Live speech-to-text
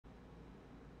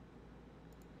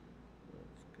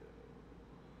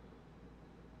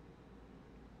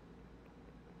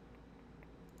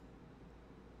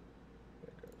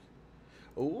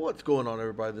What's going on,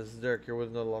 everybody? This is Derek here with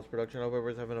another Lost Production. I hope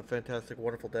everybody's having a fantastic,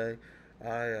 wonderful day.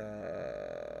 Yeah,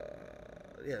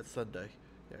 it's Sunday.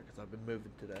 Yeah, because I've been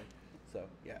moving today. So,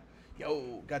 yeah.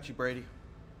 Yo, got you, Brady.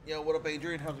 Yo, what up,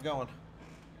 Adrian? How's it going?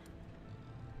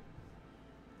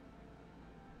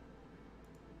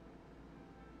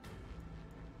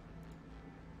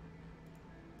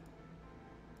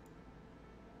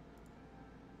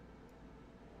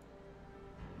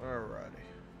 Alrighty.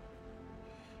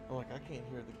 I'm like, I can't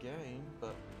hear the game,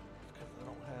 but it's because I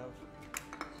don't have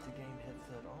the game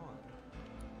headset on.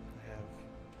 I have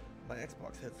my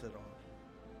Xbox headset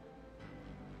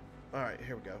on. Alright,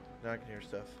 here we go. Now I can hear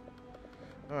stuff.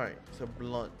 Alright, so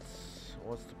Blunts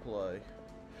wants to play.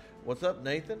 What's up,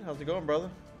 Nathan? How's it going, brother?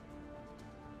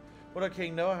 What up,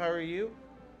 King Noah? How are you?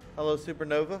 Hello,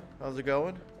 Supernova. How's it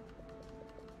going?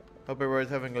 Hope everybody's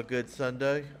having a good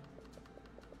Sunday.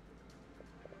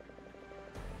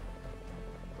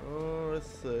 Oh, let's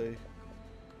see.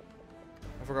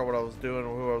 I forgot what I was doing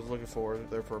or who I was looking for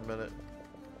there for a minute.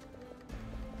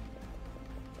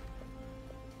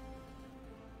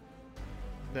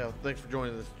 Now, thanks for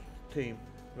joining this team.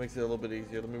 It makes it a little bit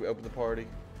easier. Let me open the party.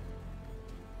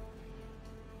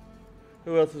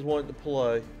 Who else is wanting to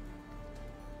play?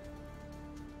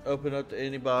 Open up to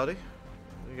anybody.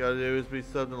 All you gotta do is be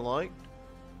something like.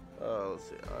 Let's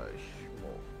see. There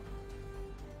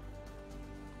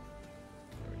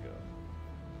we go.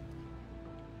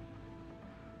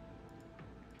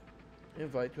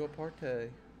 Invite to a party.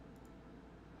 There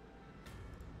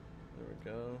we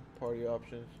go. Party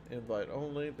options. Invite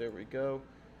only. There we go.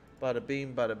 Bada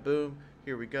beam, bada boom.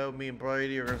 Here we go. Me and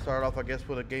Brady are gonna start off, I guess,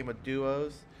 with a game of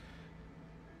duos.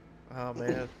 Oh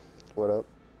man. What up?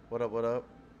 What up? What up?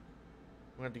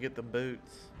 I'm gonna have to get them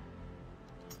boots.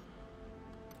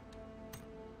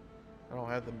 I don't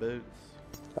have the boots.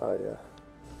 Oh yeah.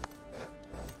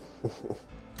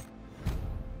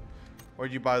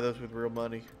 Where'd you buy those with real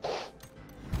money?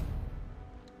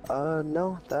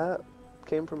 No, that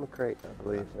came from a crate, I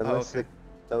believe. Unless okay.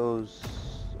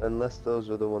 unless those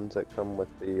are the ones that come with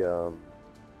the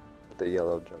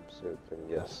yellow jumpsuit, then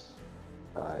yes,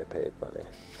 I paid money.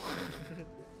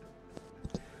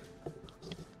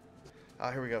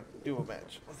 Here we go. Duo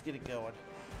match. Let's get it going.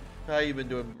 How you been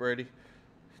doing, Brady?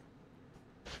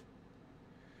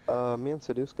 Me and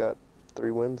Seduce got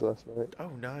 3 wins last night.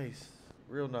 Oh, nice.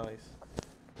 Real nice.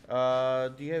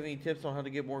 Do you have any tips on how to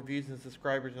get more views and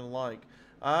subscribers and like?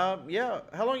 Yeah.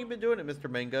 How long you been doing it, Mr.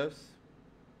 Mangos?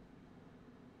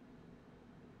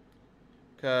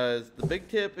 Because the big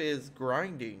tip is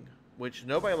grinding, which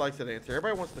nobody likes that answer.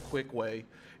 Everybody wants the quick way.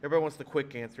 Everybody wants the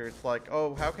quick answer. It's like,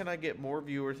 oh, how can I get more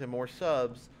viewers and more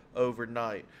subs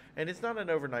overnight? And it's not an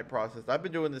overnight process. I've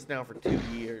been doing this now for 2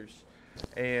 years.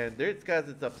 And it's got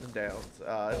its ups and downs.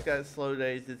 It's got its slow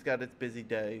days. It's got its busy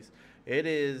days. It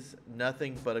is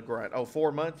nothing but a grind. Oh,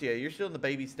 4 months? Yeah, you're still in the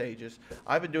baby stages.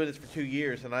 I've been doing this for 2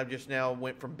 years, and I've just now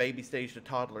went from baby stage to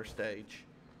toddler stage.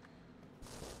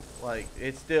 Like,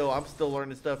 I'm still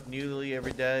learning stuff newly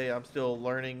every day. I'm still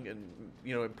learning and,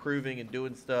 improving and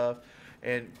doing stuff.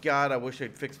 And God, I wish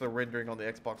they'd fix the rendering on the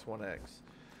Xbox One X.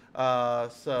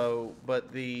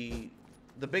 But the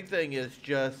big thing is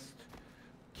just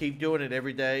keep doing it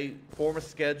every day. Form a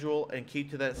schedule and keep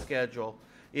to that schedule.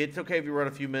 It's okay if you run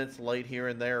a few minutes late here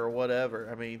and there or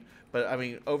whatever. But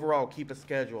overall, keep a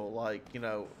schedule. Like,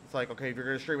 it's like, okay, if you're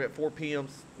going to stream at 4 p.m.,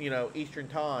 Eastern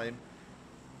time,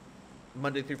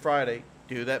 Monday through Friday,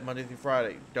 do that Monday through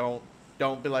Friday. Don't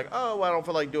be like, oh, well, I don't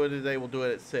feel like doing it today. We'll do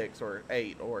it at 6 or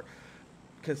 8. Or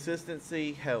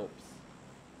consistency helps.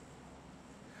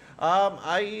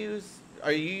 Are you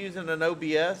using an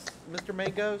OBS, Mr.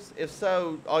 Mangos? If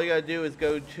so, all you gotta do is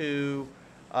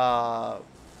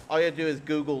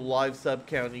Google live sub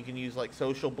count. And you can use like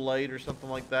Social Blade or something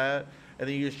like that, and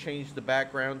then you just change the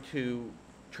background to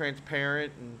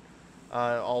transparent and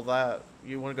all that.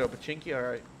 You want to go Pachinki? All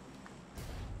right.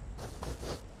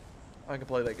 I can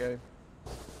play that game.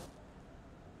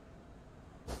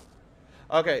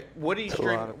 Okay, what are you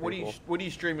streaming? What are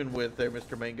you streaming with there,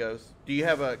 Mr. Mangos? Do you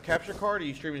have a capture card? Or are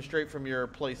you streaming straight from your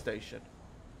PlayStation?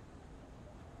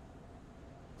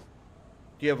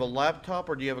 Do you have a laptop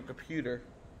or do you have a computer?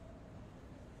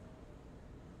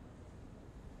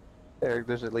 Eric,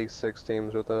 there's at least 6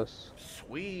 teams with us.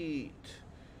 Sweet.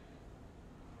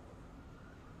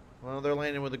 Well, they're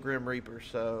landing with a Grim Reaper,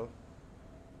 so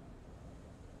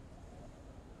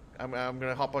I'm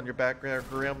gonna hop on your back,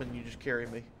 Grim, and you just carry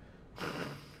me.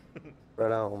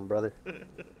 Right on, brother.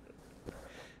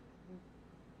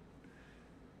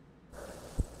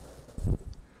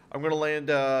 I'm gonna land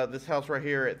this house right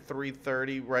here at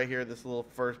 3:30, right here, this little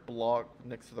first block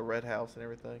next to the red house and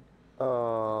everything.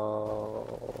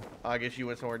 Oh. I guess you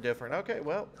went somewhere different. Okay,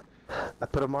 well, I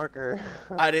put a marker.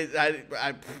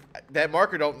 that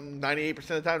marker don't 98% of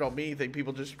the time don't mean anything.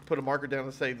 People just put a marker down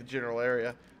to say the general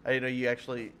area. I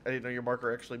didn't know your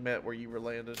marker actually meant where you were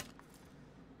landed.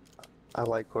 I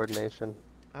like coordination.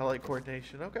 I like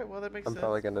coordination. Okay, well that makes I'm sense.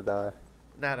 probably gonna die.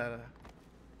 Nah, nah,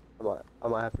 nah. I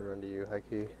might have to run to you, high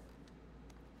key.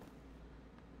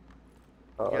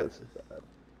 Oh, got this is bad.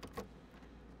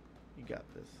 You got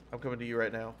this. I'm coming to you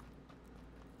right now.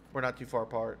 We're not too far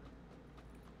apart.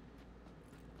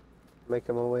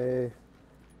 Making my way.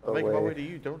 I'm making my way to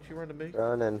you. Don't you run to me.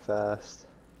 Running fast.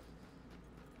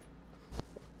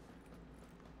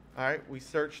 Alright, we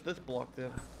searched this block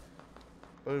then.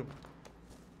 Boom.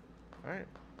 Alright.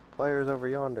 Fire's over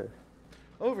yonder.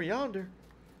 Over yonder.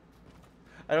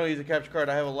 I don't use a capture card.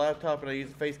 I have a laptop and I use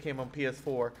a face cam on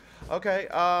PS4. Okay,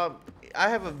 I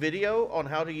have a video on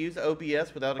how to use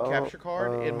OBS without a capture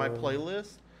card in my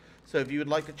playlist. So if you would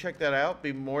like to check that out,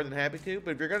 be more than happy to.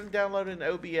 But if you're going to download an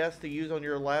OBS to use on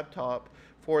your laptop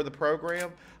for the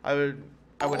program, I would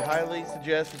highly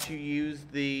suggest that you use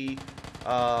the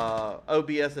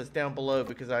OBS that's down below,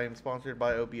 because I am sponsored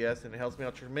by OBS and it helps me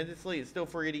out tremendously. It's still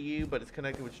free to you, but it's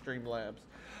connected with Streamlabs.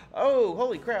 Oh,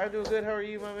 holy crap, I'm doing good. How are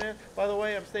you, my man? By the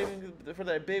way, I'm saving for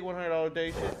that big $100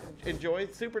 donation. Enjoy.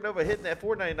 Supernova hitting that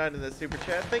 $4.99 in the super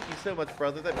chat. Thank you so much,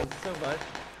 brother. That means so much.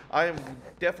 I am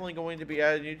definitely going to be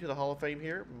adding you to the Hall of Fame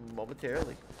here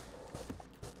momentarily.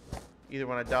 Either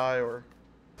when I die or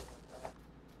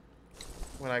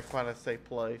when I find a safe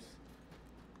place.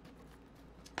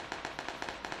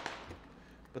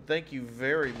 But thank you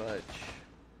very much.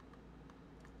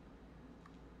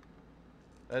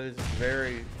 That is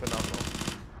very phenomenal.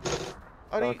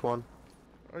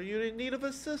 Are you in need of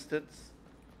assistance?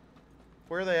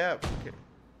 Where are they at? Okay.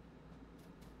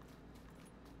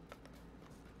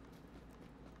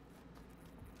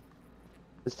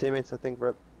 His teammates, I think,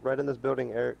 right in this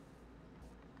building, Eric.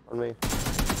 On me.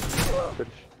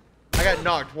 I got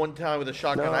knocked one time with a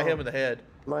shotgun. No. I hit him in the head.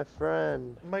 My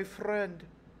friend. My friend.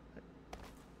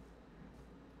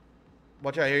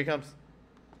 Watch out, here he comes.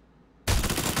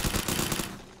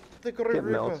 The Great Get Reaper.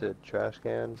 melted, trash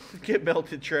can. Get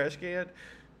melted, trash can.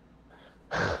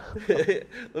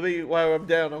 Let me, while I'm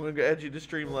down, I'm going to add you to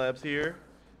Streamlabs here.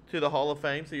 To the Hall of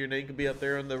Fame, so your name can be up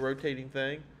there on the rotating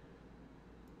thing.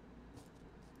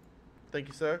 Thank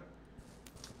you, sir.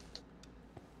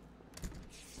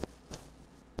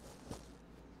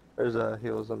 There's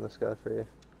heals on this guy for you.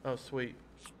 Oh, sweet.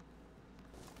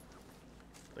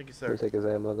 Thank you, Let sir. me take his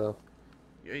ammo, though.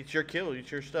 It's your kill,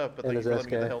 it's your stuff, but And thank you his for letting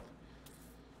me get the SK. health.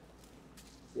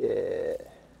 Yeah.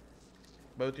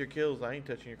 Both your kills, I ain't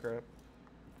touching your crap.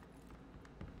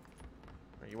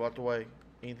 You walked away.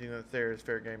 Anything that's there is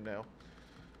fair game now.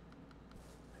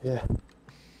 Yeah.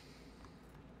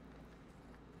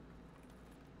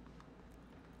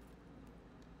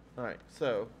 Alright,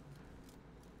 so.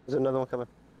 There's another one coming.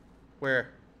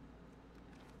 Where?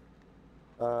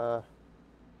 Kind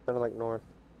of like north.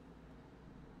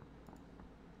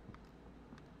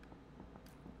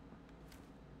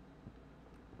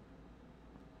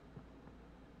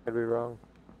 Could be wrong.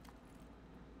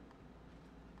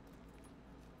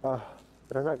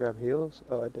 Did I not grab heals?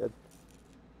 Oh, I did.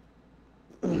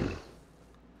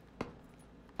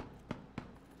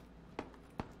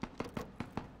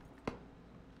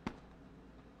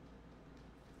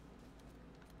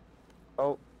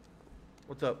 Oh,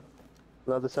 What's up?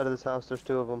 on the other side of this house, there's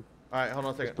two of them. Alright, hold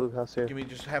on a This second. blue house here. Give me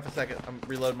just half a second. I'm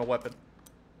reloading my weapon.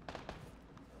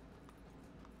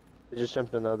 They just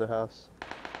jumped in the other house.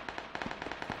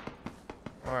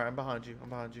 Alright, I'm behind you. I'm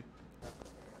behind you.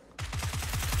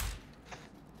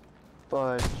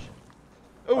 Fudge.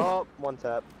 Ooh. Oh, one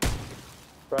tap.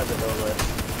 Private doorway.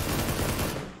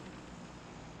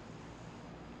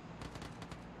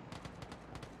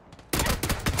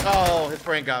 Oh, his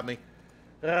friend got me.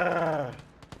 Ah.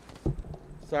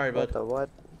 Sorry, bud. What the what?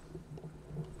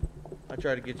 I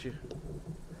tried to get you.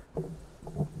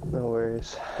 No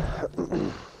worries. I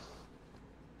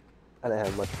didn't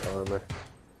have much armor.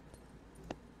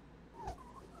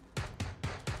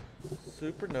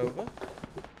 Supernova.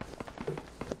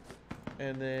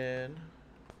 And then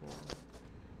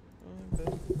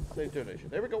save donation.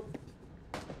 There we go.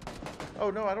 Oh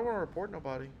no, I don't want to report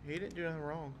nobody. He didn't do nothing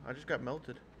wrong. I just got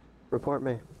melted. Report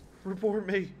me. Report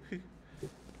me.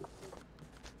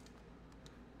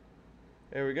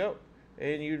 There we go.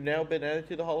 And you've now been added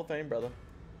to the Hall of Fame, brother.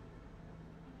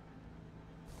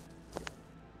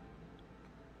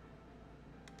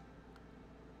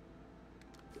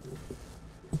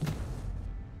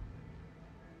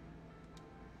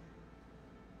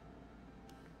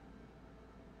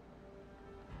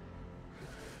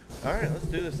 All right, let's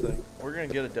do this thing. We're gonna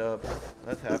get a dub.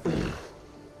 That's happening.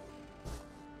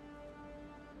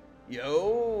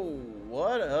 Yo,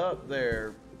 what up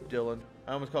there, Dylan?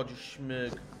 I almost called you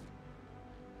Schmig.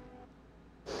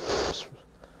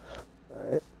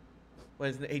 Alright.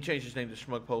 Well, he changed his name to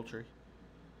Schmug Poultry.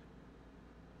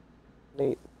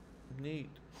 Neat. Neat.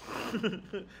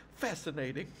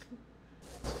 Fascinating.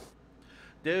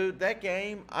 Dude, that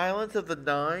game, Islands of the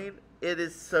Nine, it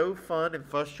is so fun and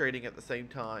frustrating at the same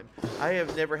time. I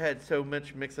have never had so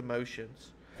much mixed emotions.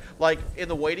 Like, in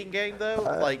the waiting game, though,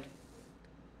 like,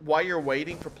 while you're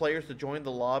waiting for players to join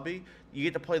the lobby, you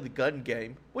get to play the gun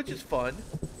game, which is fun.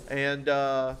 And,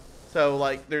 so,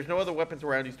 like, there's no other weapons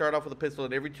around. You start off with a pistol,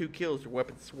 and every 2 kills, your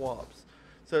weapon swaps.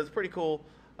 So it's pretty cool.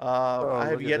 I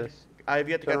have yet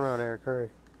to Turn around, Eric, hurry.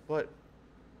 What?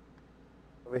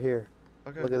 Over here.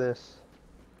 Okay. Look at this.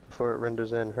 Before it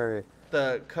renders in, hurry.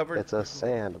 The covered. It's a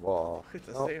sand wall. It's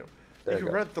a oh, sand. You can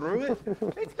run through it.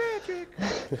 It's magic.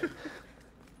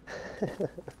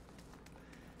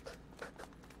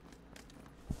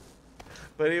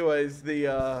 But anyways, the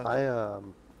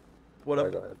What sorry,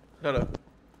 up? go ahead. No.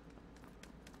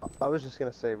 I was just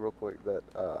gonna say real quick that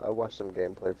I watched some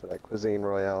gameplay for that Cuisine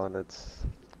Royale, and it's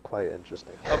quite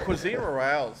interesting. Oh, Cuisine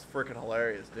Royale is freaking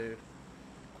hilarious, dude.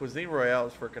 Cuisine Royale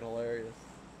is freaking hilarious.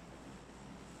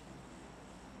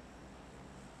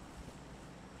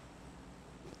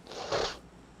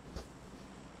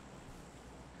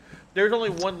 There's only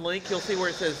one link. You'll see where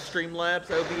it says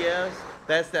Streamlabs OBS.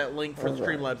 That's that link for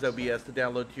Streamlabs OBS to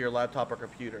download to your laptop or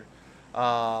computer.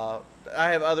 I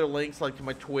have other links like to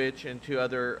my Twitch and to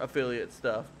other affiliate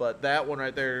stuff, but that one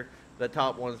right there, the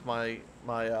top one is my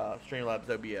Streamlabs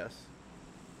OBS.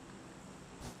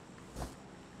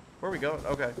 Where are we going?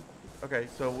 Okay.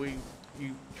 So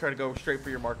you try to go straight for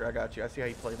your marker. I got you. I see how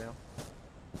you play now.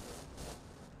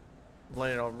 I'm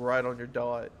laying on right on your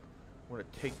dot. I'm gonna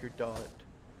take your dot.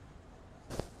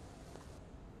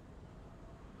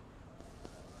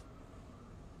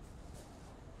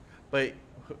 But,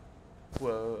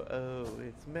 whoa, oh,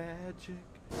 it's magic,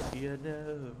 you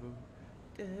know.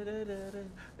 Da, da, da, da.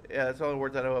 Yeah, that's the only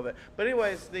words I know of it. But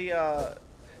anyways, the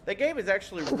game is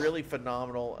actually really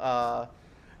phenomenal.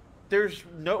 There's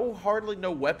hardly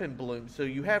no weapon bloom, so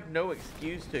you have no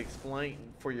excuse to explain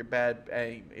for your bad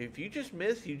aim. If you just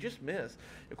miss, you just miss.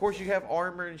 Of course, you have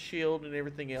armor and shield and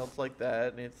everything else like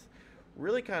that, and it's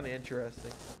really kind of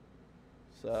interesting.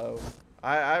 So,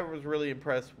 I was really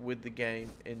impressed with the game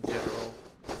in general.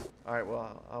 Alright,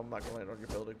 well, I'm not going to land on your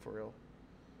building for real.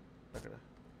 I'm not going to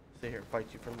sit here and fight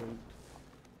you for loot.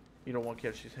 You don't want to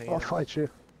catch his hand. I'll fight you.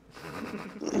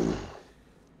 You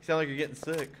sound like you're getting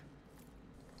sick.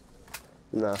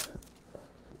 No.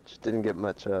 Just didn't get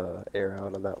much air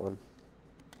out of that one.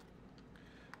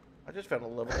 I just found a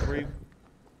level 3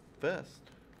 vest.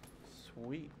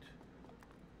 Sweet.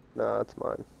 No, that's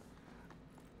mine.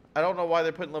 I don't know why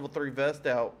they're putting level 3 vest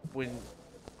out when,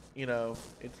 you know,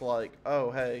 it's like, oh,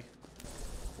 hey,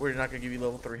 we're not going to give you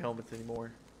level 3 helmets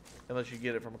anymore. Unless you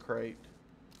get it from a crate.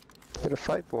 Gotta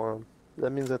fight for them. That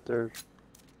means that they're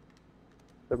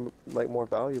like more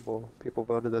valuable. People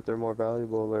voted that they're more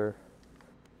valuable, or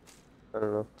I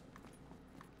don't know.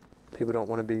 People don't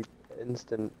want to be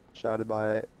instant shouted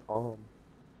by a bomb.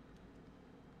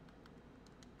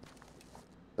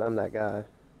 I'm that guy.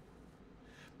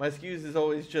 My excuse is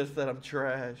always just that I'm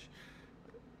trash.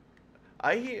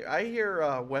 I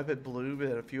hear weapon bloom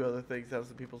and a few other things out of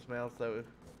some people's mouths, so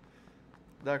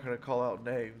not gonna call out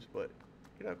names, but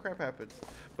you know, crap happens.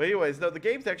 But anyways, no, the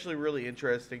game's actually really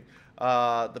interesting.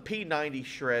 The P90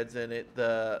 shreds in it.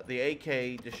 The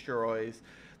AK destroys.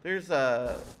 There's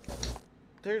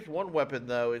one weapon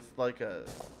though. It's like a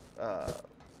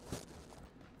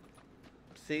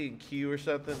C&Q or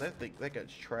something. That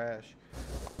guy's trash.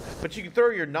 But you can throw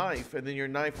your knife, and then your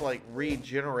knife like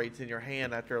regenerates in your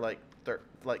hand after like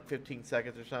 15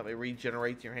 seconds or something. It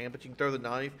regenerates in your hand, but you can throw the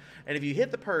knife, and if you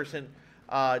hit the person,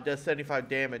 it does 75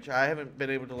 damage. I haven't been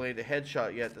able to land a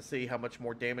headshot yet to see how much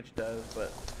more damage it does,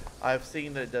 but I've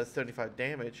seen that it does 75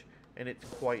 damage, and it's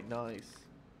quite nice.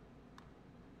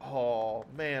 Oh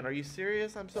man, are you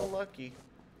serious? I'm so lucky.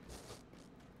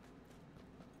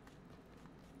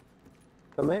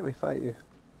 Don't make me fight you.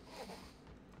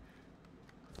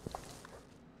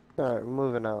 Alright, we're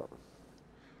moving out.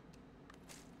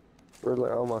 We're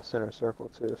like almost in our circle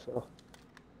too, so.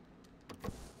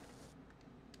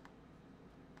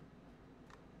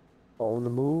 On the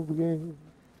move again.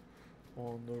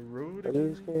 On the road I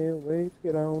again. just can't wait to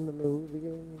get on the move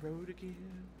again. Road again.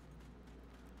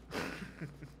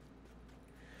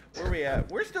 Where are we at?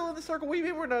 We're still in the circle. What do you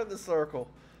mean we're not in the circle?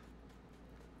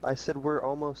 I said we're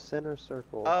almost center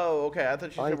circle. Oh, okay. I thought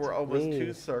you said Fight we're almost to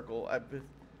me. circle.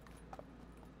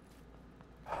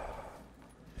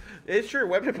 It's true.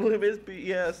 Weapon bloom is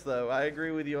BS, though. I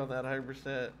agree with you on that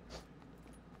 100%.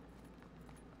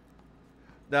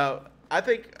 Now, I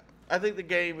think the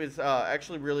game is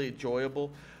actually really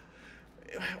enjoyable.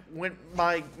 When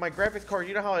my graphics card,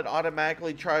 you know how it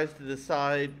automatically tries to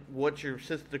decide what your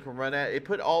system can run at. It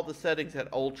put all the settings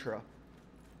at ultra,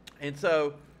 and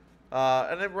so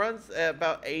and it runs at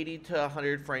about 80 to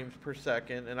 100 frames per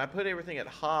second. And I put everything at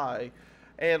high,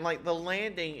 and like the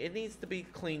landing, it needs to be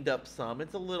cleaned up some.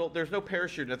 It's a little. There's no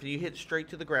parachute, nothing. You hit straight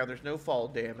to the ground. There's no fall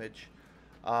damage.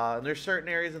 And there's certain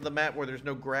areas of the map where there's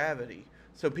no gravity,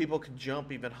 so people can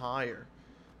jump even higher.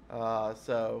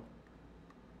 So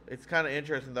it's kind of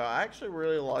interesting, though. I actually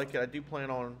really like it. I do plan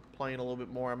on playing a little bit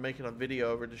more. I'm making a video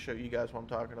over to show you guys what I'm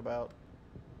talking about.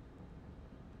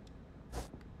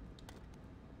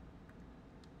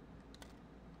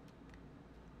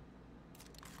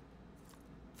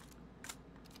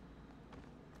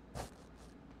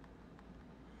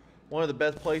 One of the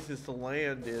best places to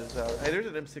land is, hey, there's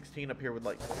an M16 up here with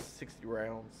like 60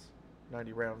 rounds,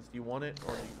 90 rounds. Do you want it?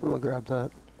 Or do you... I'm gonna grab that.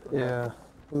 Okay. Yeah. I'm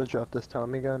gonna drop this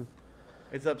Tommy gun.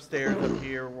 It's upstairs up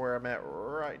here where I'm at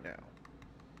right now.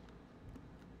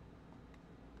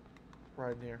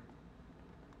 Right in here.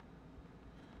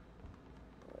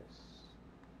 Nice.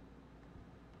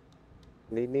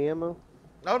 Need any ammo?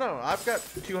 Oh no, I've got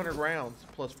 200 rounds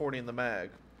plus 40 in the mag.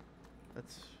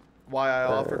 That's why I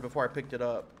offered before I picked it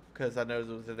up, because I know it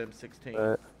was an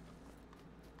M16.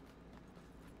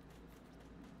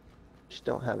 Just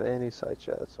don't have any sights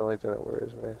yet. That's the only thing that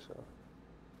worries me. So.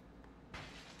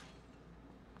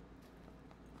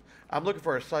 I'm looking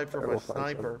for a sight for my We'll find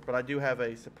sniper, but I do have a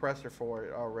suppressor for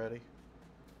it already.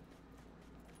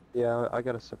 Yeah, I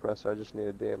got a suppressor. I just need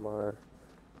a DMR,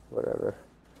 whatever.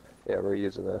 Yeah, we're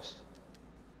using this.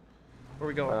 Where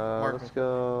we going? Mark Let's me.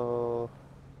 go.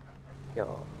 Yeah.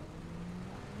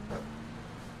 You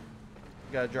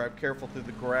gotta drive careful through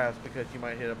the grass because you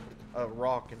might hit a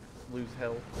rock and lose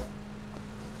health.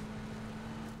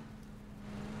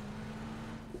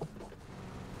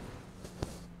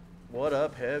 What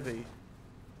up, Heavy?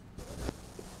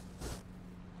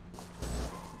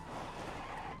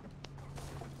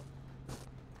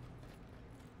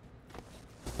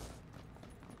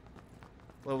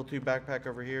 Level 2 backpack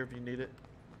over here if you need it.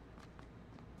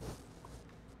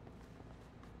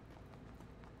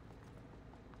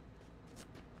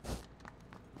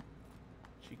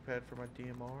 Cheek pad for my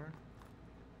DMR.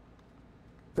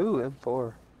 Ooh,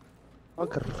 M4. I'll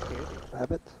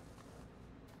grab it.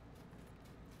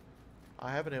 I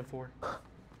have an M4. Nice.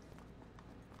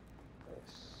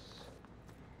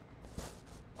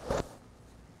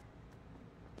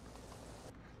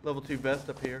 Level 2 vest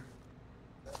up here.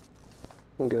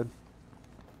 I'm good.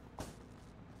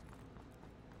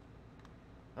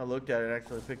 I looked at it,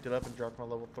 actually picked it up and dropped my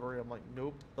level 3. I'm like,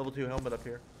 nope. Level 2 helmet up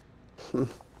here.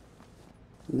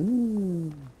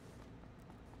 Ooh.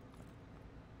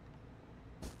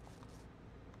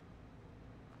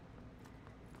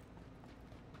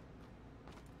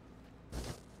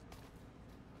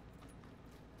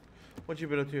 What you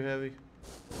been up to, Heavy?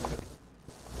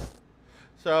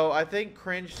 So I think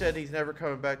Cringe said he's never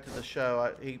coming back to the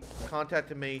show. He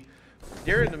contacted me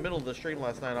during the middle of the stream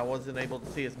last night. I wasn't able to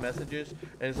see his messages,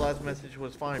 and his last message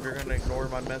was, "Fine, if you're gonna ignore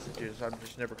my messages, I'm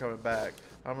just never coming back."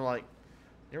 I'm like,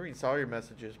 never even saw your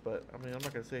messages, but I mean, I'm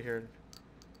not gonna sit here and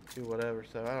do whatever.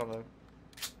 So I don't know.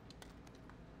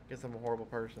 Guess I'm a horrible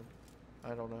person.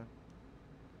 I don't know.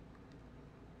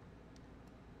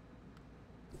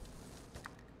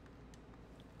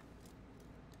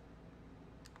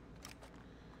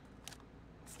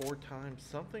 Four times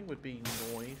something would be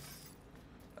noise.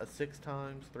 6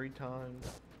 times, 3 times.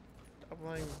 I'm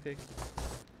not even picking.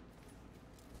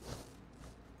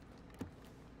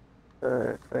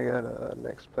 Alright, I got a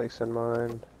next place in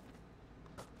mind.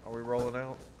 Are we rolling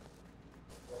out?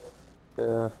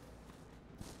 Yeah.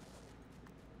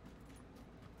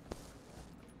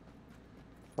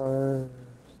 There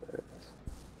it is.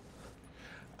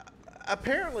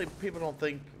 Apparently people don't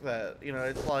think that, you know,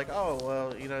 it's like, oh,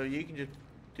 well, you know, you can just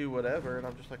do whatever, and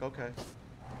I'm just like, okay.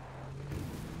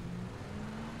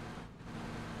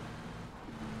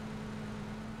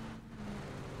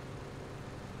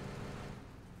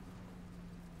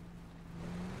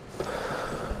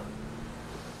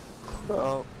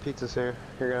 Oh, pizza's here.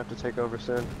 You're gonna have to take over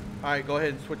soon. Alright, go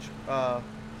ahead and switch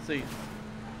seats.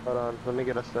 Hold on, let me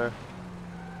get us there.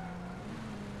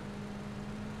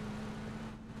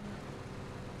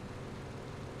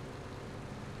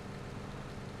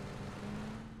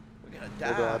 We gonna Oh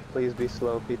die. God, please be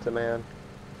slow, pizza man.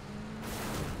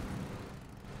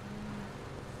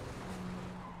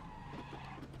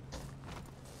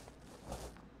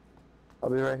 I'll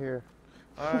be right here.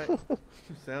 Alright.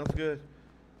 Sounds good.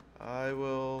 I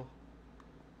will,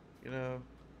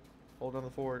 hold down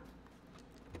the fort.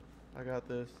 I got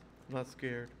this. I'm not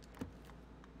scared.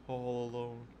 All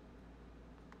alone.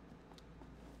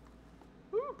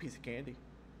 Ooh, piece of candy.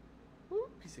 Ooh,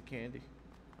 piece of candy.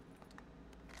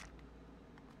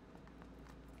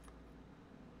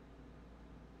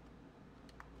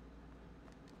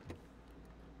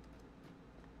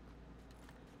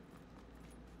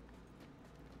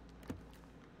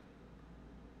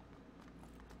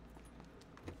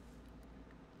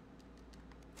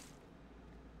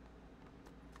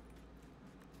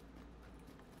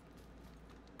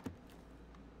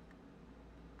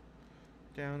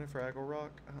 Down in Fraggle Rock?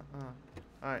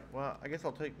 Alright, well, I guess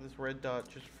I'll take this red dot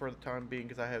just for the time being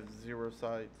because I have 0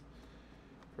 sights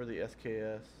for the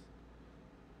SKS.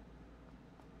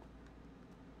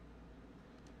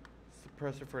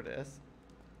 Suppressor for the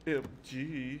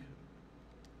SMG.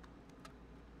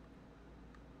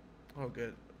 Oh,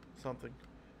 good. Something.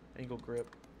 Angle grip.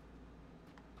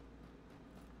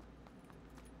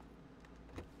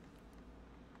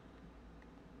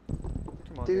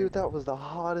 Come on, Dude, dude. that was the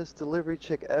hottest delivery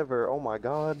chick ever. Oh my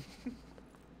God.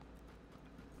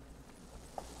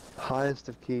 Highest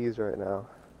of keys right now.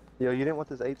 Yo, you didn't want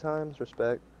this 8 times?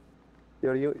 Respect.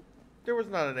 Yo, you There was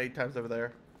not an 8 times over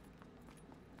there.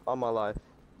 on my life.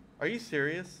 Are you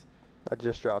serious? I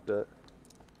just dropped it.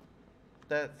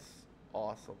 That's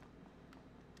awesome.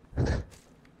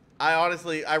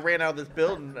 I ran out of this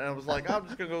building and I was like, I'm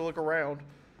just gonna go look around.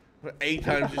 8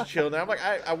 times just chilling there. I'm like,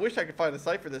 I wish I could find a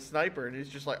sight for this sniper, and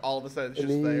it's just like all of a sudden it's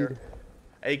just there.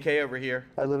 AK over here.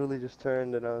 I literally just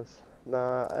turned and I was,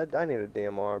 nah, I need a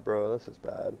DMR, bro. This is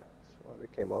bad. That's why we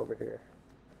came over here.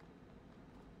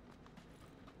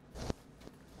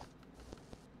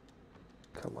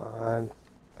 Come on.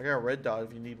 I got a red dot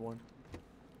if you need one.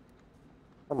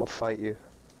 I'm gonna fight you.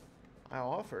 I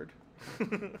offered.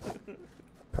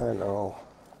 I know.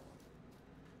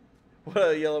 What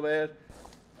up, yellow man?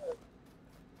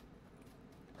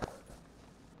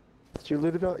 Did you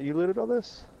looted all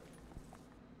this?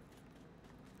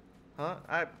 Huh?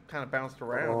 I kind of bounced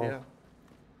around, Oh. yeah.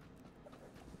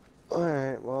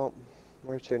 Alright, well,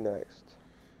 where to next?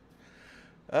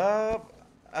 I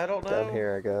don't know. Down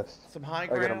here, I guess. Some high I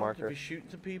got a ground to marker. be shooting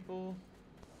some people.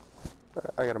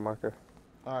 I got a marker.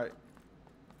 Alright.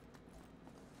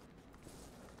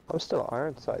 I'm still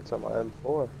iron sights on my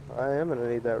M4. I am gonna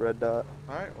need that red dot.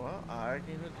 Alright, well, I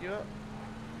can hook you up.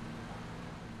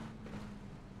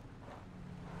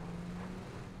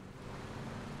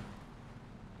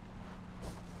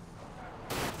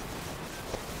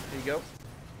 Here you go.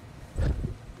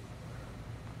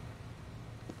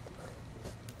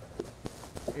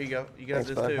 Here you go. You got Thanks,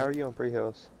 this bud. too. How are you on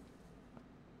pre-hills?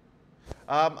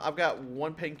 I've got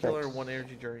 1 painkiller and Thanks. 1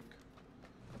 energy drink.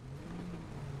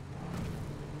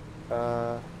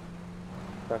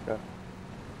 Okay.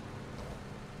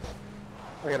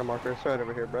 I got a marker. It's right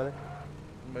over here, brother.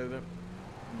 Moving.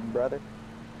 Brother.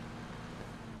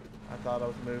 I thought I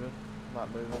was moving. Not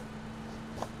moving.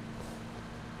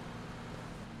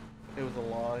 It was a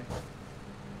lie.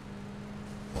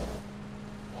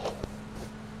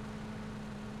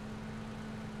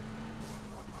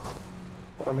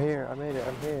 I'm here. I made it.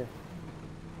 I'm here.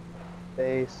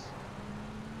 Base.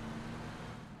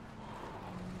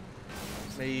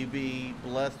 May you be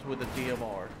blessed with a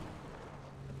DMR.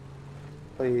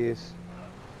 Please.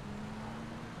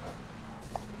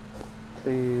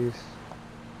 Please.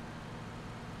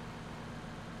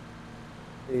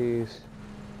 Please.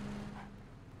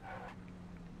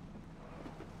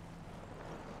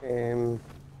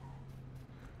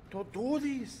 Don't do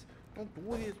this! Don't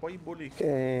do this! Why you bullying?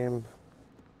 Game.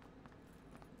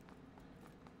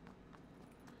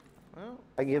 Well,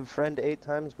 I give friend 8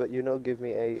 times, but you know give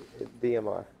me a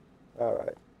DMR.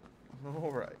 Alright.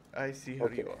 alright. I see how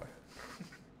you Okay. are.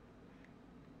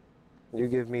 You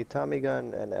give me Tommy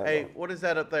gun and ammo. Hey, what is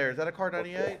that up there? Is that a car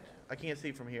 98? I can't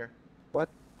see from here. What?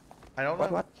 I don't know.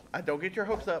 What? I don't get your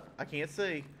hopes up. I can't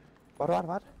see.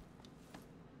 What?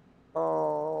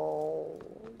 Oh,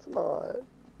 it's not.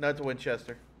 No, it's a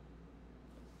Winchester.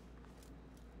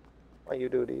 Why you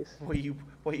do these? Why you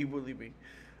bully me?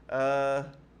 I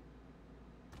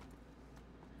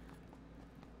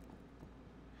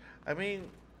mean,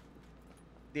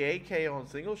 the AK on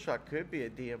single shot could be a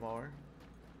DMR.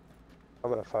 I'm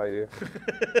gonna fight you.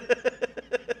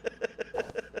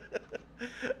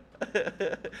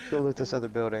 Go loot this other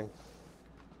building.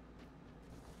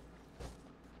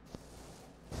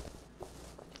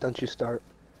 Don't you start.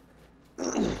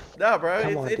 No, bro,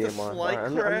 Come on, it's a DMR. slight Alright,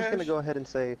 I'm just gonna crash. go ahead and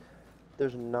say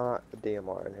there's not a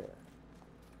DMR in here.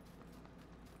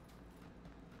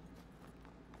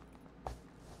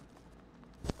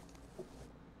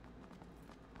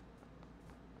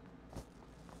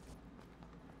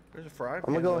 There's a frying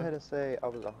I'm pan. gonna go Though. ahead and say I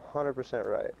was 100%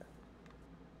 right.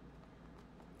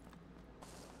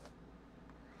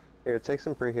 Here, take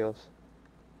some pre-heals.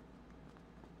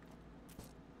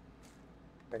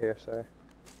 Right here, sir.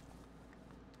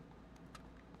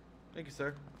 Thank you,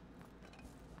 sir.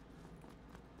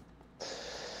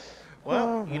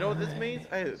 Well, you know what this Alright. means?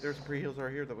 Hey, there's some pre-heals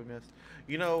right here that we missed.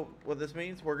 You know what this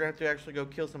means? We're gonna have to actually go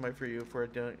kill somebody for you for a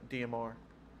DMR.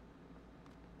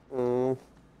 Mm.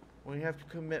 We have to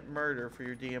commit murder for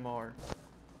your DMR.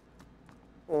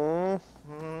 Mm.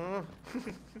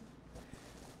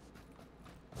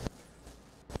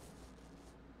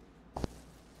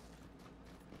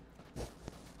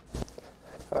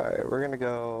 Alright, we're gonna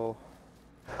go.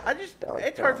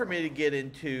 It's hard for me to get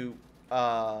into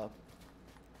Fortnite.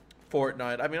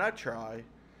 I mean, I try,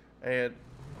 and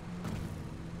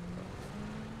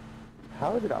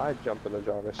How did I jump in the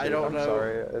driver's seat? I don't I'm know.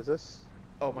 sorry. Is this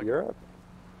oh my Europe?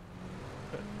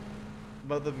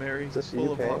 Mother Mary, Is this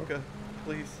full UK? of vodka,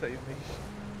 please save me.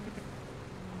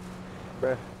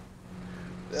 Bruh.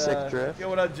 Sick drift. Yeah,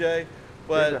 what up, Jay?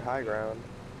 Here's your But high ground.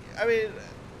 I mean,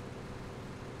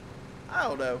 I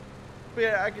don't know. But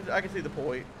yeah, I can see the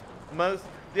point.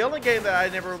 The only game that I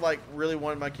never like really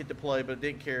wanted my kid to play, but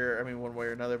didn't care. I mean, one way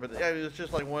or another. But yeah, it was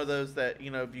just like one of those that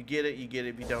if you get it, you get it.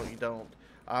 If you don't, you don't.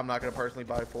 I'm not gonna personally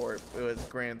buy for it. It was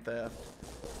Grand Theft.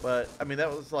 But I mean, that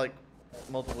was like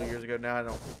multiple years ago. Now I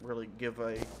don't really give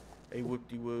a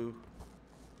whoop-de-woo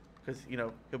because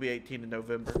he'll be 18 in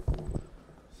November.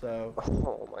 So.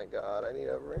 Oh my god, I need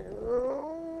a ring.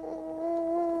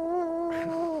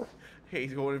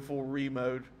 He's going in full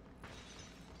re-mode.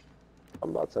 I'm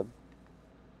about to.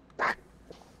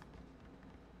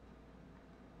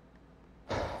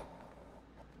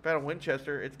 Found a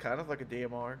Winchester. It's kind of like a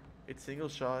DMR. It's single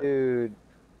shot. Dude,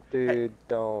 Hey,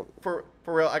 don't. for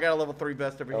real, I got a level 3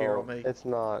 vest over here on me. It's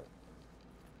not.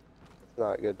 It's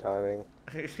not good timing.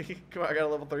 Come on, I got a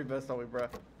level 3 vest on me, bro.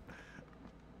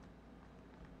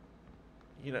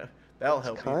 That'll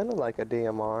help It's you. kind of like a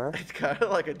DMR. It's kind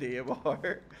of like a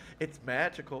DMR. It's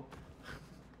magical.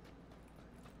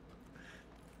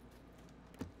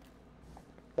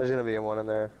 There's gonna be one in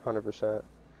there, 100%.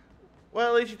 Well,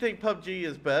 at least you think PUBG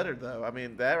is better, though. I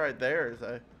mean, that right there is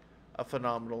a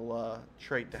phenomenal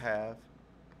trait to have.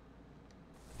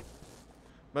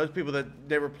 Most people that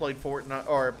never played Fortnite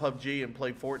or PUBG and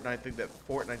played Fortnite think that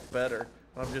Fortnite's better.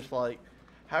 I'm just like,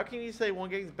 how can you say one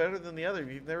game's better than the other if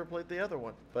you've never played the other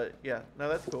one? But yeah, no,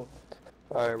 that's cool.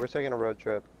 Alright, we're taking a road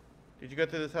trip. Did you go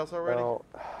through this house already? No.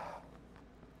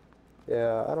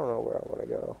 Yeah, I don't know where I want to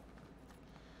go.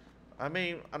 I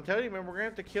mean, I'm telling you, man, we're gonna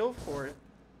have to kill for it.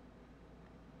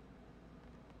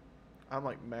 I'm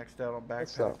like maxed out on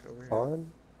That's backpack not over here. fun.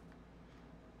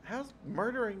 How's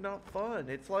murdering not fun?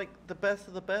 It's like the best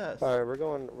of the best. Alright,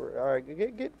 alright,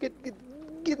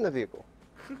 get in the vehicle.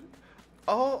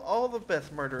 All the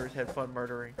best murderers had fun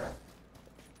murdering.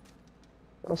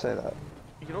 Don't say that.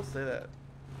 You don't say that.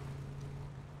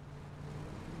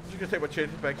 I'm just gonna take my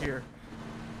chances back here.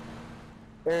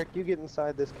 Eric, you get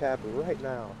inside this cab right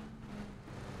now.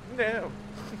 No.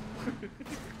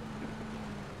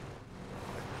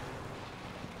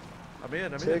 I'm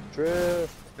in. Sick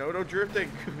drift. No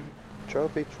drifting.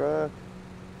 Trophy truck.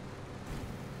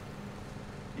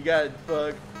 You got it,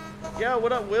 Bug. Yeah,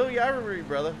 what up, Will? Yeah, I remember you,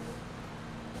 brother.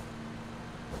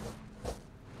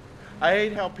 I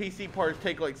hate how PC parts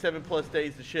take like 7+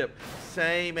 days to ship.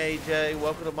 Same, AJ.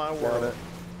 Welcome to my world. it.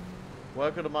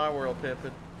 Welcome to my world,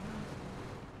 Pimpin'.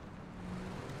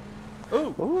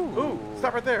 Ooh, Ooh.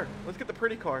 stop right there. Let's get the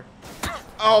pretty car.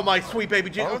 Oh my sweet baby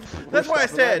Jesus. Oh, That's we're why I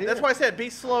stopping right said. That's here. why I said be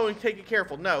slow and take it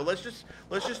careful. No, let's just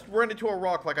run into a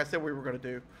rock like I said we were gonna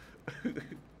do.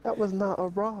 That was not a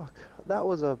rock. That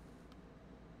was a.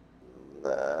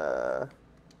 I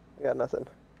got nothing.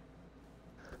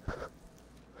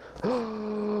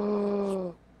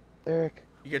 Eric.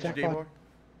 You get your Jackpot. D-more?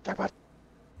 Jackpot.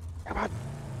 Jackpot.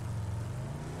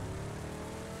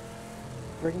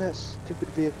 Bring that stupid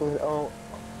vehicle in. Oh,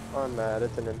 I'm mad.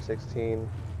 It's an M16.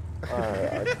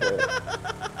 Alright, I quit.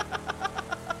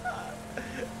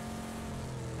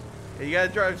 Yeah, you gotta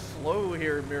drive slow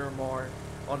here in Miramar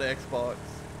on the Xbox.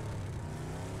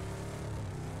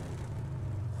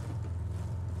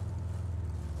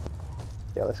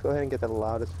 Yeah, let's go ahead and get the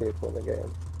loudest vehicle in the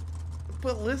game.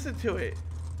 But listen to it.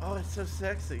 Oh, it's so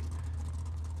sexy.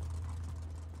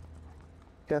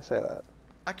 Can't say that.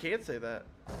 I can't say that.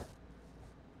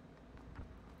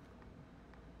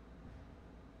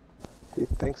 You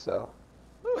think so?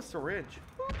 Ooh, a syringe.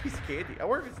 Ooh, a piece of candy. I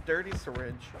wonder if it's dirty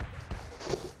syringe.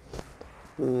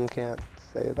 Can't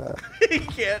say that. You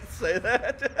can't say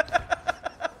that.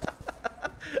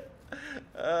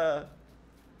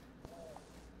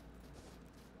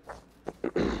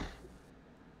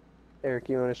 Eric,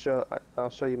 you want to show? I'll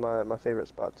show you my favorite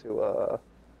spot to.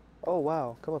 Oh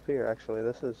wow, come up here. Actually,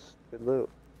 this is good loot.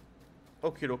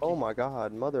 Okie dokie. Oh my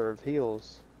God, mother of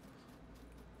heals.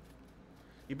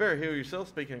 You better heal yourself.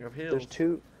 Speaking of heals. There's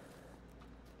two.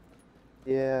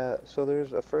 Yeah, so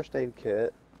there's a first aid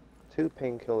kit, 2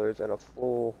 painkillers, and a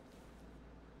full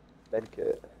med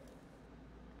kit.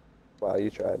 Wow, you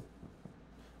tried.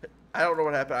 I don't know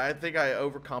what happened. I think I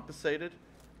overcompensated.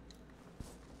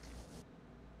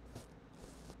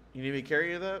 You need me to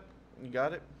carry you that? You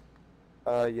got it?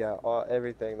 Yeah,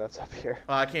 everything that's up here.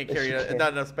 Oh, I can't carry it.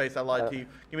 Not enough space. I lied to you.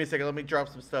 Give me a second. Let me drop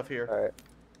some stuff here. All right.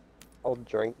 I'll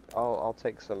drink. I'll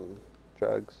take some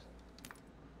drugs.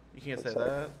 You can't say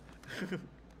that.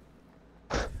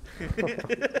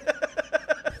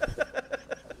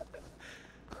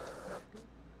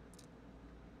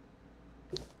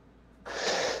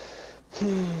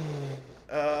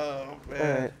 Oh man.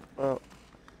 Alright, well,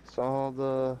 it's all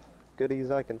the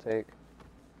goodies I can take.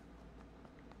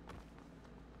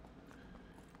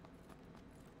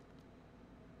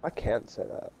 I can't say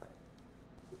that.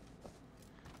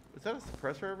 Is that a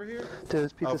suppressor over here? Dude,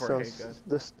 this pizza for a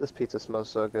smells. This pizza smells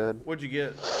so good. What'd you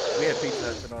get? We had pizza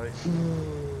Hut tonight.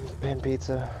 Pan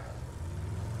pizza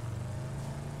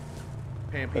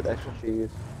Pan with pizza. extra cheese.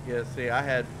 Yeah, see, I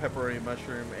had pepperoni,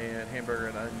 mushroom, and hamburger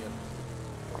and onion.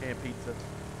 Pan pizza.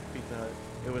 Pizza Hut.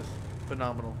 It was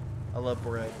phenomenal. I love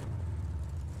bread.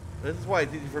 This is why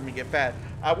it's easy for me to get fat.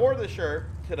 I wore this shirt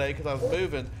today because I was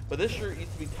moving, but this shirt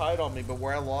used to be tight on me, but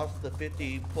where I lost the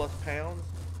 50 plus pounds,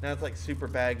 now it's like super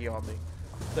baggy on me.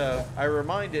 So I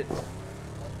reminded,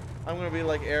 I'm going to be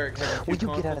like Eric, having 2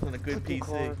 consoles and a good PC.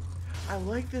 Car. I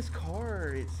like this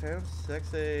car. It sounds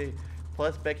sexy.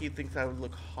 Plus, Becky thinks I would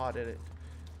look hot in it.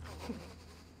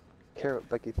 Care what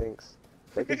Becky thinks.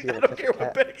 Becky's I gonna don't care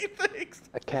what Becky thinks.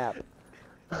 A cap.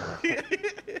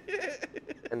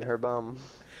 And her bum.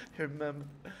 Her mum.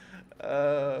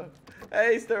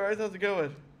 Hey, Steroids, how's it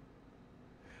going?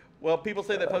 Well, people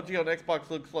say that PUBG on Xbox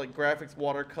looks like graphics,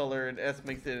 watercolor, and S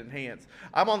makes it enhanced.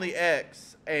 I'm on the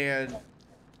X, and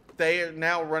they are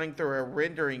now running through a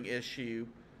rendering issue.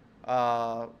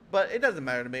 But it doesn't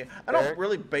matter to me. I don't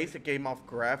really base a game off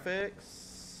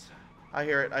graphics. I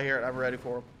hear it. I'm ready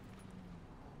for them.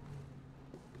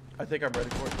 I think I'm ready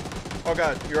for it. Oh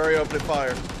god, you're already opening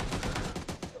fire.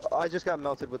 I just got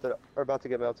melted with it, or about to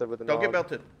get melted with a Don't get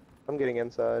melted. I'm getting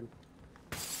inside.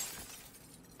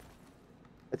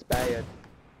 It's bad.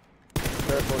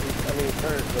 Careful, he's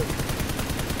hurt, but...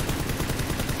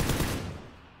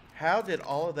 How did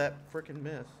all of that freaking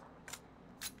miss?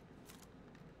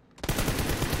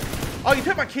 Oh, you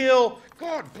took my kill!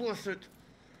 God bless it.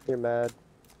 You're mad.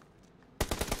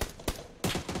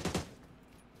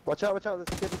 Watch out, there's a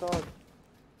kid with a dog.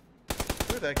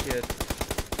 Where's that kid?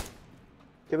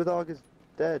 Kid with a dog is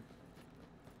dead.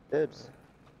 Dibs.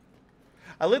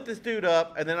 I lit this dude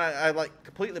up, and then I like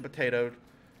completely potatoed.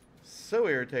 So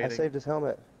irritating. I saved his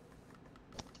helmet.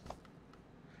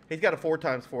 He's got a 4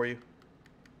 times for you.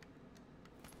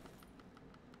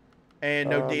 And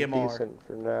no DMR. Decent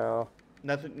for now.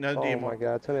 Nothing, no Oh DMR. my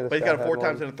god, tell me this. But he's got a 4 had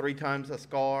times one. and a 3 times a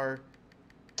scar.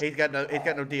 He's got no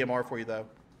DMR for you though.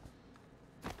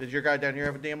 Does your guy down here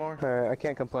have a DMR? Alright, I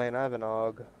can't complain. I have an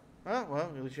AUG. Oh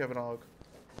well, at least you have an AUG.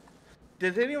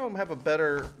 Does any of them have a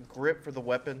better grip for the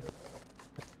weapon?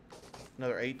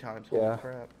 Another 8 times. Holy Yeah.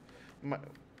 crap! You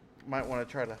might want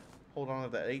to try to hold on to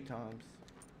that 8 times.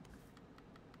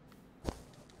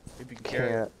 If you can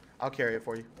carry it, I'll carry it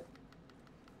for you.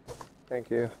 Thank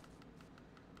you.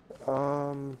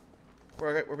 We're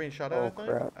being shot at. Oh, I think.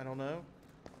 crap. I don't know.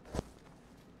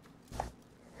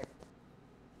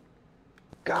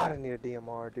 God, I need a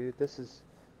DMR, dude. This is...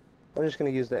 I'm just gonna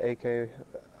use the AK.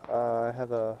 I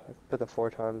put the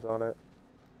 4 times on it.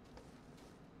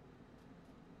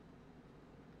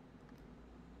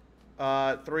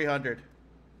 300.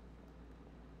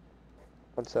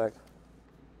 1 sec.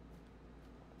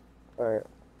 Alright.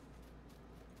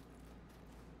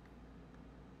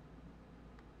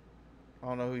 I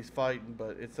don't know who he's fighting,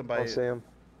 but it's somebody. I'll see him.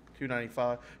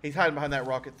 295. He's hiding behind that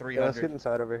rock at 300. Yeah, let's get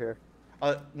inside over here.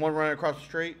 One running across the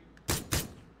street.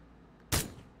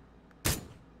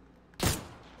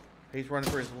 He's running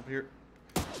for his here.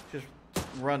 Just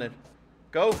running.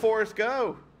 Go, Forrest,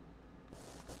 go!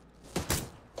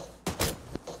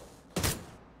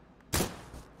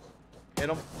 Hit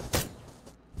him.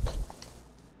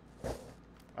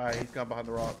 Alright, he's gone behind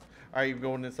the rock. Alright, you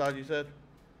going inside, you said?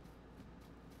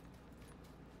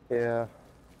 Yeah.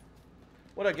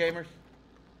 What up, gamers?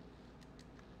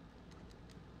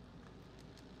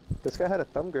 This guy had a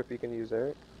thumb grip you can use,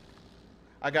 Eric.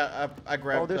 I grabbed.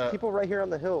 Oh, there's people right here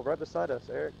on the hill, right beside us,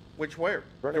 Eric. Which where?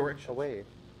 Running Direction. away.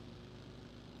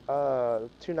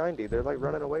 290. They're like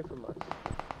running away from us.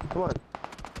 Come on.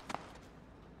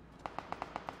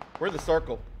 We're in the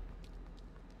circle.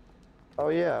 Oh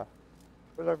yeah.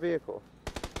 Where's our vehicle?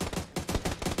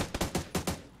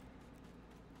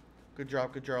 Good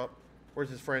drop, good drop.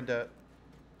 Where's his friend at?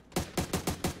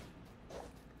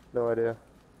 No idea.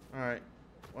 Alright.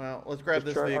 Well, let's grab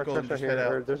this Our vehicle and truck's just right head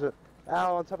here. out. There's a...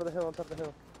 Ow, on top of the hill, on top of the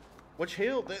hill. Which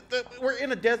hill? We're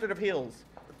in a desert of hills.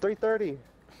 330.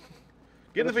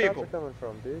 Get in the vehicle. Where the shots are coming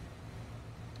from, dude?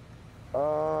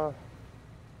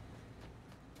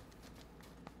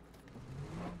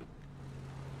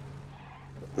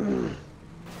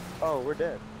 Oh, we're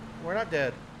dead. We're not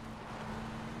dead.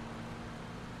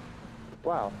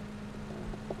 Wow.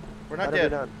 We're not How did we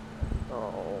dead.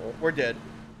 Oh, We're dead.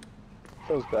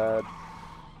 feels bad.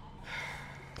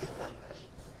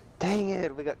 Dang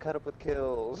it, we got cut up with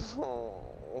kills.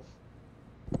 Oh.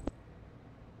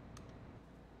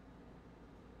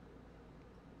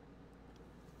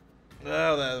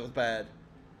 Oh, that was bad.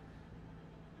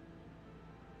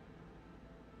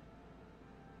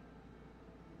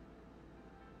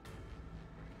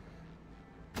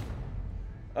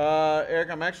 Eric,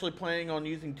 I'm actually planning on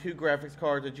using 2 graphics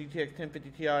cards, a GTX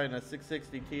 1050 Ti and a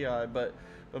 660 Ti, but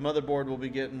the motherboard will be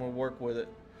getting more work with it.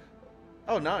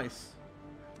 Oh, nice.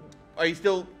 Are you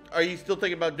still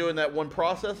thinking about doing that one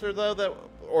processor though,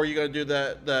 or are you gonna do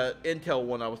the Intel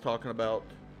one I was talking about?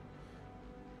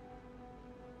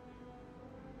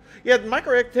 Yeah, the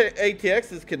micro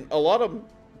ATXs a lot of them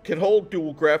can hold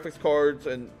dual graphics cards,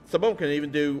 and some of them can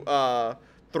even do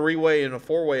 3-way and a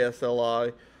 4-way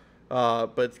SLI.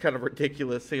 But it's kind of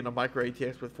ridiculous seeing a micro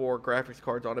ATX with 4 graphics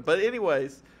cards on it. But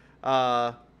anyways,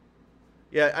 yeah,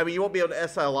 I mean, you won't be able to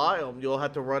SLI them. You'll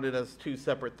have to run it as 2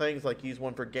 separate things, like use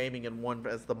one for gaming and one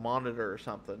as the monitor or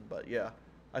something. But yeah,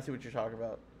 I see what you're talking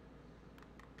about.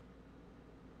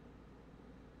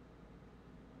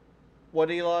 What,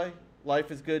 Eli?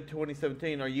 Life is Good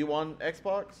 2017. Are you on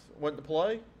Xbox? Want to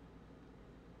play?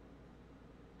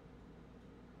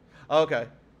 Okay.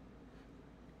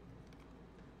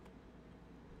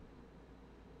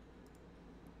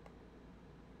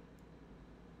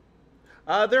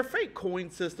 They're a fake coin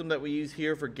system that we use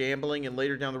here for gambling, and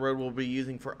later down the road we'll be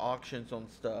using for auctions on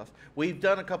stuff. We've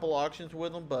done a couple auctions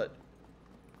with them, but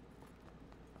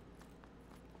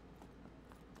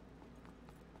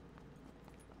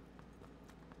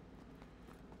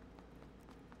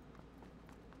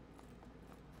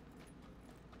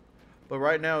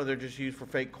right now they're just used for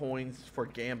fake coins for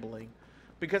gambling,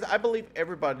 because I believe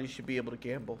everybody should be able to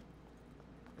gamble.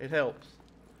 It helps.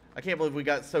 I can't believe we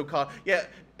got so caught. Yeah,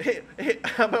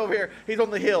 I'm over here. He's on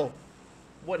the hill.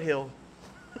 What hill?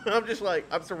 I'm just like,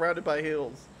 I'm surrounded by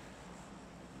hills.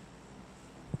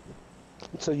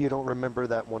 So you don't remember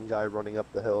that one guy running up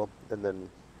the hill and then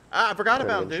I forgot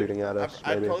about him, dude. shooting at us,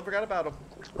 I totally forgot about him.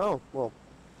 Oh, well.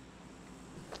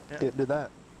 Yeah. Did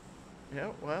that.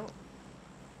 Yeah, well.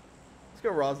 Let's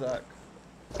go Razak.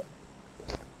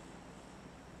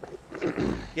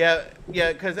 Yeah,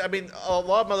 because, I mean, a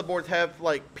lot of motherboards have,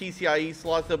 like, PCIe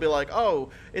slots. They'll be like, oh,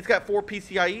 it's got 4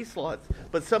 PCIe slots.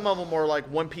 But some of them are, like,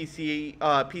 1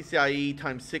 PCIe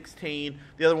times 16.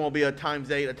 The other one will be a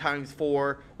times 8, a times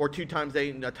 4, or 2 times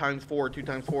 8 and a times 4, or 2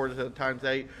 times 4 instead of times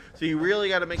 8. So you really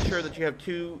got to make sure that you have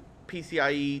 2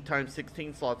 PCIe times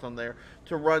 16 slots on there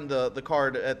to run the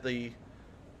card at the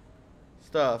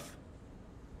stuff.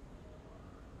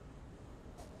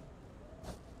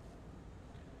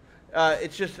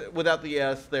 It's just without the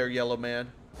S there, Yellow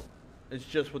Man. It's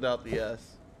just without the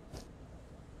S.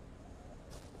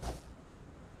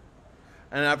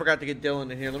 And I forgot to get Dylan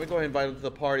in here. Let me go ahead and invite him to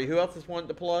the party. Who else is wanting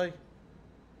to play?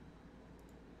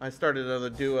 I started other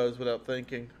duos without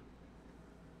thinking.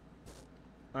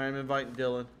 I'm inviting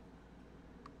Dylan.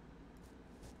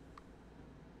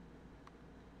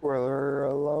 We're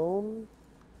alone?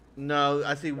 No,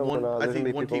 I see one. No, I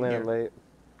see one team here. Late.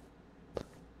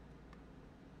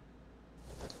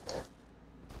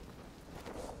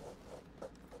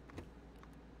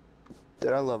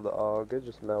 Dude, I love the AUG. It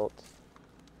just melts.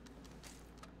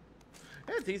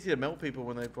 Yeah, it's easy to melt people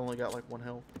when they've only got like 1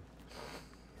 health.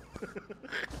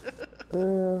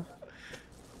 Yeah.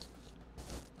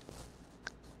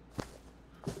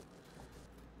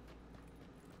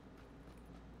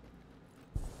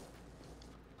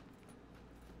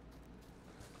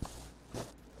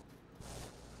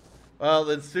 Well,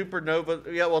 then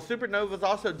Supernova. Yeah, well, Supernova's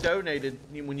also donated.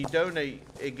 When you donate,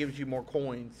 it gives you more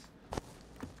coins.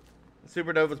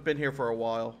 Supernova's been here for a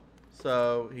while,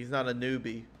 so he's not a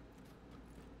newbie.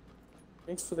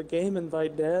 Thanks for the game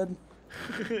invite, Dad.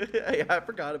 Hey, I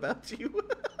forgot about you.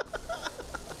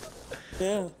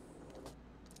 Yeah.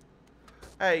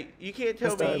 Hey, you can't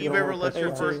tell Just me you've ever left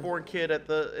your AJ. firstborn kid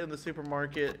in the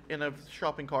supermarket in a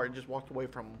shopping cart and just walked away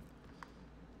from him.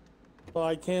 Well,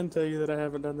 I can tell you that I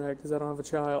haven't done that because I don't have a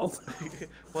child.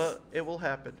 Well, it will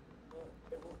happen.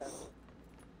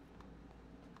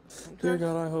 Dear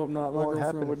God, I hope not. My What girlfriend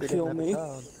happened would if you kill didn't have a me.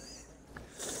 child?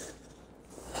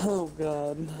 Oh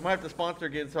God. I might have to sponsor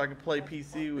again so I can play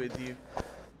PC with you.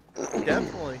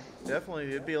 Definitely,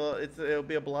 definitely. It'll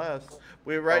be a blast.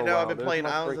 Right Oh, now wow, I've been there's playing my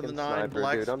Islands of the freaking Nine, sniper,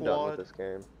 Black dude, I'm done with Squad. this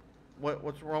game.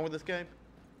 What's wrong with this game?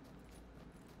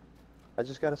 I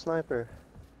just got a sniper.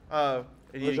 Oh,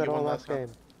 and you Was didn't that get all one last last time.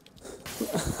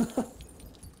 game?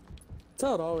 That's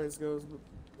how it always goes.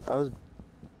 I was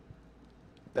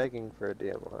begging for a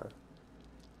DMR.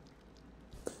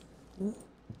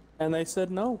 And they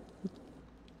said no.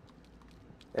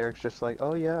 Eric's just like,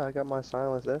 oh yeah, I got my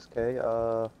silenced SK.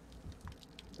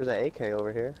 There's an AK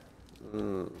over here.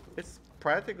 It's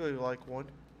practically like one.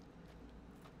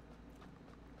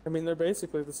 I mean, they're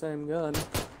basically the same gun.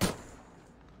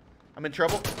 I'm in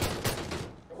trouble.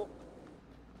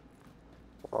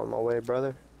 On my way,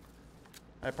 brother.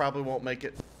 I probably won't make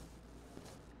it.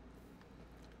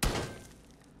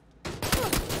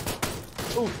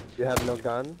 Oof. You have no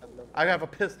gun? I have a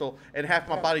pistol, and half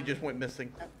my body just went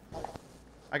missing.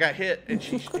 I got hit, and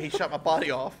he shot my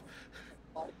body off.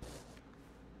 What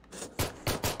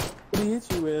did he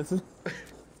hit you with?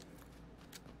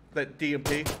 That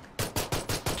DMP.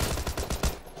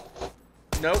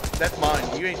 Nope, that's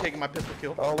mine. You ain't taking my pistol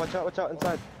kill. Oh, watch out,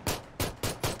 inside.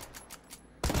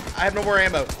 I have no more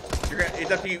ammo.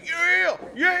 It's up to you. Yeah!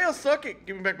 Yeah, suck it.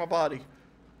 Give me back my body.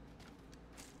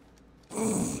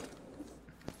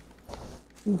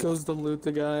 Goes to loot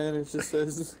the guy and it just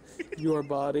says, your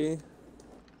body.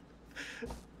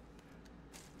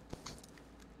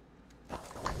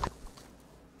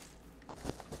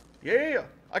 Yeah!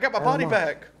 I got my body Ammo.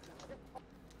 back.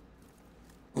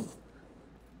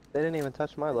 They didn't even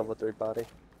touch my level 3 body.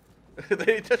 They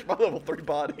didn't touch my level 3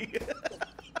 body.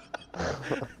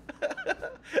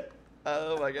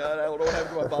 Oh my god, I don't know what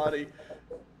happened to my body.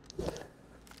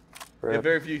 Rip. And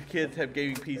very few kids have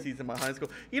gaming PCs in my high school.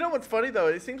 You know what's funny though?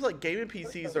 It seems like gaming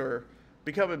PCs are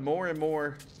becoming more and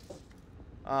more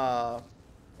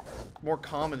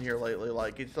common here lately.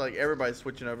 Like it's like everybody's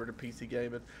switching over to PC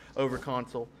gaming over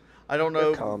console. I don't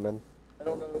know. They're common.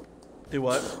 Do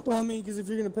what? Well, I mean, because if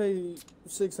you're going to pay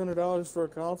 $600 for a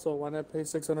console, why not pay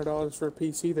 $600 for a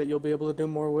PC that you'll be able to do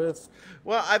more with?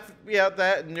 Well, yeah,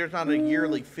 that and there's not a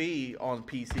yearly fee on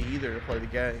PC either to play the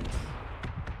games.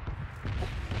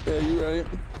 Yeah, you're right.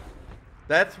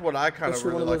 That's what I kind of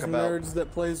Especially really one like of those about. nerds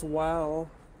that plays WoW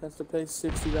has to pay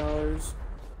 $60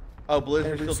 Oh,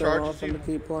 Blizzard every still so charges often you? to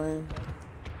keep playing.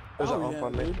 There's an Oh, off yeah,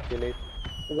 on me. dude. You need.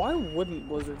 Why wouldn't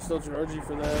Blizzard still charge you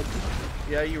for that?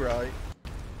 Yeah, you're right.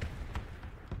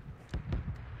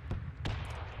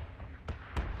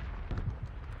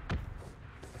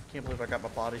 Can't believe I got my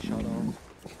body shot off.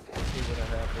 Let's see what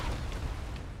happened.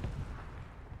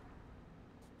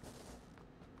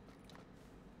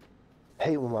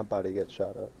 Hate when my body gets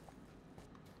shot up.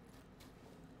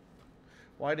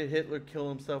 Why did Hitler kill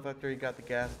himself after he got the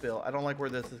gas bill? I don't like where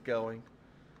this is going.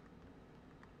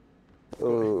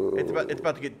 Ooh. It's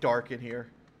about to get dark in here.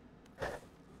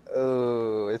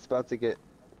 Oh, it's about to get.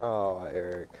 Oh,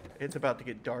 Eric. It's about to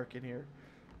get dark in here.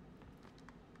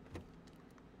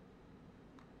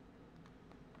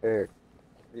 Eric,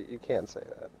 you can't say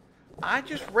that. I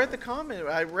just read the comment.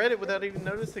 I read it without even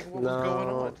noticing what was going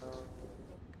on.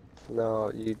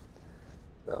 No, you.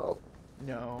 No.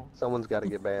 No. Someone's got to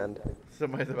get banned.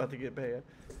 Somebody's about to get banned.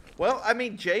 Well, I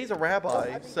mean, Jay's a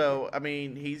rabbi, so, I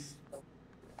mean, he's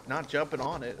not jumping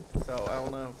on it, so I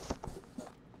don't know.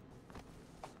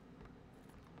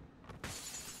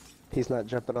 He's not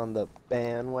jumping on the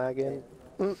bandwagon.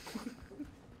 Are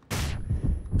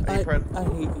I you proud?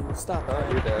 hate you. Stop Oh,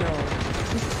 that. you're dead.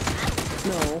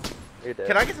 No. You're dead.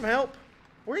 Can I get some help?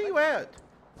 Where are you at?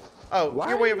 Oh, Why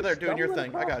you're are way you over there doing your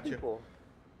stumbling thing. I across got you. people?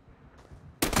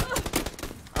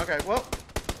 Okay, well,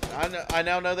 I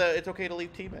now know that it's okay to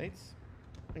leave teammates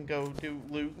and go do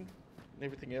loot and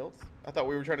everything else. I thought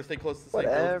we were trying to stay close to the same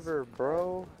buildings. Whatever,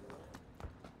 bro.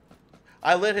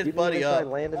 I lit his You didn't buddy even try up.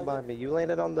 landed by me. You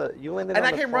landed on the. You landed And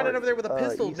on I the came running far, over there with a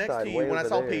pistol east next side, to you way when I over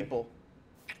saw there. people.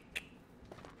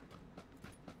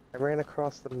 I ran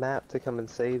across the map to come and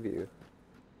save you.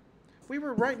 We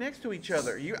were right next to each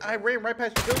other. I ran right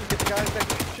past your building to get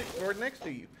the guy right next to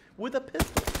you with a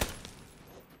pistol.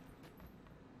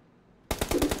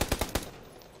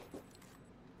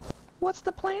 What's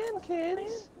the plan,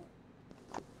 kids?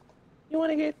 You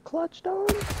want to get clutched on?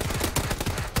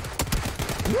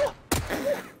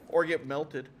 Or get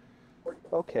melted.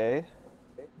 Okay.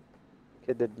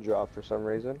 Kid didn't drop for some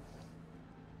reason.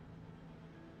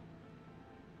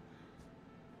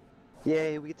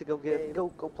 Yay, we get to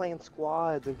go play in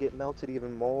squads and get melted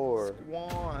even more.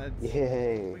 Squads.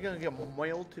 Yay. We're gonna get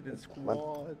melted in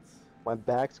squads. My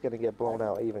back's gonna get blown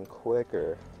out even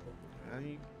quicker.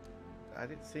 I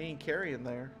didn't see any carrying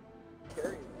there.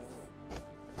 I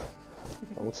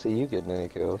don't see you getting any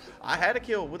kills. I had a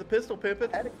kill with a pistol,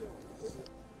 pimpin'.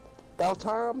 About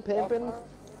time, pimpin'.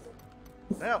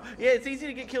 Now, yeah, it's easy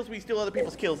to get kills when you steal other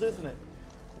people's kills, isn't it?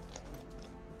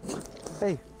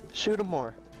 Hey, shoot him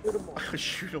more.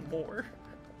 Shoot 'em more.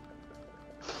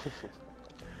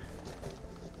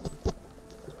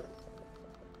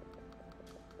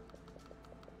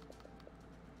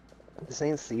 This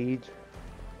ain't Siege.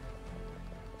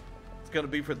 It's gonna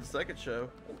be for the second show.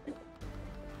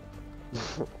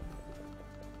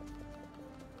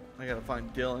 I gotta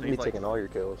find Dylan. Me He's like, taking all your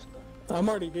kills. I'm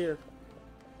already here.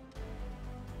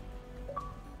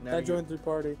 now I joined the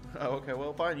party. Oh, okay.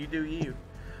 Well, fine. You do you.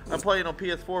 I'm playing on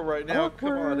PS4 right now.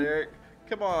 Come on, Eric.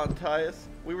 Come on, Tyus.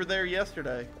 We were there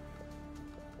yesterday.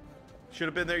 Should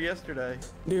have been there yesterday.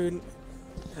 Dude,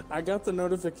 I got the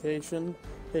notification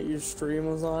that your stream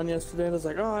was on yesterday. I was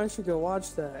like, oh, I should go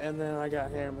watch that. And then I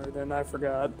got hammered and I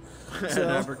forgot.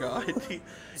 And I forgot.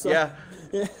 So, yeah.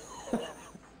 Yeah.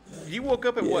 You woke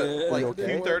up at what? Yeah. Like You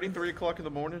okay? 2:30, 3 o'clock in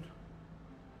the morning?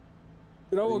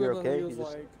 Dude, I woke You're up okay? and You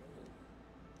just-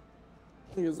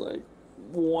 he was like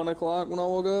 1 o'clock when I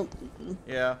woke up.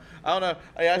 Yeah. I don't know.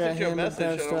 I sent you a hammered, message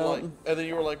and passed I'm out. like, and then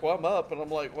you were like, well, I'm up. And I'm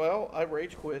like, well, I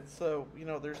rage quit. So, you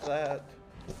know, there's that.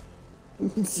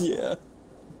 Yeah.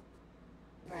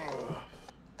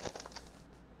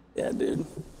 Yeah, dude.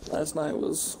 Last night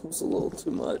was a little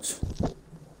too much.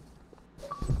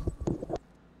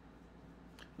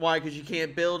 Why? Because you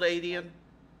can't build, Adian?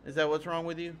 Is that what's wrong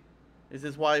with you? Is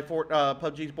this why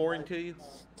PUBG's boring to you?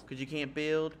 Because you can't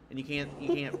build and you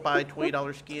can't buy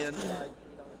 $20 skin?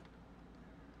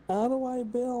 How do I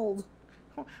build?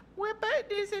 What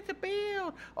button is it to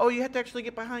build? Oh, you have to actually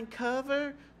get behind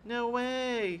cover? No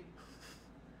way.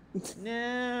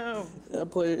 No. I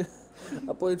played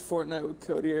Fortnite with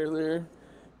Cody earlier,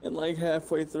 and like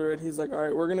halfway through it, he's like, "All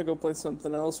right, we're gonna go play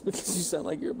something else because you sound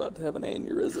like you're about to have an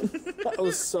aneurysm." I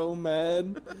was so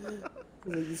mad.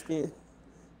 I just can't.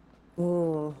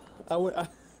 Oh,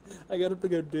 I got up to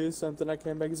go do something. I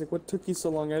came back. He's like, "What took you so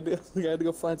long?" I had to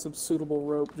go find some suitable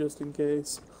rope just in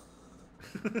case.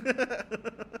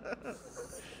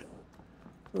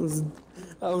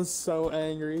 I was so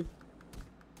angry.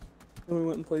 And we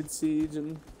went and played Siege,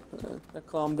 and I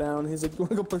calmed down. He's like, "You want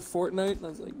to go play Fortnite?" And I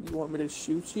was like, "You want me to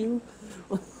shoot you?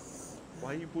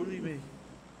 Why you bully me?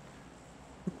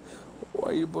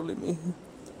 Why you bully me?"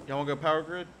 Y'all want to go power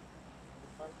grid?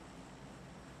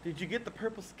 Did you get the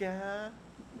purple sky?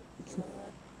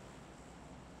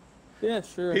 Yeah,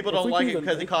 sure. People If don't we like can it even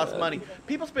because it make costs that. money.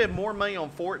 People spend more money on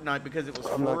Fortnite because it was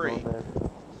I'm not free. going there.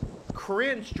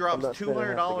 Cringe drops not spending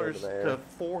half $200 the game there. to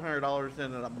 $400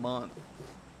 in a month.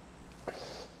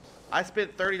 I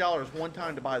spent $30 one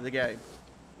time to buy the game,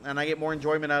 and I get more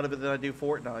enjoyment out of it than I do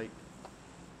Fortnite.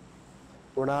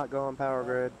 We're not going power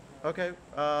grid. Okay,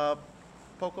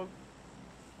 Poco.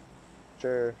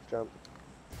 Sure, jump.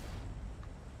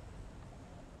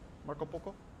 Marco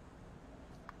Poco.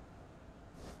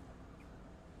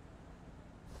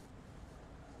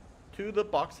 To the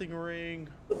boxing ring.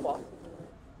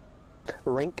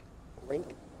 Rink.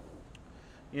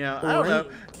 Yeah, I don't know.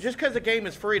 Just because a game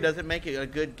is free doesn't make it a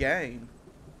good game.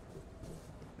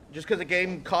 Just because a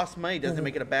game costs money doesn't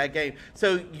make it a bad game.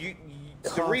 So the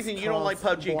Cough, reason you don't like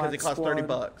cough, PUBG because it black costs $30 swan.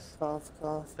 bucks. Cough,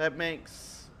 cough. That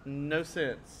makes no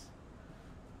sense.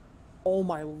 Oh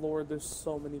my lord, there's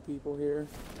so many people here.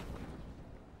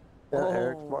 Yeah, Oh,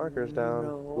 Eric's marker's down.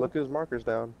 no. Look whose marker's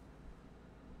down.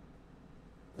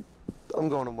 I'm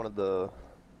going to one of the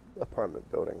apartment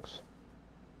buildings.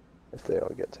 If they all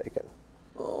get taken.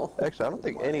 Oh. Actually, I don't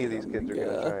think any of these kids are Yeah.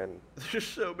 gonna try and. There's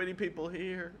so many people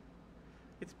here.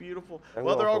 It's beautiful. I'm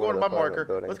Well, they're all for going to one my of the apartment marker.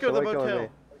 buildings. Let's go to the Somebody killing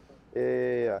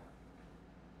motel. me.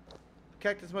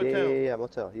 Cactus Yeah, Motel. yeah,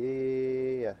 motel.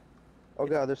 Yeah. Oh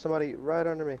god, there's somebody right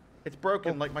under me. It's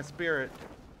broken like my spirit.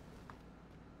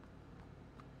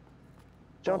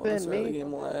 Jump Oh, that's in, why the me.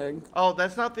 game lag. Oh,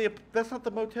 that's not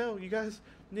the motel, you guys.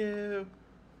 No.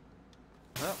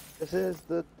 Well, This is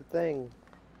the thing.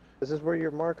 This is where your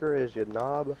marker is, you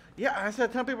knob. Yeah, I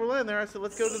said 10 people were in there. I said,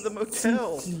 let's go to the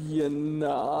motel. You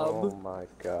knob. Oh my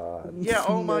god. Yeah,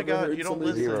 oh my Never god, heard you don't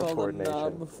somebody listen. Zero called a coordination.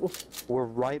 knob before. We're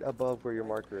right above where your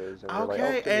marker is. And we're like,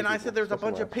 Okay, oh, too many and I people. said there's a Listen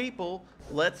bunch of left. people.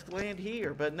 Let's land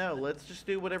here. But no, let's just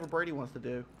do whatever Brady wants to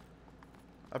do.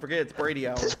 I forget it's Brady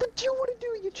hour. This is what you want to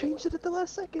do. You changed it at the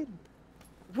last second.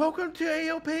 Welcome to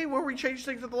ALP, where we change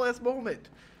things at the last moment.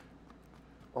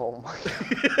 Oh my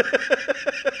god.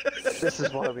 This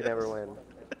is why we never win.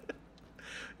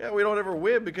 Yeah, we don't ever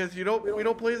win because we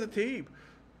don't play as a team.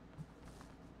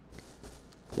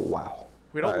 Wow.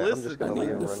 We don't Alright, listen. I'm just gonna I leave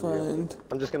need and to run to you. find.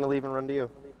 I'm just gonna leave and run to you.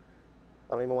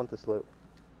 I don't even want this loot.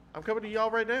 I'm coming to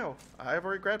y'all right now. I've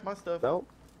already grabbed my stuff. Nope.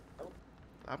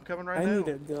 I'm coming right I now. need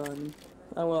a gun.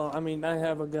 Well, I mean, I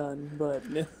have a gun, but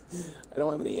I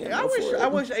don't have any ammo I for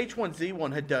it. wish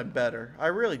H1Z1 had done better. I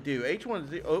really do.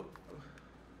 H1Z. Oh.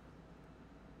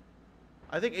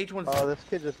 I think H1Z. Oh, this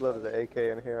kid just loaded the AK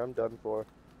in here. I'm done for.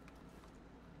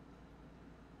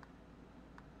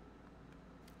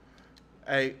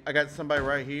 Hey, I got somebody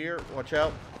right here. Watch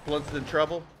out. Blunt's in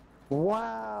trouble.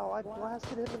 Wow, I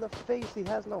blasted him in the face. He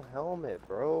has no helmet,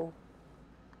 bro.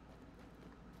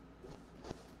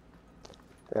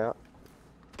 Yeah.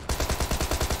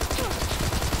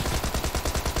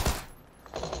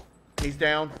 He's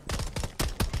down.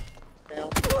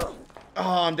 Oh,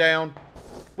 I'm down.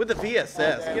 With the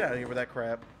VSS. Get out of here with that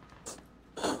crap.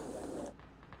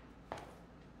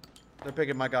 They're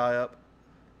picking my guy up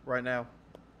right now.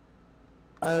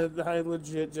 I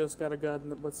legit just got a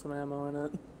gun with some ammo in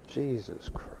it. Jesus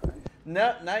Christ.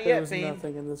 No, not yet, There was Fiend.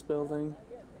 nothing in this building.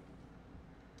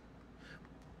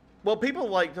 Well, people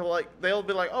they'll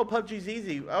be like, oh, PUBG's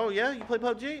easy. Oh, yeah, you play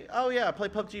PUBG? Oh, yeah, I play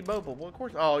PUBG Mobile. Well, of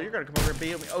course. Oh, you're going to come over and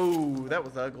beat me. Oh, that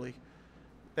was ugly.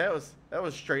 That was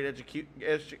straight I can't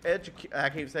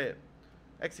even say it.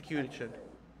 Execution.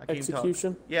 I can't even talk.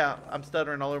 Execution? Yeah, I'm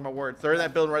stuttering all over my words. They're in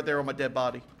that building right there on my dead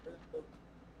body.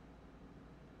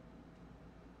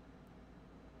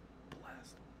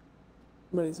 Blast.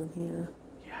 Somebody's in here.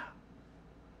 Yeah.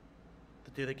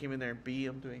 The dude that came in there and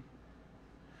beat me.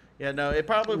 Yeah, no, it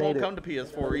probably won't come to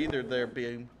PS4 either, their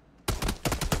beam.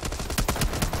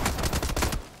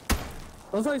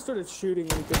 Once I started shooting,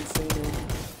 you couldn't see me.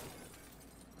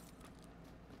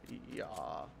 Yeah.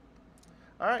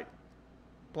 Alright.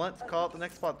 Blunt's call it the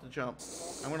next spot to jump.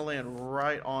 I'm gonna land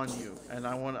right on you. And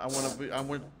I want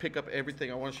to pick up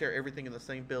everything. I want to share everything in the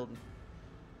same building.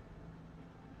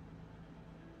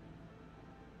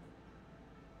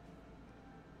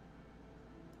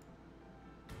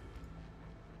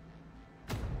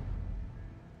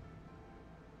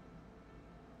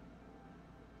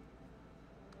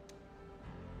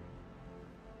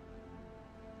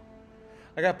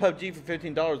 I got PUBG for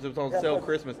 $15. It was on sale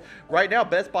Christmas. Right now,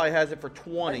 Best Buy has it for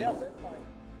 $20.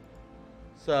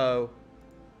 So,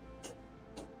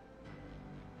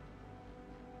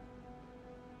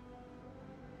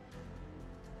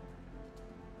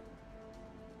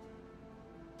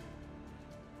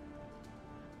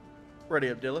 ready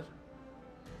up, Dylan.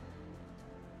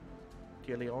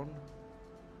 Dillion.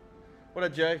 What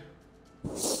up, Jay?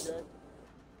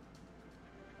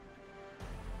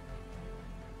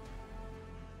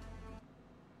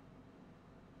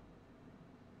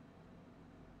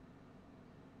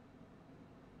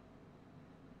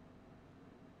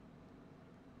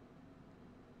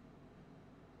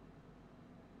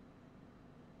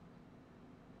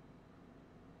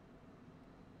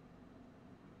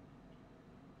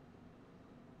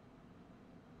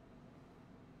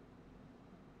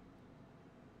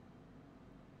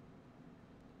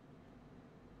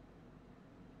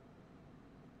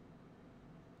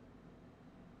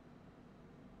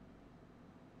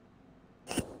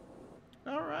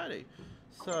 Alrighty,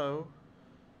 so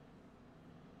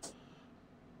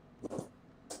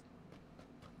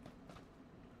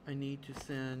I need to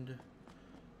send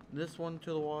this one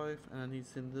to the wife, and I need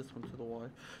to send this one to the wife.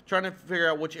 Trying to figure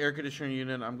out which air conditioning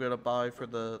unit I'm gonna buy for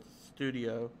the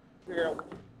studio.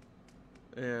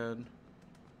 And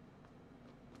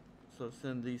so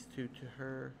send these two to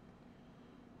her.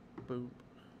 Boop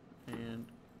and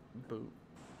boop.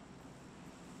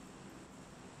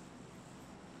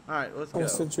 Alright, let's go. I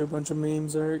sent you a bunch of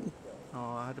memes, Eric. Oh,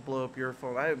 I had to blow up your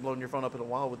phone. I haven't blown your phone up in a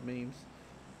while with memes.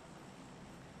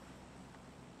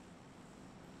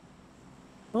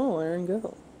 Oh, Aaron,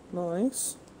 go.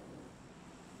 Nice.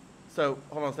 So,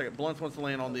 hold on a second. Blunt wants to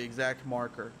land on the exact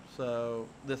marker. So,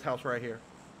 this house right here.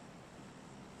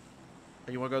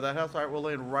 You want to go to that house? Alright, we'll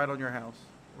land right on your house.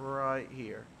 Right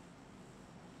here.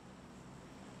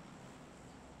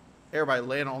 Everybody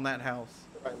land on that house.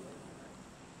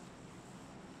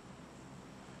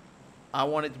 I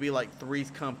want it to be like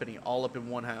Three's Company, all up in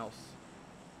one house.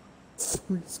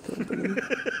 Three's Company.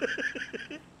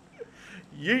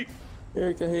 Yeet.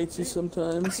 Eric, I hate you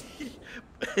sometimes.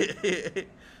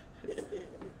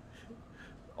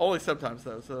 Only sometimes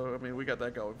though, so I mean we got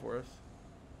that going for us.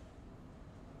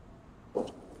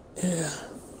 Yeah.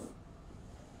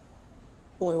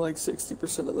 Only like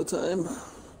 60% of the time.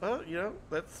 Well, you know,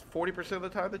 that's 40% of the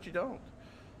time that you don't.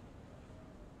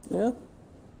 Yeah.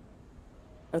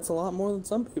 That's a lot more than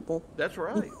some people. That's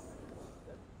right.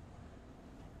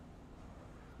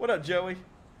 What up, Joey?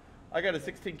 I got a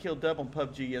 16 kill dub on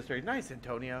PUBG yesterday. Nice,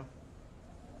 Antonio.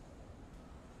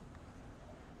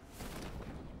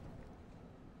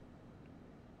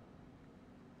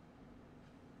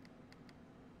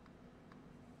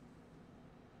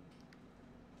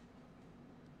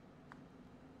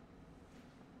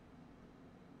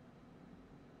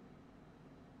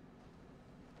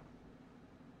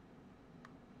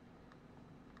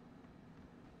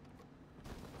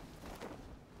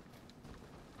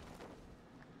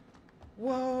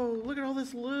 Whoa, look at all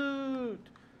this loot.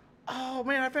 Oh,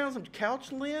 man, I found some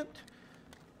couch lint.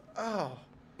 Oh.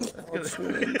 That's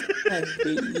gonna... I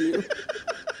hate you.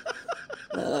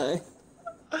 I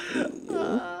hate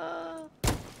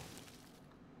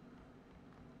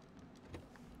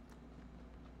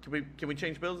you. Can we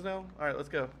change builds now? All right, let's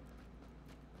go.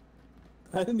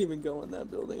 I didn't even go in that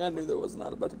building. I knew there was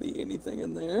not about to be anything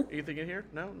in there. Anything in here?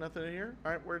 No, nothing in here.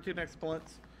 All right, where to next,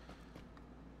 Blunts?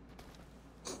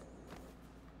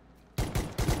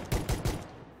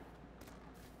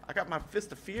 I got my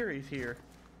Fist of Furies here.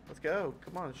 Let's go.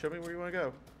 Come on, show me where you want to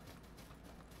go.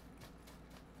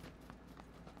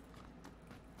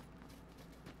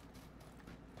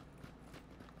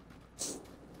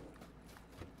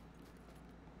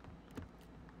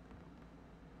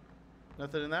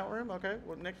 Nothing in that room? Okay,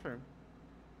 what next room?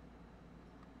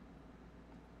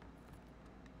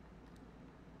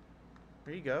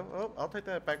 There you go. Oh, I'll take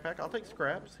that backpack. I'll take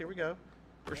scraps. Here we go.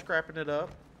 We're scrapping it up.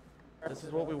 This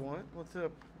is what we want. What's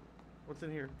up? What's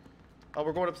in here? Oh,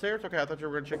 we're going upstairs? Okay, I thought you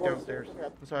were going to check downstairs.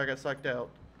 I'm sorry, I got psyched out.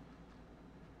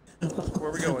 Where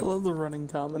are we going? I love the running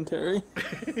commentary.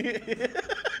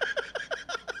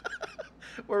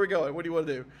 Where are we going? What do you want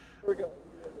to do?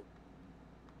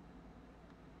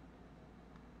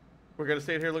 We're going to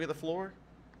stand here and look at the floor?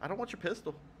 I don't want your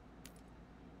pistol.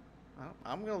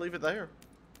 I'm going to leave it there.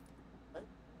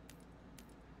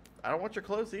 I don't want your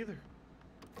clothes either.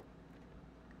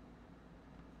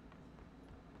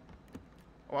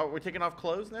 Oh, we're taking off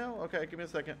clothes now? Okay, give me a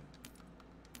second.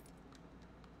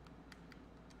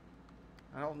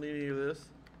 I don't need any of this.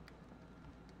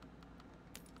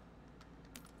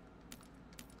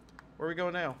 Where are we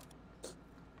going now?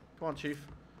 Come on, Chief.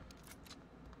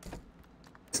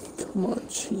 Come on,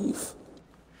 Chief.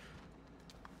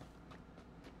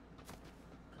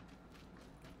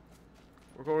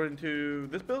 We're going to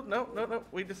this building? No.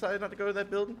 We decided not to go to that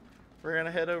building. We're going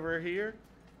to head over here.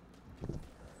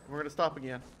 We're going to stop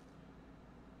again.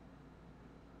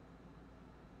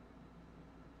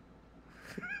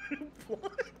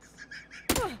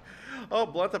 Oh,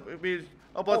 Blunt's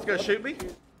going to shoot me?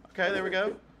 Okay, there we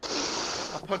go.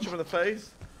 I'll punch him in the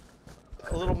face.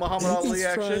 A little Muhammad Ali He's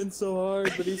action. trying so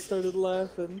hard, but he started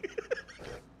laughing.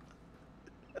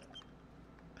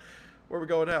 Where are we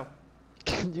going now?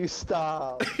 Can you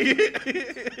stop? He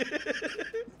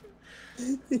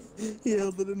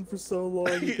held it in for so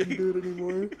long he couldn't do it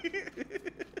anymore.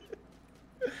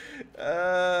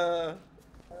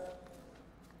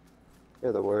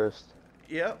 You're the worst.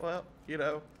 Yeah, well, you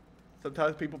know,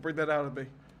 sometimes people bring that out of me.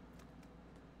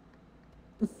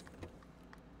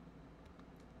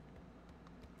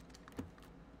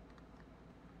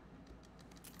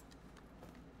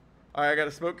 Alright, I got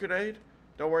a smoke grenade.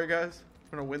 Don't worry, guys.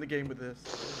 I'm gonna win the game with this.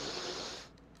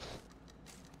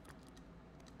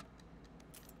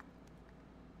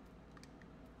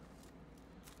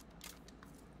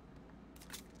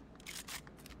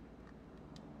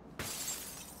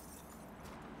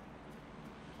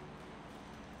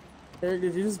 Eric,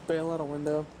 did you just bail out a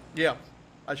window? Yeah,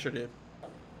 I sure did.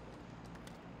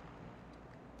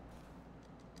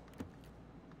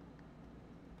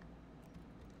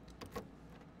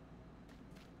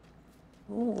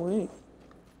 Oh, wait.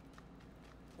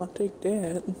 I'll take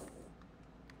that.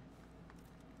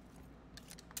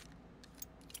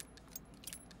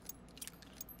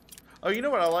 Oh, you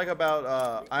know what I like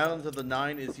about Islands of the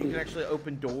Nine is you can actually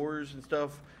open doors and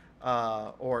stuff,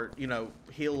 or you know,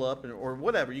 heal up or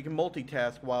whatever. You can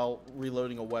multitask while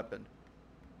reloading a weapon,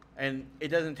 and it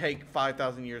doesn't take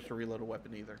 5,000 years to reload a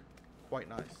weapon either. Quite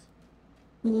nice.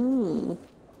 Hmm.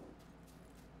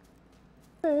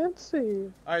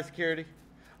 Fancy. Alright, security.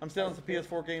 I'm selling some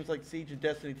PS4 games like Siege and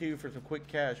Destiny 2 for some quick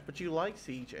cash, but you like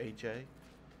Siege, AJ.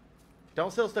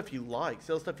 Don't sell stuff you like,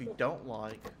 sell stuff you don't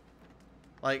like.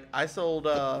 Like, I sold,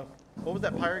 what was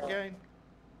that pirate game?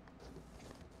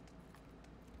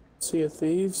 Sea of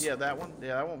Thieves? Yeah, that one.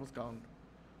 Yeah, that one was gone.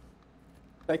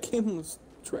 That game was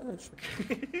trash.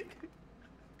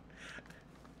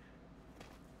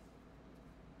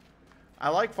 I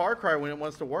like Far Cry when it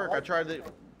wants to work. I tried it,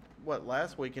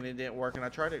 last week and it didn't work, and I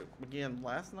tried it again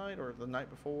last night or the night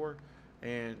before,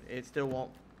 and it still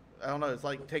won't. I don't know. It's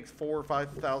like it takes 4,000 or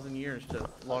 5,000 years to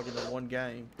log into one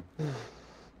game.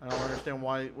 I don't understand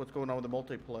what's going on with the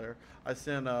multiplayer. I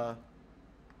sent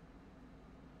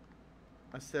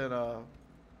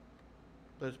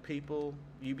those people,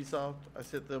 Ubisoft. I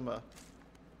sent them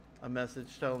a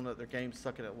message telling them that their game's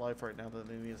sucking at life right now. That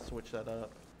they need to switch that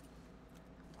up.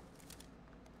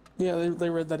 Yeah, they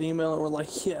read that email and were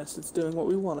like, yes, it's doing what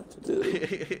we want it to do.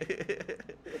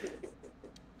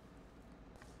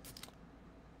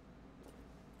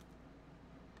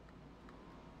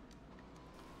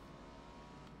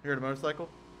 Heard a motorcycle?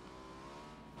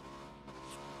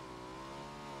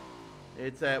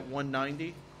 It's at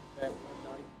 190.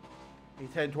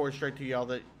 He's heading towards straight to y'all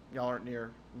that y'all aren't near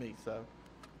me, so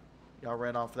y'all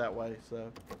ran off that way,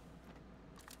 so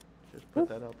just put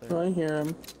that out there. I hear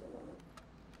him.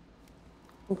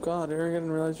 Oh god, Eric, I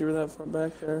didn't realize you were that far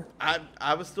back there.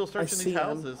 I was still searching see these him.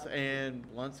 houses, and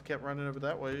Luntz kept running over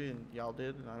that way, and y'all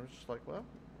did, and I was just like, well,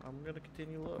 I'm gonna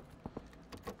continue to look.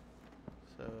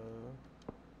 So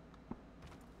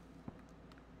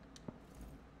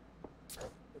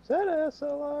Is that an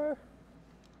SLR?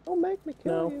 Don't make me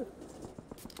kill No. you.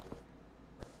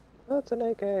 That's an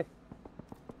AK.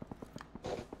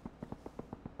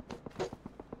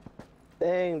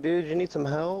 Dang, dude, you need some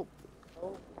help?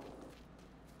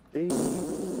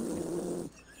 Jeez.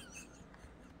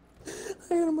 I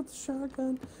hit him with the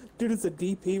shotgun. Dude, it's a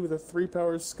DP with a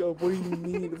 3-power scope. What do you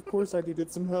need? Of course I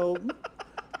needed some help.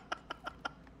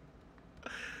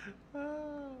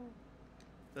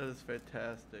 that is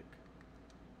fantastic.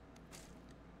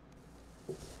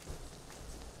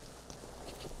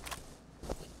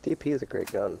 DP is a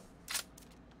great gun.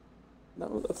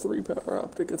 Not with a 3-power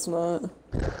optic, it's not.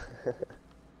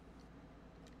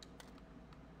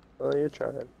 Well, you're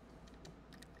trying.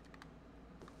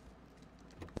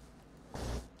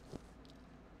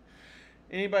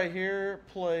 Anybody here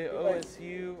play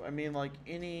OSU? I mean, like,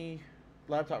 any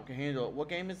laptop can handle it. What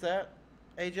game is that,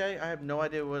 AJ? I have no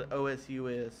idea what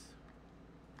OSU is.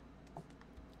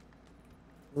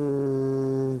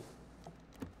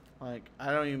 Like,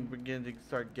 I don't even begin to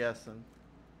start guessing.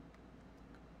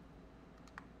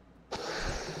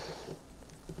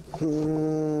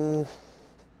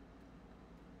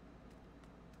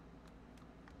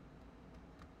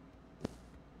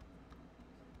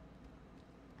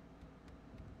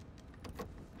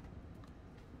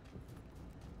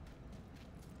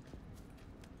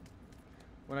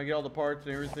 When I get all the parts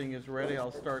and everything is ready,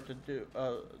 I'll start to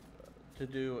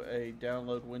do a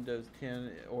download Windows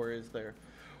 10, or is there?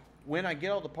 When I get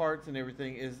all the parts and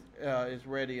everything is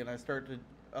ready, and I start to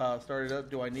start it up,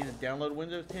 do I need to download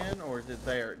Windows 10, or is it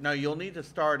there? No, you'll need to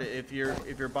start it if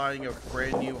you're buying a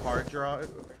brand new hard drive.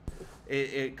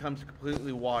 It comes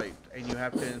completely wiped, and you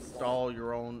have to install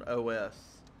your own OS.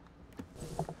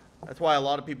 That's why a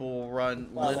lot of people will run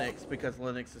Linux, because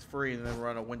Linux is free, and then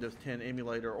run a Windows 10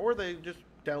 emulator, or they just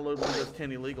download Windows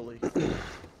 10 illegally.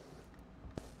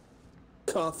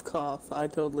 Cough, cough. I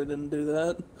totally didn't do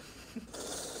that.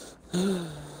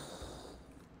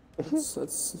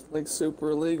 That's like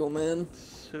super illegal, man.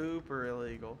 Super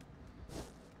illegal.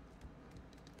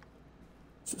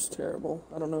 It's just terrible.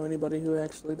 I don't know anybody who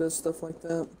actually does stuff like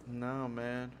that. No,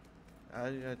 man.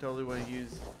 I totally want to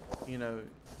use,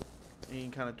 any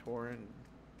kind of torrent,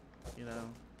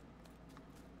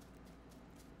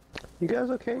 You guys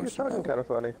okay? You're talking kind of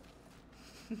funny.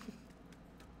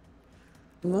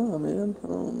 No, man. I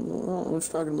don't know what you're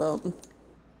talking about.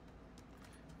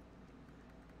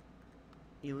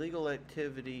 Illegal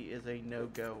activity is a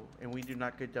no-go, and we do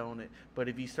not condone it. But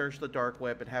if you search the dark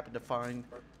web and happen to find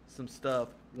some stuff,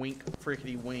 wink,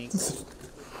 frickety wink.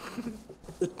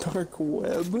 The dark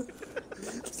web?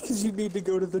 It's because you need to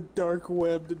go to the dark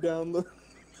web to download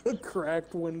a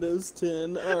cracked Windows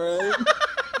 10, alright?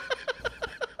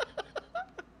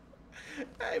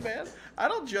 Hey, man, I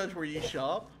don't judge where you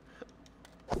shop.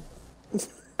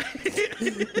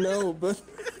 No, but...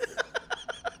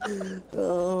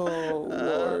 Oh,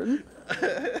 Lord.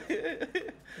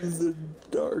 The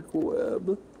dark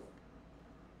web.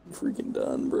 I'm freaking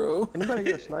done, bro. Anybody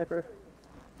get a sniper?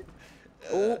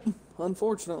 Oh,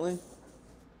 unfortunately.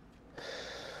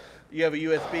 You have a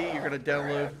USB. You're gonna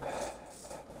download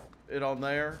it on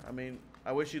there. I mean,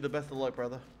 I wish you the best of luck,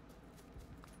 brother.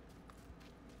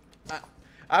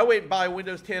 I wouldn't buy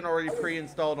Windows 10 already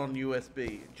pre-installed on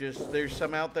USB. Just there's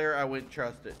some out there I wouldn't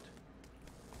trust it.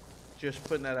 Just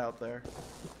putting that out there.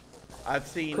 I've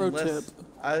seen Pro less. tip.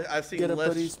 I've seen Get a less.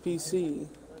 buddy's PC.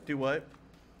 Do what?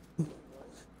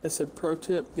 I said pro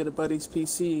tip, get a buddy's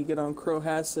PC, get on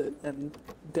Crowhasset, and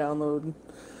download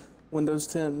Windows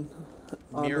 10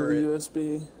 onto Mirror the it.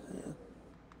 USB.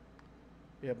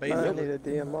 Yeah, I basically, need a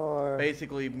DMR.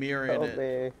 basically mirroring Help it.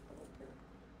 me.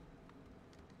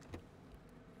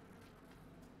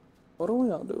 What are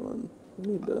we all doing?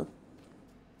 We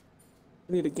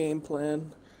need a game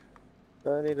plan.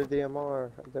 I need a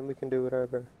DMR. Then we can do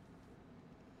whatever.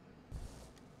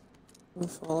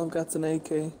 All I've got's an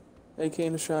AK. AK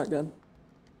and a shotgun.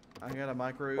 I got a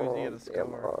micro Oh, Uzi and a scar.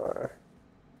 DMR.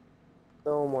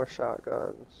 No more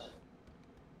shotguns.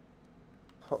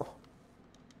 Oh.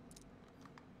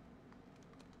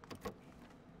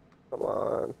 Come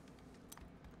on.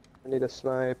 I need a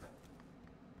snipe.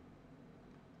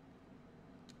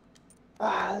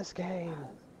 Ah, this game.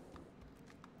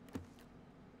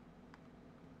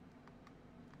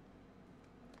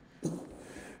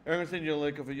 I'm gonna send you a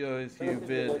link of a OSU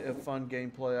vid of fun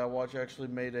gameplay I watched. Actually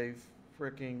made a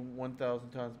freaking 1,000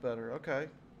 times better. Okay.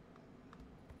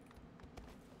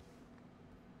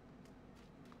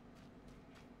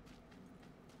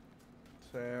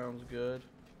 Sounds good.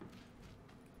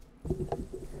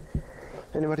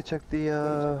 Anybody check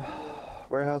the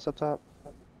warehouse up top?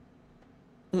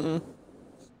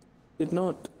 Did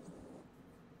not.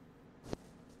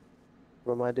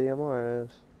 Where my DMR is.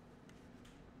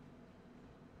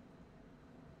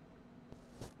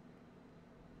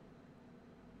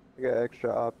 I got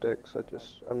extra optics.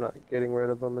 I'm not getting rid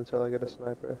of them until I get a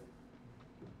sniper.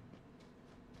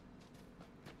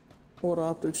 What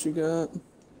optics you got?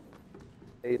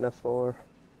 8 and a 4.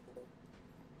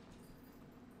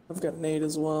 I've got an 8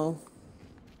 as well.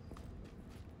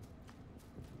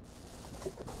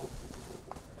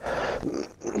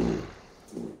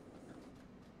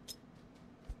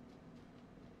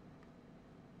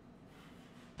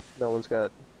 No one's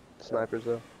got snipers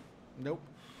though. Nope.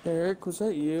 Eric, was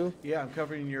that you? Yeah, I'm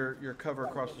covering your cover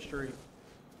across the street.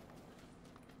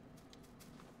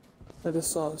 I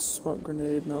just saw a smoke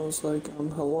grenade and I was like,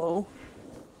 hello?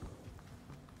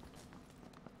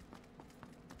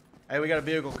 Hey, we got a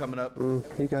vehicle coming up.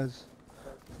 You guys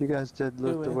did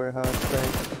loot the Doing. warehouse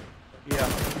thing. Yeah.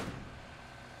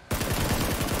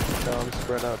 No, I'm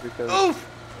spread out because. Oof!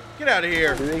 Get out of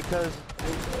here. Because.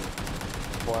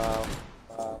 Wow.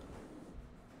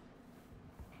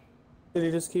 Did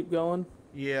he just keep going?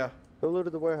 Yeah. Who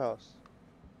looted the warehouse?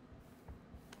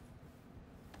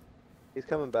 He's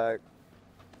coming back.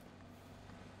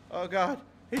 Oh God,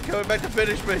 he's coming back to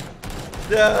finish me.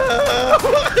 No!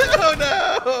 Oh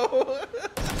no!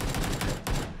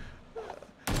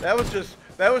 That was just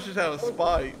out of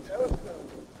spite.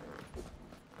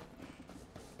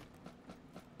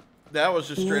 That was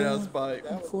just straight out of spite.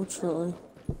 Unfortunately.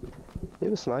 You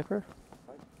have a sniper?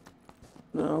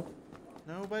 No.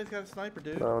 Nobody's got a sniper,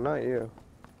 dude. No, not you.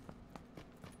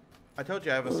 I told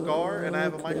you I have a scar and I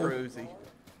have a micro Uzi.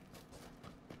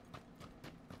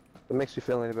 It makes you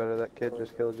feel any better. That kid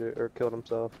just killed you or killed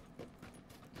himself.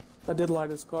 I did light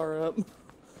his car up.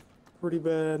 Pretty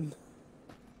bad.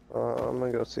 I'm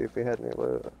gonna go see if he had any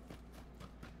loot.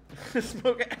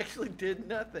 Smoke actually did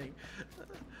nothing.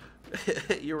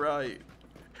 You're right.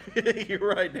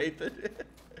 You're right, Nathan.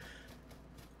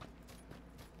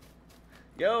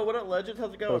 Yo, what up, Legend?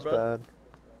 How's it That going, was bro? bad.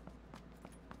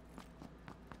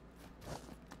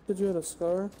 Did you have a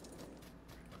scar?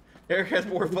 Eric has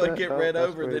more Look at fun that. getting Oh, ran that's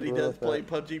over where than he he blew does up playing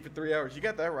at. PUBG for 3 hours. You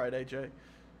got that right, AJ.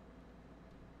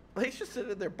 He's just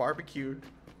sitting there barbecued.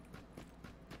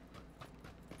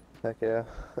 Heck yeah.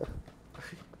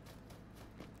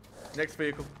 Next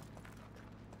vehicle.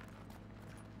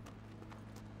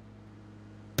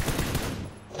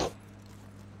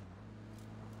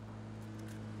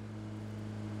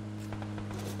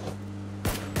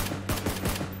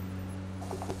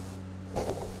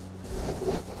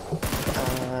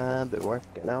 I've been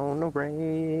working on the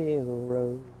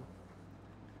railroad.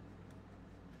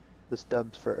 This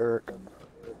dub's for Irk.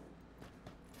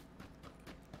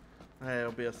 Hey,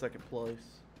 it'll be a second place.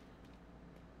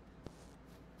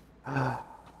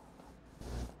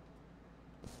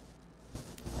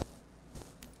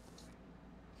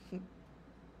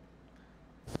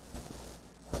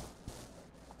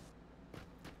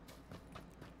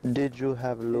 Did you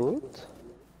have loot?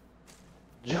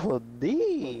 You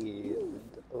did.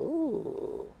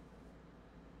 Oh.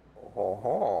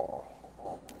 Oh.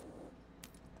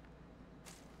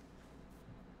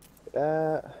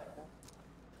 That.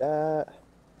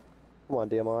 Come on,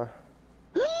 DMR.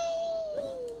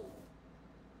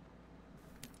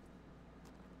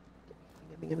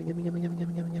 Gimme. Hope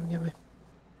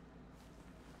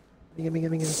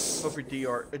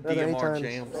your Not many DMR times.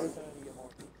 jams.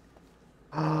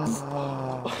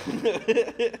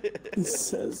 He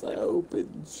says, I hope it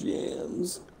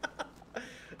jams.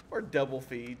 Or double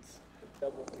feeds.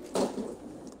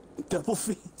 Double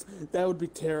feet. That would be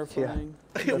terrifying.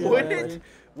 Yeah.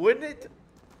 Wouldn't it?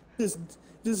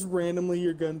 Just randomly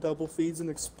your gun double feeds and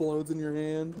explodes in your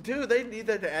hand. Dude, they need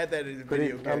that to add that in the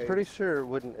video game. I'm pretty sure it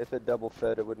wouldn't, if it double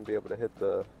fed, it wouldn't be able to hit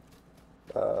the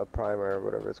primer or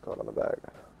whatever it's called on the back.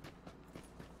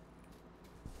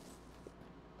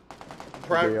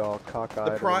 Be all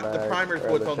cockeyed. The primer's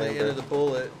what's on the end of the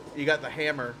bullet. You got the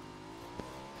hammer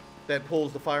that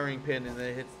pulls the firing pin and then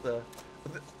it hits the.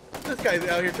 This guy's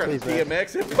out here trying to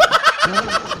DMX it.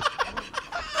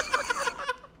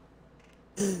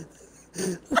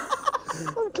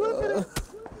 I'm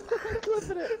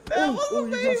clipping it. That was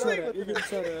amazing. You're getting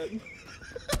shot at.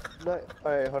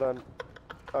 Alright, hold on.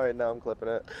 Alright, now I'm clipping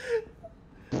it.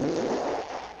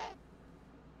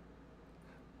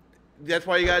 That's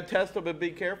why you gotta test them and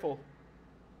be careful.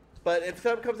 But if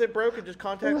something comes in broken, just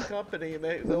contact the company and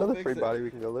they'll Another fix free it. body we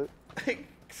can go loot.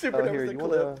 Supernova's here, the you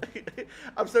clip.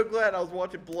 I'm so glad I was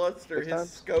watching Bloodster Next his time?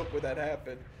 scope when that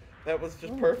happened. That was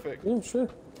just perfect. Yeah, sure.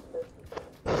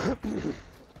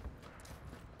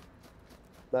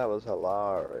 That was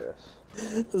hilarious.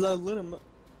 Cause I lit him up.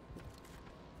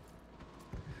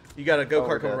 You got a go-kart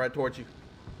we're coming dead. right towards you.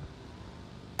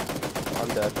 I'm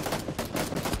dead.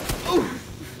 Oof.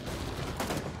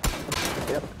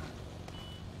 Yep.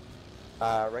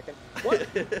 I reckon. What?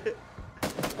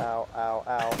 Ow.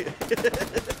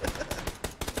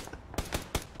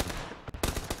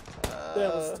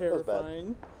 That was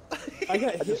terrifying. I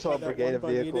got hit just saw by a that brigade one of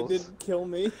buggy and it vehicles. didn't kill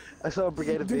me. I saw a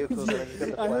brigade of vehicles and I just got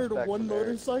the I heard flashback one from there.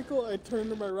 motorcycle, I turned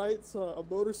to my right, saw a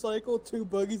motorcycle, 2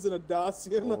 buggies, and a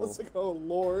Dacia, and I was like, oh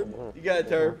lord. You got it,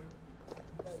 Turb.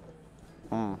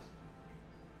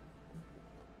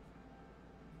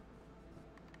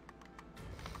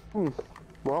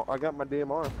 Well, I got my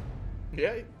DMR.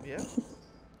 Yeah.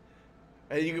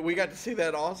 And we got to see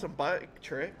that awesome bike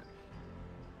trick.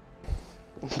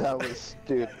 That was,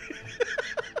 dude,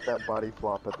 that body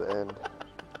flop at the end.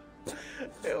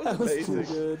 It was That was too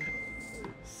amazing. good.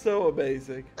 So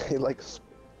amazing. He like, it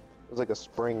was like a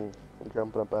spring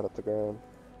jumping up out of the ground.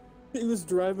 He was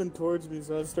driving towards me,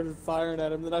 so I started firing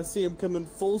at him. Then I see him coming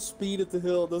full speed at the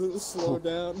hill. Doesn't slow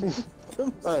down.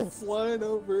 Comes flying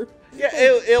over. Yeah,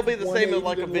 it'll be the same in 180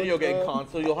 like a to video look game up.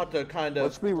 console. You'll have to kind of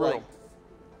Let's be real. like,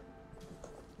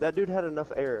 That dude had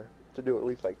enough air to do at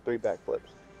least like 3 backflips.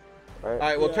 Right? all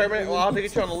right, well, Yeah, Terminator. Well, I'll have to he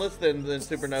get you on the list then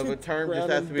Supernova. Term just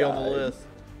has to be on the died. list.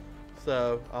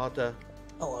 So I'll have to.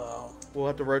 Hello. We'll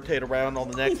have to rotate around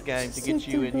on the next game to get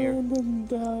you in here.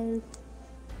 Died.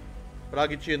 But I'll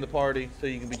get you in the party so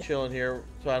you can be chilling here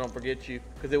so I don't forget you.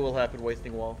 Because it will happen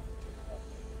wasting wall.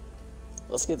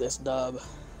 Let's get this dub.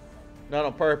 Not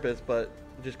on purpose, but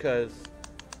just because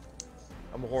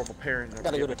I'm a horrible parent. And I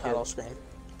Gotta go forget to my title kids. screen.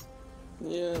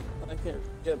 Yeah, I can't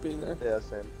get being there. Yeah,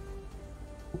 same.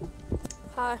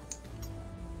 Hi.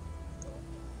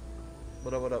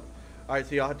 What up? Alright,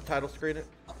 so y'all have to title screen it?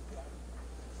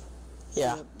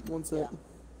 Yeah. One sec.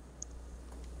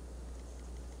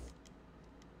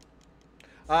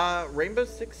 Rainbow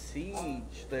Six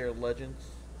Siege there, legends.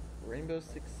 Rainbow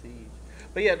Six Siege.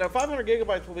 But yeah, no, 500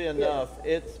 gigabytes will be enough.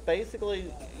 It's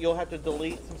basically, you'll have to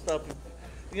delete some stuff.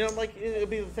 You know, like, it'll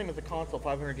be the same as a console,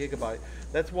 500 gigabyte.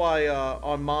 That's why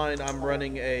on mine, I'm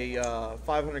running a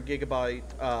 500 gigabyte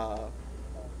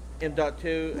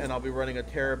M.2, and I'll be running a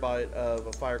terabyte of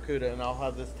a Firecuda, and I'll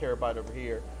have this terabyte over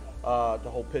here to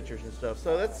hold pictures and stuff.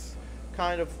 So that's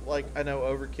kind of like, I know,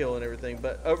 overkill and everything,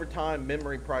 but over time,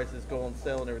 memory prices go on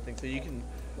sale and everything, so you can,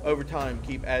 over time,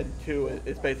 keep adding to it.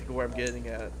 It's basically where I'm getting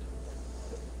at.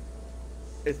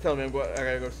 It's telling me I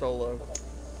gotta go solo.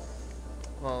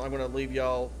 Well, I'm gonna leave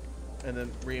y'all and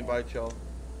then re-invite y'all.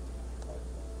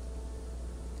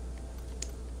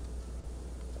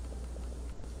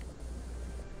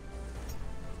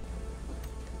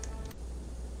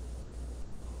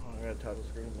 Oh, I gotta title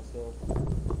screen myself.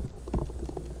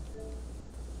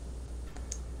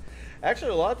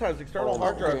 Actually, a lot of times external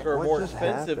hard drives are What more just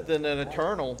expensive happened? than an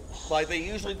internal. Like, they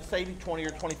usually save you $20 or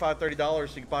 $25,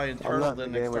 $30 to buy I'm internal not in the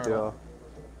than game with external. y'all.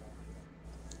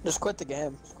 Just quit the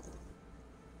game.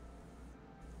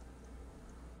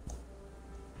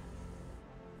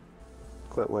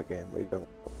 Quit what game? We don't.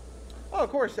 Oh, of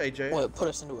course, AJ. Well, put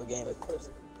us into a game.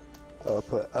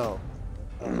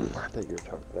 I think you were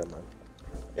talking about mine.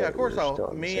 Yeah, of course we're still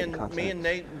I'll. in the Me same and context.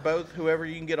 Nate and both, whoever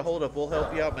you can get a hold of, we'll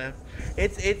help you out, man.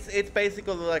 It's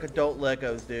basically like adult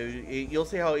Legos, dude. You'll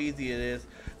see how easy it is.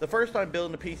 The first time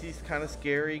building a PC is kind of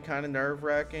scary, kind of nerve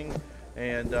wracking,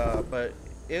 and but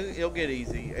it'll get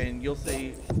easy, and you'll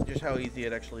see just how easy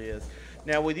it actually is.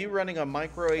 Now, with you running a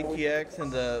micro ATX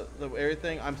and the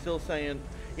everything, I'm still saying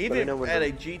Let me even know when at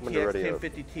a they're GTX ready up.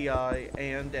 1050 Ti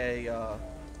and a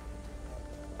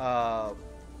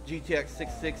GTX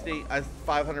 660, a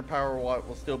 500 power watt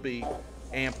will still be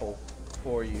ample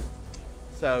for you.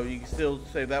 So you can still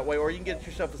save that way, or you can get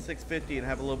yourself a 650 and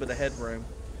have a little bit of headroom.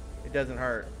 It doesn't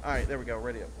hurt. All right, there we go.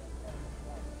 Ready up.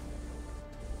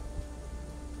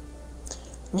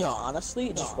 Yo,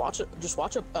 honestly, just watch some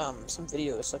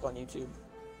videos like on YouTube.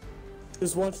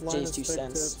 Just watch Jay's Linus 2 Tech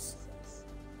cents. Tips.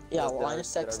 Yeah, Did I-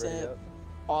 Linus did I ready Sexton, up?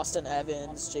 Austin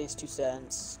Evans, Jay's 2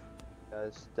 cents.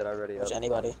 Guys, did I ready up? Which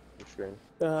anybody? on the screen?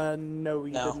 No,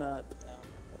 you No. did not.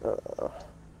 How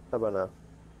about now?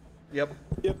 Yep.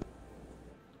 Yep.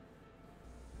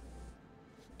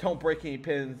 Don't break any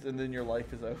pins, and then your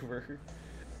life is over.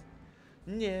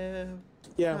 Yeah.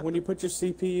 Yeah, when you put your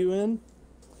CPU in,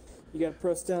 you gotta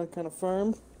press down kind of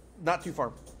firm, Not too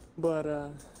far. but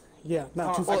yeah,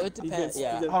 not too Well, far. it You depends, get-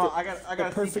 yeah. you get Hold the- on, I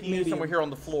got a perfect CPU somewhere medium. here on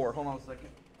the floor. Hold on a second.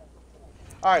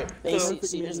 All right. Hey, So, perfect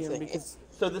see, here's the medium thing. because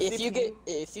so the If CPU,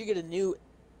 you get a new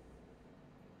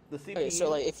the CPU. okay, so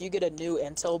like if you get a new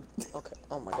Intel okay,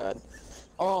 oh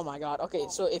my god. Okay,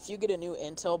 so if you get a new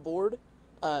Intel board,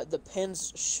 the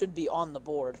pins should be on the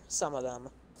board, some of them.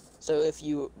 So if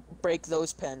you break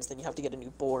those pins, then you have to get a new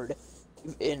board.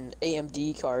 In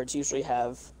AMD cards usually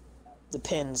have the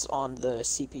pins on the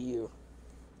CPU.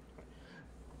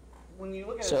 When you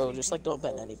look at a So CPU, just like don't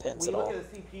bend any pins when at you look all. at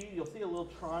a CPU, you'll see a little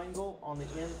triangle on the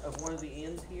end of one of the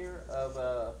ends here of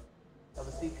a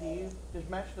CPU. Just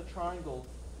match the triangles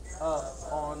up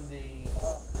on the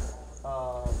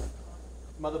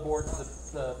motherboard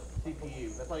to the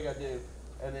CPU. That's all you gotta do,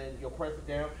 and then you'll press it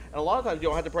down. And a lot of times you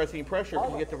don't have to press any pressure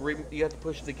because you have to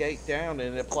push the gate down,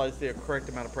 and it applies the correct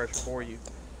amount of pressure for you.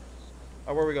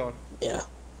 Where are we going? Yeah.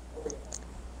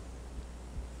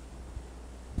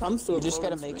 I'm still. You just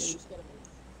gotta loading make screens.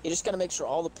 You just gotta make sure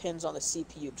all the pins on the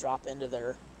CPU drop into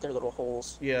their little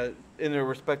holes. Yeah, in their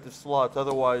respective slots.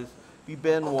 Otherwise, if you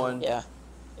bend one, Yeah.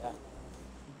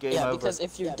 game Yeah, over. because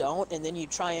if you don't, and then you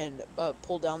try and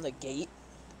pull down the gate,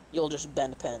 you'll just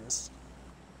bend pins.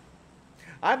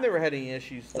 I've never had any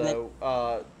issues And then-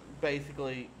 though.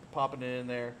 Basically popping it in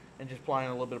there and just applying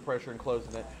a little bit of pressure and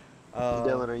closing it.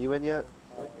 Dylan, are you in yet?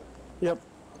 Yep.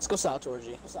 Let's go south,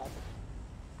 Georgie.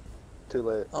 Too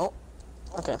late. Oh,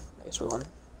 okay. I guess we won.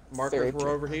 Markers Very were pure.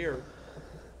 over here.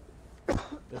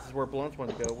 This is where Blunts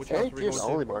want to go. Which Very house are we pure going The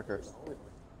to? only marker.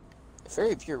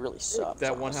 Fairy Pure really sucks.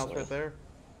 That one house honestly. right there.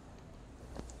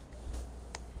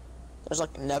 There's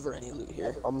like never any loot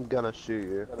here. I'm gonna shoot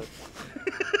you.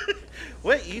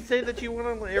 Wait, you say that you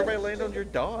want to everybody land on your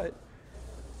dot?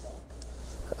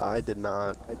 I did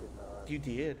not. You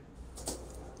did.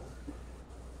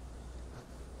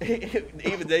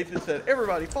 Even Nathan said,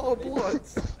 "Everybody follow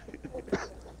Blunts."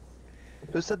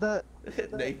 Who said that?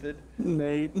 Nathan.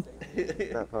 Nate.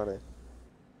 Not funny.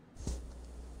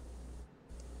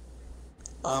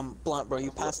 Blunt, bro,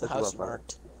 you passed the That's house you about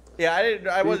marked. Yeah,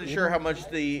 I wasn't sure how much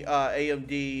the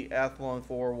AMD Athlon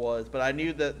 4 was, but I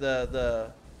knew that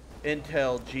the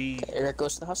Intel G Eric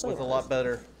goes to the house. was a lot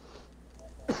better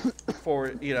for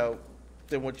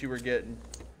than what you were getting.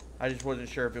 I just wasn't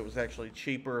sure if it was actually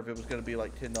cheaper, if it was going to be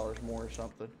like $10 more or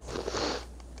something.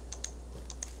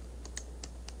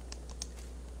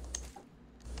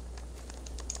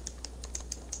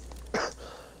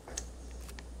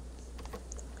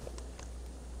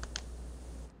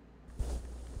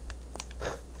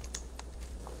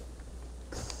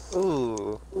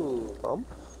 Ooh.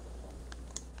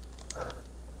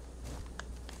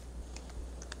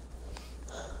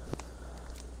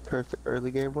 Perfect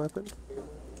early game weapon.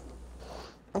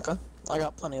 Okay, I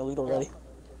got plenty of loot already.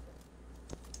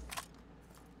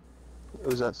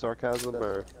 Was that sarcasm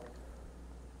or?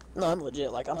 No, I'm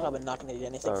legit. Like, I'm probably not gonna need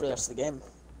anything for the Okay. rest of the game.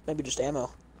 Maybe just ammo.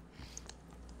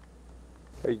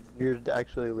 You're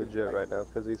actually legit right now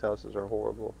because these houses are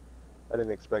horrible. I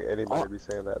didn't expect anybody Oh. to be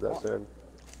saying that soon.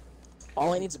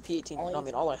 All I need is a P18. I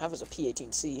mean, all I have is a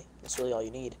P18C. That's really all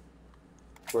you need.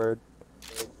 Word.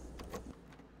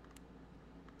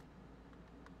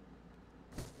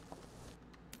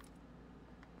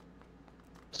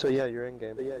 So yeah, you're in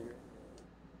game.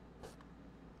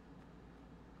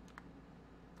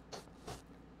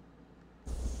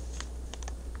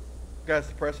 Got a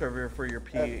suppressor over here for your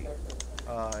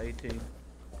P18.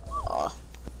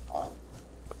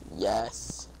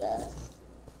 Yes. Yeah.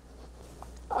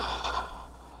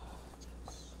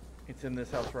 It's in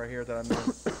this house right here that I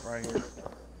missed. Right here.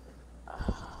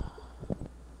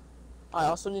 I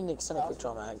also need an extended quick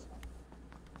draw mag.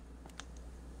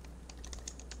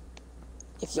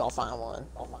 If y'all find one.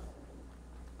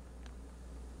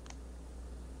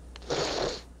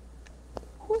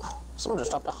 Whew. Someone just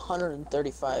dropped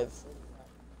 135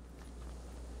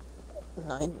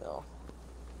 9mm.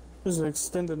 There's an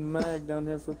extended mag down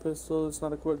here for pistol. It's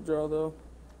not a quick draw though.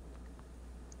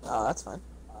 Oh, that's fine.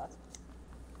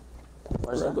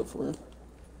 Where's Grab that? it for you.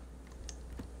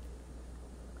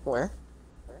 Where?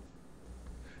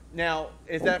 Now,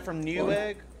 is that from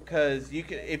Newegg? Because you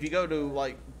can, if you go to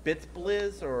like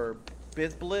BitsBlizz or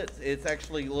BizBlitz, it's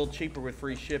actually a little cheaper with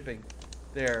free shipping.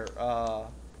 There,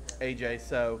 AJ.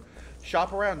 So,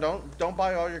 shop around. Don't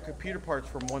buy all your computer parts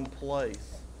from one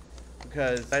place,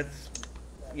 because that's,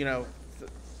 you know,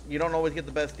 you don't always get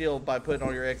the best deal by putting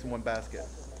all your eggs in one basket.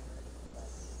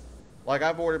 Like,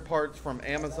 I've ordered parts from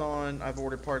Amazon, I've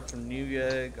ordered parts from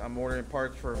Newegg, I'm ordering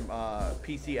parts from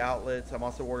PC outlets, I'm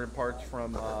also ordering parts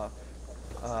from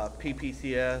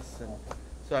PPCS, and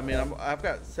so I mean I've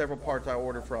got several parts I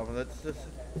order from, and that's just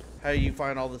how you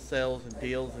find all the sales and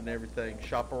deals and everything.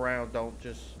 Shop around, don't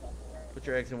just put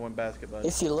your eggs in one basket, bud.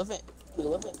 If you live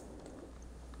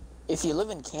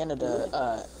in Canada,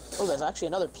 oh, there's actually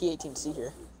another P18C here.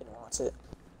 If anyone wants it.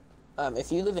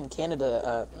 If you live in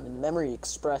Canada, Memory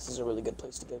Express is a really good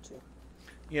place to go to.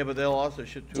 Yeah, but they'll also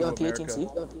ship to Do you have a America.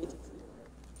 P18C?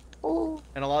 Oh.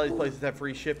 And a lot of these places have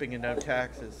free shipping and no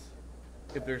taxes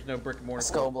if there's no brick and mortar.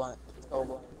 Skull blunt.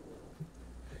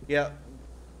 Yeah,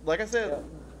 like I said,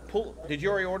 did you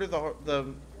already order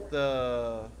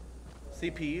the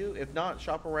CPU? If not,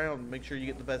 shop around. Make sure you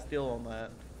get the best deal on that.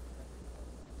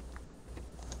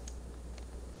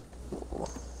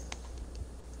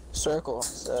 Circle.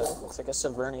 Looks like a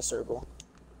Severny circle.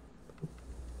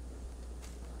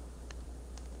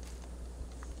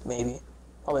 Maybe.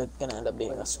 Probably gonna end up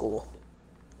being a school.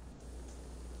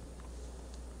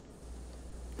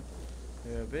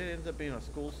 Yeah, if it ends up being a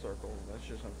school circle, that's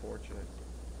just unfortunate.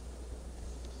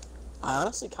 I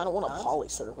honestly kind of want a poly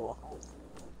circle.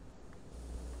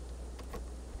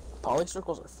 Poly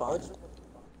circles are fun. You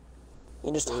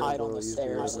can just hide on the Easier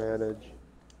stairs. to manage.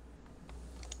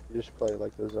 You just play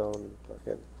like the zone and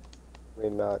fucking, I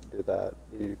mean, not do that.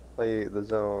 You play the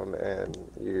zone and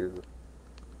you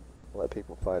let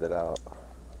people fight it out.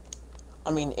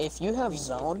 I mean, if you have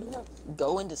zone,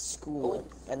 go into school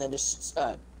and then just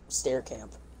stair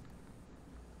camp.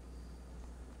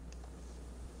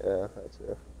 Yeah, that's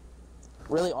it.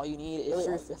 Really, all you need,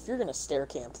 if you're gonna stair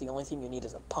camp, the only thing you need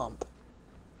is a pump.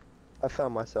 I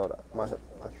found myself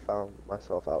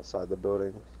outside the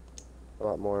buildings a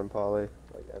lot more in poly,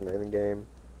 like in game.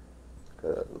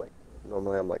 Cause like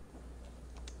normally I'm like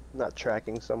not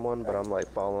tracking someone, but I'm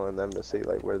like following them to see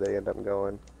like where they end up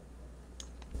going.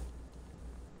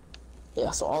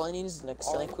 Yeah, so all I need is an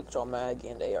extended quick draw mag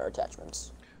and AR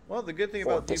attachments. Well, the good thing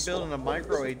about you building a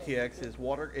micro ATX is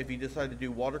water. If you decide to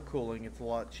do water cooling, it's a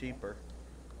lot cheaper.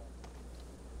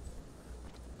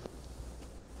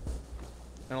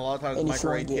 And a lot of times And if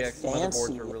micro you wanna get ATX motherboards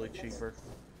fancy- are really cheaper.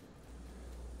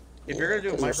 If you're gonna do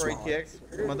a 'cause they're micro ATX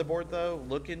motherboard though,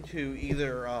 look into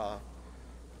either have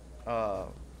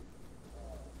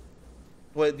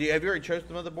you already chosen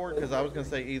the motherboard? Because I was gonna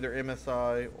say either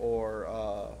MSI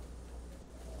or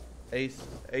There's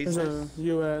Asus. a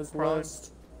US Prime.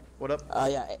 West. What up?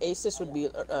 Yeah, Asus would be,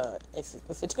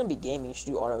 if it's gonna be gaming, you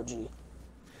should do ROG.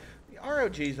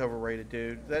 ROG's overrated,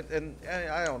 dude. And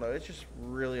I don't know, it's just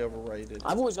really overrated.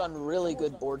 I've always gotten really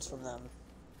good boards from them.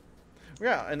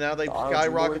 Yeah, and now they've The ROG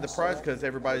skyrocketed the boards. price because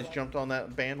everybody's jumped on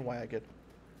that bandwagon.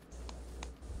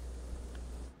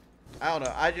 I don't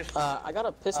know. I just I got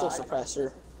a pistol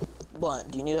suppressor. Blunt,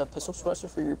 do you need a pistol suppressor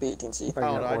for your P18C? I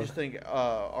don't know. got I one. just think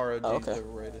ROG's okay.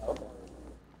 overrated.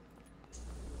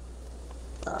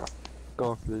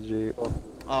 Going for the Jeep.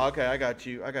 Oh, okay. I got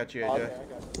you, AJ.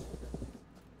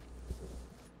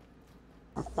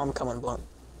 I'm coming, Blunt.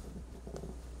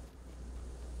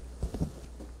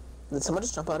 Did someone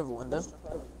just jump out of a window?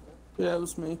 Yeah, it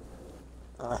was me.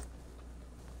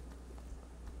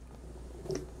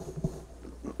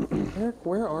 Eric,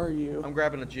 where are you? I'm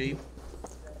grabbing a Jeep.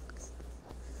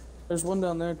 There's one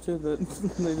down there too that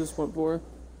they just went for.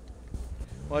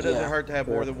 Well, it doesn't Yeah. hurt to have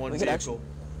more than one We could vehicle.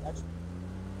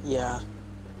 Yeah.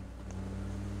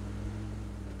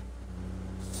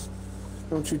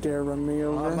 Don't you dare run me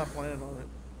over. I'm not planning on it.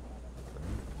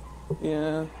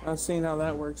 Yeah, I've seen how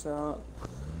that works out.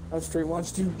 I've straight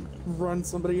watched you run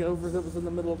somebody over that was in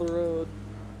the middle of the road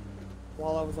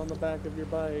while I was on the back of your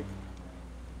bike.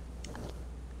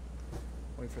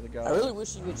 Wait for the guy. I really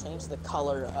wish you could change the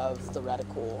color of the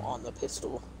reticle on the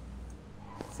pistol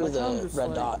for Like, I'm the just, red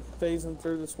like, dot. phasing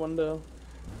through this window.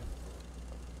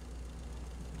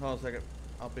 Hold on a second.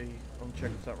 I'm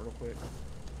checking something real quick.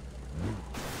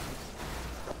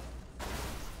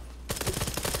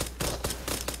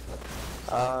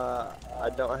 I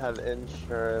don't have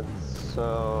insurance,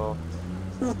 so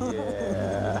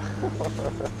yeah.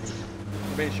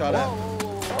 I'm being shot at.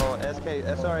 Oh,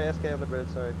 SK. Sorry, SK on the bridge.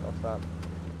 Sorry, I'll stop.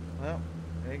 Well,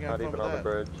 they ain't got Not fun even with on the that.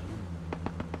 bridge.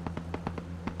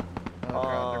 Oh,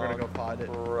 crap, they're gonna go fight it.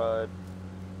 Crud.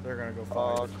 They're gonna go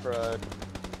fight Oh, it. crud.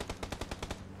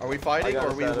 Are we I fighting got or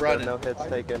are us we out of there, running? no hits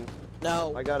taken.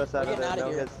 No. I got us out We're of getting there, outta no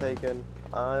here. hits taken.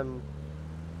 I'm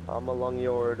along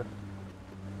yard.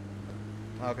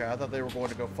 Okay, I thought they were going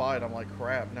to go fight. I'm like,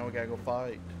 crap, now we gotta go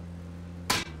fight.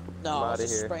 No, I'm I was outta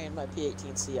just here. spraying my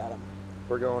P18C at him.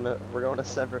 We're going to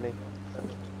Severny.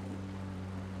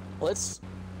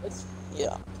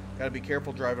 Yeah. Gotta be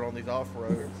careful driving on these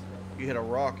off-roads. You hit a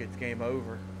rock, it's game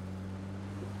over.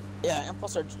 Yeah, and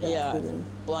plus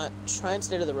Blunt, try and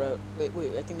stay to the road. Wait,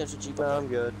 I think there's a Jeep No, up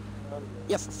I'm there. good.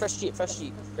 Yeah, fresh Jeep.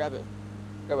 Grab it.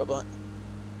 Grab it, Blunt.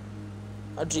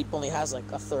 Our Jeep only has like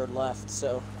a third left,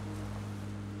 so.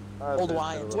 Old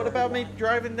Lions. What about me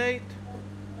driving, Nate?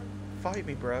 Fight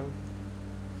me, bro.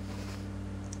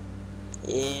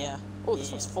 Yeah. Oh,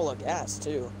 this one's full of gas,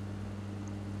 too.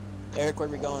 Eric, where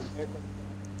are we going?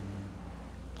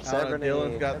 I don't know,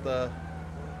 Dylan's got the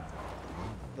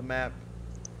map.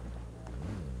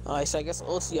 Alright, so I guess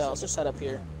let's just head up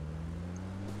here.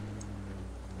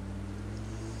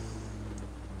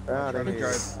 Out of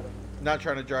here. Not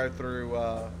trying to drive through,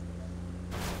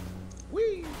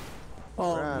 Whee!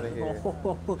 Oh, We're outta no. here.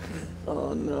 Oh,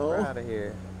 We're no. out of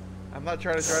here. I'm not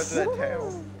trying to drive through that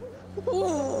town.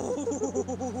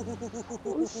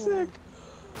 I'm sick.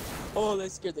 Oh, they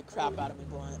scared the crap out of me,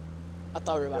 Blunt. I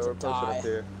thought we were Yeah, about we're to pushing die. up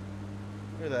here.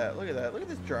 Look at that, look at that. Look at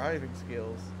this driving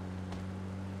skills.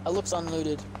 It looks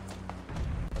unlooted.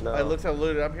 No, It looks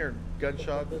unlooted. I'm hearing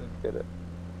gunshots. And get it.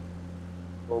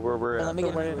 Well, where we're Let at. me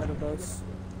They're get way a ahead of us.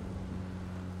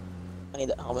 I need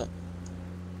that helmet.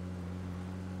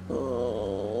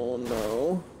 Oh,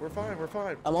 no. we're fine, we're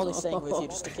fine. I'm only staying with you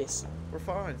just in case. We're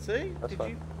fine. See? That's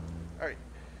fine. you? Alright.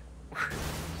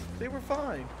 See, we're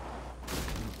fine.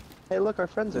 Hey, look, our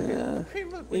friends are here. Yeah. Hey,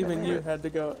 look. we Even made you it. had to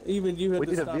go. Even you had We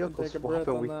to did a stop and vehicle take a swap breath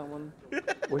and on we- that one.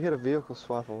 We hit a vehicle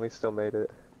swap and we still made it.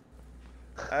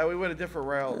 We went a different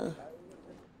route.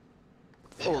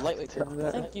 Yeah. Oh, lightweight. Yeah,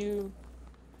 that- Thank you.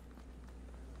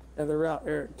 Yeah, the route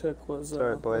Eric took was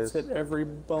Sorry, let's boys. hit every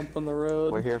bump on the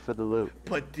road. We're here for the loot.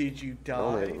 But did you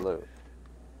Only die? the loot.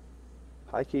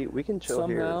 High key, we can chill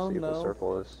here Somehow, and see if the no.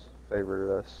 circle has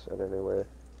favored us in any way.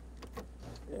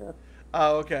 Yeah.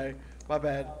 Oh, okay. My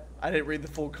bad. I didn't read the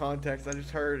full context. I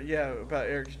just heard, about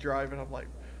Eric's driving. I'm like,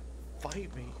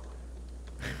 fight me.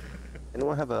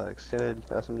 Anyone have an extended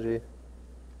SMG?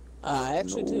 I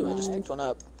actually do. I just picked one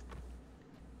up.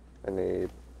 I need.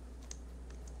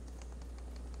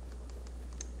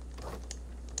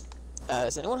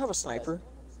 Does anyone have a sniper?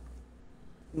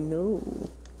 No.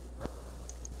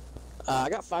 I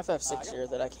got 5.56 here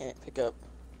that I can't pick up.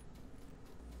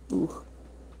 Ooh.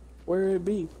 Where it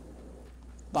be?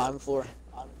 Bottom floor.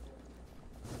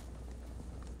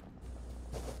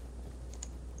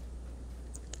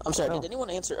 I'm sorry, did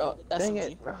anyone answer? Oh, Dang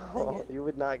SMG. it! Oh, you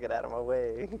would not get out of my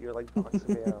way. You're like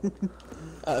boxing me out.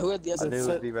 Who had the I knew SMG? it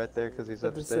would be right there because he's I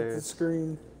just hit the upstairs.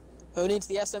 screen. Who needs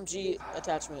the SMG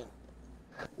attachment?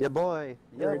 Yeah, boy.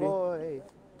 Yeah, Ready. boy.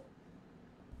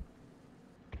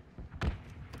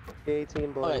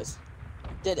 18 boys. Boys,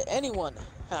 did anyone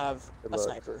have Good a luck.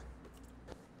 sniper?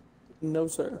 No,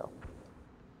 sir. No.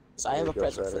 So I have a Go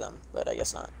present shred for it. them, but I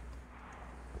guess not.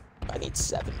 I need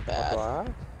 7 bad.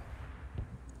 What?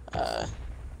 Let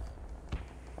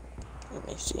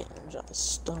me see. Drop a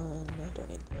stun. I don't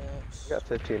need this. I got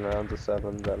 15 rounds of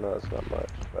 7s. I know it's not much,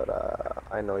 but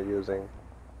I know using.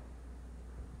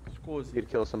 You Squizzy. could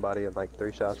kill somebody in like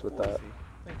 3 shots with that.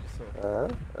 Thank you, sir.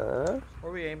 What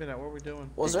are we aiming at? What are we doing?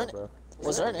 Was there an Bro.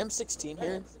 M16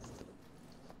 here?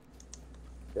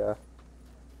 Yeah,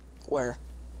 Where?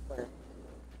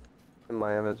 in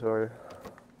my inventory.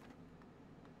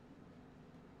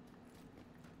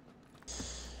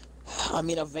 I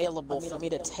mean, available for me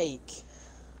to take.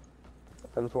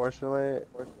 Unfortunately,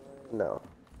 no.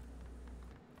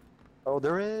 Oh,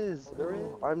 there is. There is.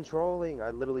 I'm trolling. I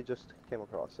literally just came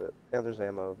across it. And there's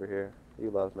ammo over here. You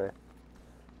love me.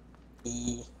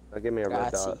 Now give me a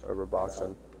red Grazie. dot or a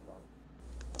boxing.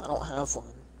 I don't have one.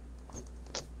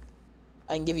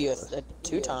 I can give you a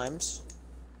 2 times.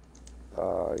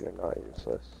 Oh, you're not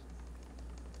useless.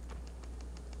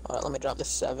 Alright, let me drop this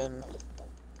 7.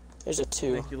 There's a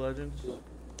 2. Thank you, Legends.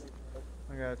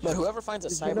 I got you. But whoever finds a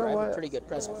You cyber, know I have a what? pretty good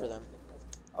present for them.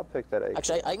 I'll pick that AK.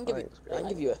 Actually, I can give you. think it's I can great.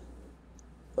 give you a.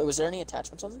 Wait, was there any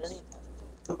attachments on this?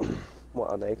 What,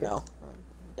 on the AK? No.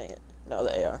 Dang it. No,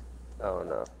 the AR. Oh,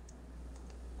 no.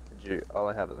 All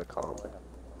I have is a comp.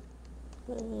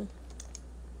 There you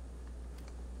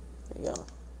go.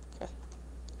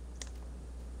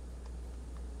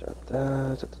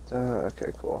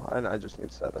 Okay, cool. I just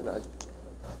need 7.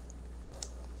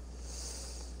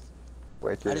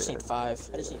 Wait, I just need 5.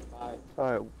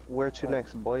 Alright, where to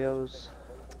next, boyos?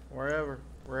 Wherever.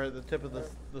 We're at the tip of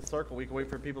the circle. We can wait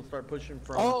for people to start pushing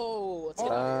from. Oh, let's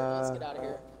get out of here. Let's get out of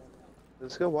here.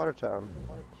 Let's go Watertown.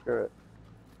 Screw it.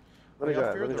 Let me Y'all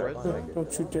drive. fear Let me the drive. red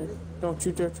zone? Don't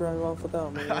you dare drive off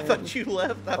without me. I man. thought you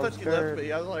left. I thought you left scared.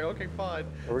 me. I was like, okay, fine.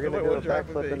 We're gonna Nobody do a wanna drive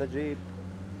with backflip in me. the Jeep.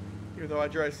 Even though I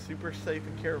drive super safe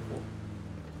and careful.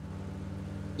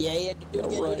 Yeah,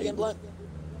 do it again, Blunt.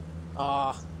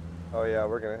 Ah, Oh yeah,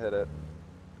 we're gonna hit it.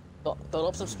 build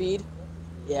up some speed.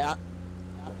 Yeah.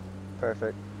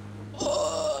 Perfect.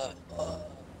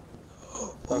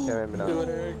 Okay, maybe not. Do it,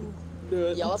 Eric. Do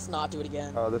it. Yeah, let's not do it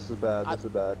again. Oh, this is bad. This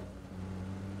is bad.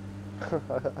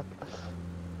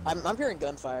 I'm hearing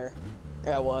gunfire.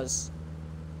 Yeah, it was.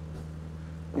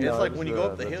 It's No, like this when you is, go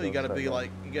up the this hill, is you gotta be second.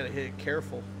 like, you gotta hit it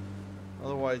careful.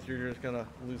 Otherwise, you're just gonna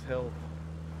lose health.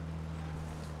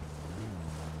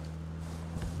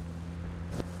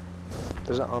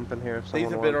 There's an ump in here. If These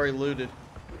someone have been wants. already looted.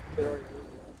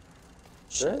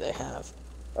 Sure, they have.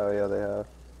 Oh yeah, they have.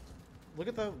 Look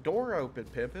at the door open,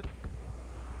 Pimpin'.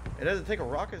 It doesn't take a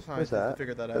rocket What's scientist that? to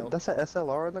figure that out. That's an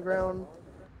SLR on the ground.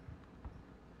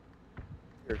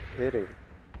 You're kidding.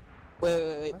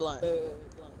 Wait, Blunt.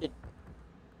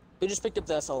 We just picked up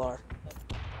the SLR.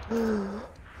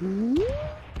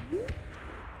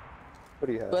 What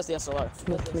do you Who have? has the SLR?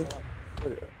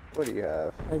 What do you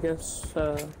have? I guess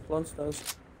Blunts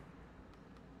does.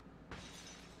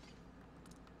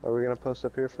 Are we gonna post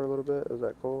up here for a little bit? Is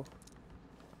that cool?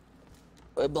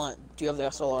 Wait, Blunt, do you have the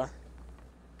SLR?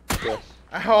 Yes.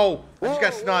 Ow! I just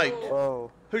got sniped. Whoa.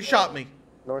 Who shot me?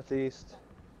 Northeast.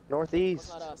 Northeast.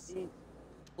 Not us.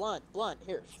 Blunt,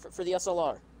 here, for the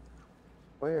SLR.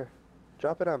 Where?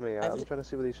 Drop it on me. I'm trying to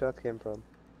see where these shots came from.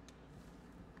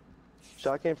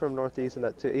 Shot came from northeast and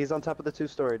that two. He's on top of the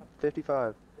 2-story.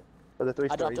 55. Or the 3-story.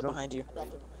 I dropped He's it on- behind you.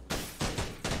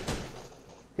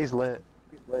 He's lit.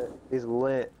 He's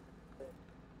lit.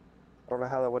 I don't know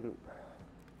how that wouldn't.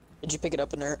 Did you pick it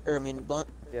up in there? Or, I mean, Blunt?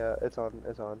 Yeah, it's on.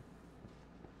 It's on.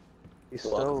 He's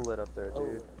You're so welcome. lit up there,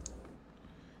 dude.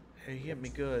 Hey, he hit me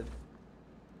good.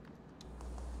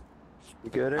 You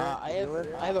good, Eric? I You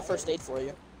doing? have a first aid for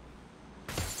you.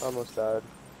 Almost died.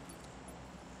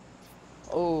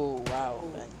 Oh, wow.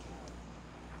 Man.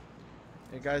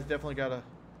 You guys definitely got a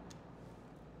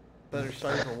better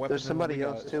sight for weapons. There's than somebody we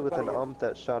else got. too with an ump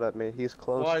that shot at me. He's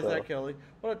close Why is though. that, Kelly?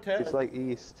 What a test. He's like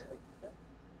east.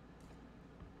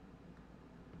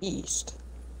 East.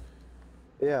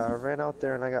 Yeah, I ran out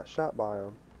there and I got shot by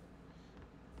him.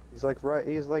 He's like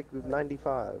he's like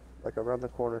 95, like around the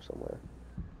corner somewhere.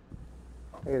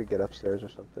 I gotta get upstairs or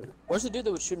something. Where's the dude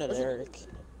that was shooting at Eric?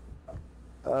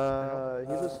 He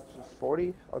was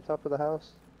 40 on top of the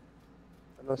house.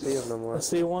 I don't see him no I more.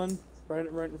 see one right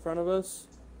in front of us.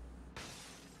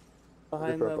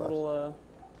 Behind Different that bus. little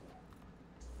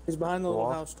he's behind the little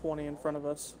Wall? house 20 in front of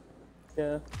us.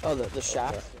 Yeah. Oh, the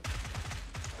shack?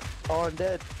 Oh, I'm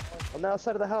dead. On the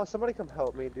outside of the house. Somebody come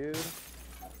help me, dude.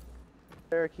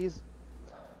 Eric, he's.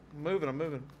 I'm moving, I'm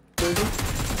moving. Moving.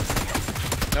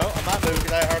 No, I'm not moving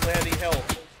because I hardly had any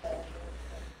health.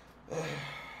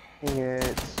 Dang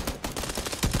it.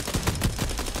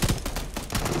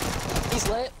 He's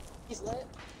lit. He's lit.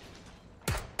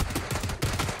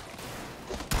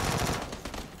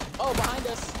 Oh, behind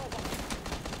us.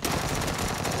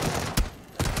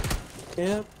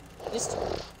 Yep.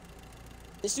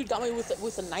 This dude got me with a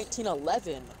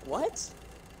 1911. What?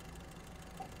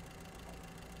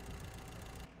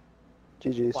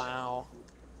 GG's. Wow.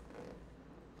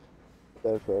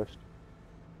 Dead first.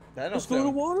 That don't Let's go to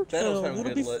sound, Watertown. that don't sound It'll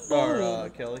good,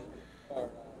 be Kelly. fun.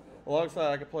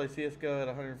 Alongside, I can play CSGO at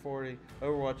 140,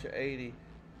 Overwatch at 80.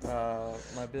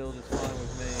 My build is fine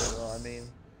with me. Well, I mean,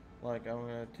 like, I'm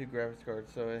gonna have 2 graphics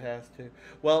cards, so it has to.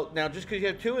 Well, now, just because you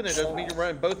have 2 in there doesn't mean you're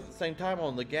running both at the same time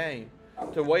on the game.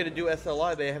 The way to do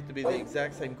SLI, they have to be the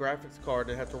exact same graphics card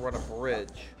and have to run a bridge.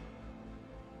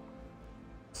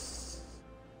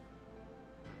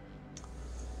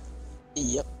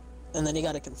 Yep. And then you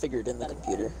got it configured in the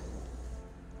computer.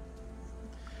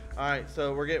 Alright,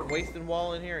 so we're getting Wasted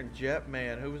Wall in here and Jet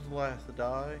Man. Who was the last to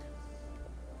die?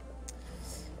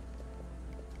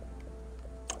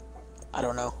 I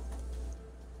don't know.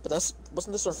 But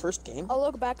wasn't this our first game? I'll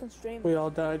look back and stream. We all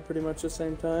died pretty much the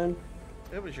same time.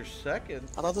 It was your second.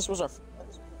 I thought this was our.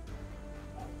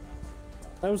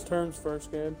 That was Turn's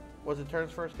first game. Was it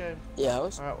Turn's first game? Yeah, it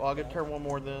was. Alright, well, I'll get Turn one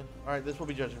more then. Alright, this will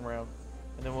be judging round.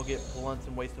 And then we'll get Blunts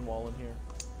and Wasting Wall in here.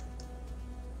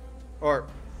 Or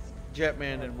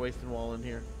Jetman and Wasting Wall in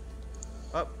here.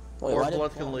 Up. Wait, Or why did-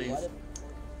 Blunts can leave.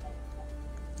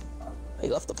 He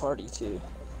left the party too.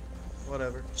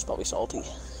 Whatever. He's probably salty.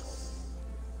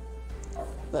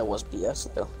 That was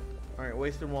BS though. Alright,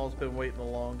 Wasting Wall's been waiting the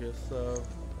longest, so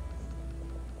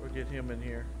we'll get him in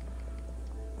here.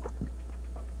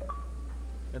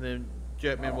 And then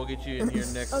Jetman, we'll get you in here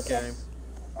next Okay.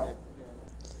 game.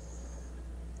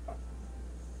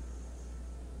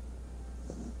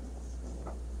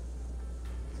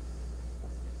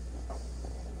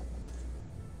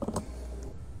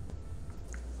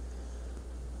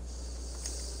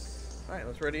 Alright,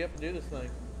 let's ready up and do this thing.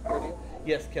 Ready?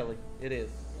 Yes, Kelly, it is.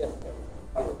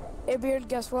 Hey, Beard,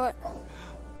 guess what?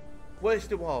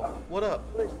 Wasted Wall, what up?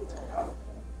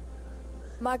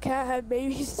 My cat had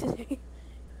babies today.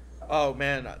 Oh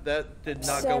man, that did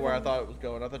not go where I 7. thought it was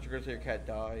going. I thought you were going to say your cat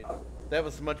died. That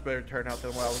was a much better turnout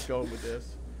than where I was going with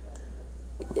this.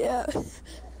 Yeah.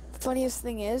 Funniest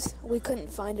thing is, we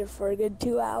couldn't find her for a good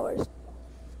 2 hours.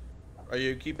 Are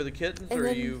you keeping the kittens, And or are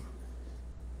then- you...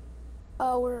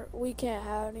 Oh, we can't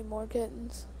have any more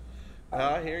kittens.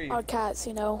 I hear you. Our cats,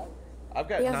 you know. I've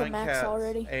got we have a 9 max cats,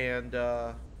 already. and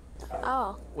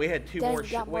Oh, we had 2 Dang, more.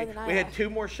 you got more We than I had have. 2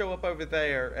 more show up over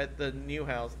there at the new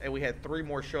house, and we had 3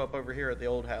 more show up over here at the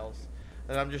old house.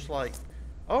 And I'm just like,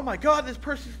 oh my god, this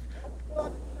person's...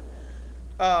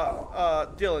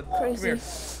 Dylan, crazy. come here.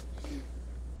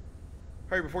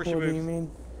 Hurry before she What do you moves.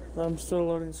 mean? I'm still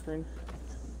loading screen.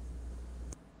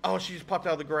 Oh, she just popped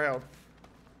out of the ground.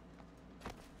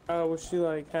 Oh, was she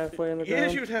like halfway in the Yeah,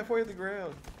 ground? she was halfway in the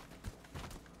ground.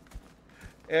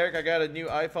 Eric, I got a new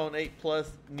iPhone 8 Plus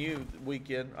new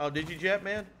weekend. Oh, did you,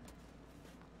 Jetman?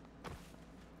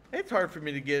 It's hard for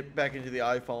me to get back into the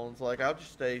iPhones. Like, I'll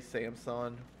just stay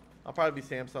Samsung. I'll probably be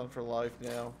Samsung for life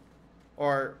now.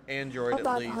 Or Android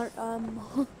at least.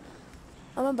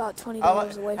 I'm about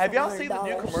 $20 away from Have y'all seen the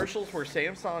new $100. commercials where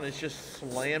Samsung is just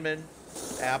slamming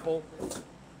Apple?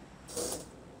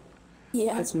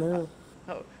 Yeah. That's new.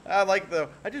 Oh, I like the.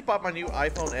 I just bought my new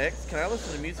iPhone X. Can I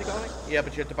listen to music on it? Yeah,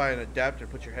 but you have to buy an adapter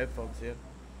to put your headphones in.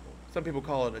 Some people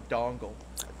call it a dongle.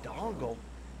 A dongle?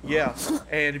 Yeah,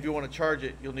 and if you want to charge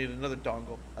it, you'll need another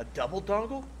dongle. A double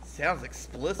dongle? Sounds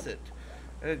explicit.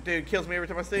 Dude, it kills me every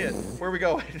time I see it. Where are we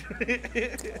going?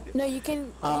 No, you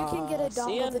can get a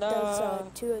dongle that does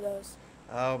Hacienda. 2 of those.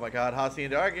 Oh my god,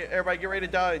 Hacienda. All right, everybody get ready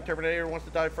to die. Terminator wants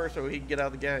to die first so he can get out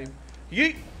of the game.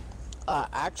 Yeet!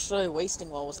 Actually, Wasting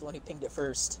Wall was the one who pinged it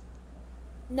first.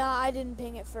 Nah, I didn't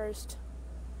ping it first.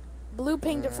 Blue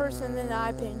pinged it first, and then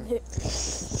I pinged it.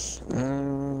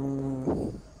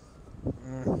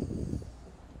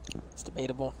 It's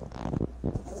debatable.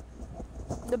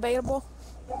 Debatable.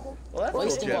 Well, that's cool,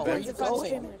 Wasting Wall, where are Jetman. you If I'm going?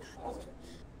 streaming it.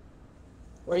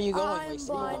 Where are you going, I'm Wasting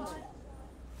blind. Wall?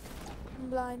 I'm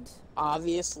blind.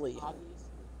 Obviously.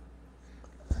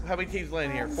 How many teams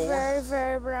landing here? I'm 4? very,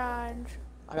 very blind.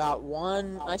 I got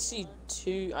 1. I see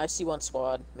 2. I see 1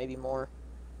 squad, maybe more.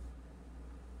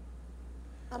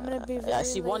 I'm gonna be very I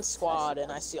see 1 late. squad,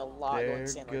 and I see a lot going There to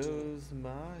San Martin. goes my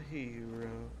hero.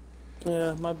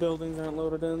 Yeah, my buildings aren't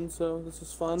loaded in, so this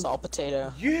is fun. It's all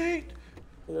potato. Yeet!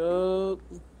 Yup.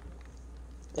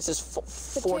 This is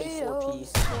 44p.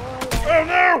 Potatoes for Oh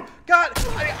no! God,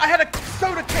 I had a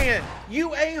soda can!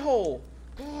 You a-hole!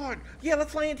 God, yeah,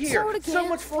 let's land here. Soda So cans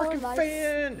much for freaking life.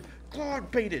 fan!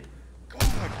 God, baited.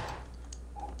 God.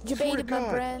 You Swear to baited my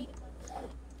God. brand.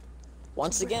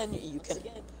 Once again,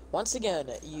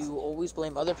 you always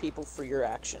blame other people for your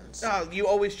actions. Oh, you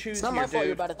always choose It's not here, my fault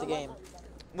you're dude. bad at the game.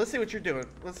 Let's see what you're doing.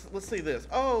 Let's see this.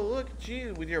 Oh, look at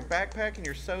you with your backpack and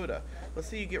your soda. Let's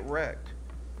see you get wrecked.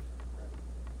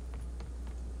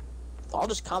 I'll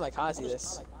just kamikaze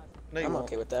this. No, you I'm won't.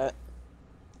 okay with that.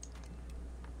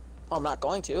 Well, I'm not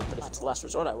going to, but if it's the last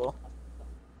resort, I will.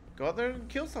 Go out there and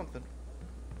kill something.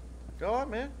 Go on,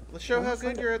 man. Let's show how good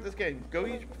fuck it. you're at this game. Go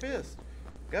use your fist.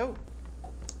 Go.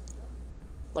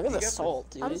 Look at You the got salt,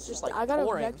 dude. It's just like I got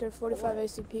pouring. a Vector 45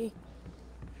 ACP.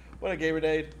 What a gamer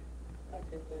Dade.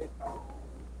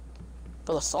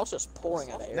 But the salt's just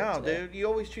pouring out of air. No, today. dude, you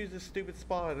always choose this stupid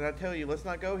spot, and I tell you, let's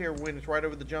not go here when it's right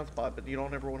over the jump spot, but you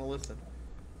don't ever want to listen.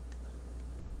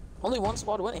 Only 1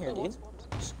 squad went here, dude.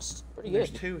 It's pretty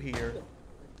There's good. 2 here.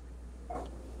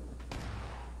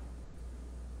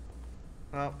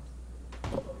 Oh.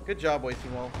 Good job,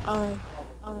 Wasting Wall.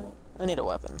 I need a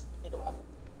weapon.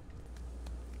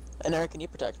 And Eric, can you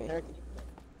protect me?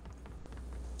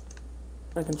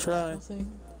 I can try.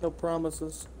 Nothing. No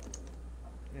promises.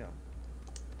 Yeah.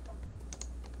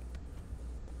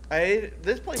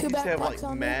 This place Two used to have backpacks like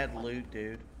on mad loot,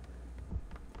 dude.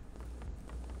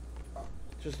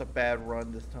 Just a bad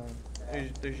run this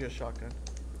time. There's your shotgun.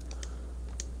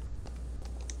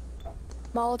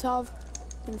 Molotov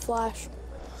and flash.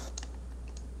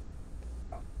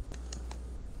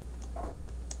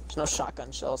 There's no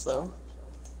shotgun shells though.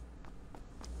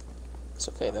 It's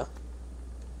okay though.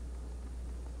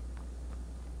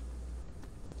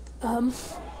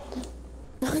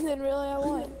 Then really I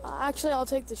want. Actually, I'll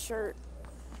take the shirt.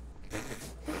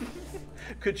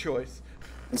 Good choice.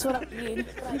 That's what I need.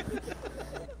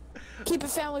 Keep it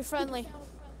family friendly.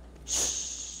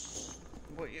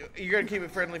 Well, you're gonna keep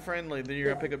it friendly, then you're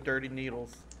gonna pick up dirty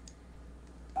needles.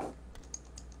 I'm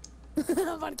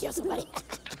about to kill somebody.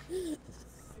 I'm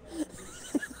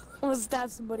gonna stab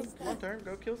somebody. Come on, turn,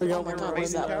 go kill We got someone. one You're what's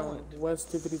wasting that? talent.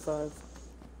 West 255.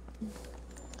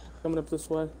 Coming up this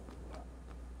way.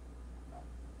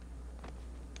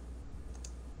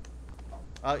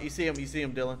 You see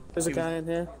him, Dylan. There's a He guy in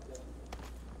here.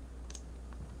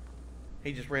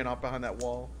 He just ran off behind that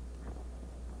wall.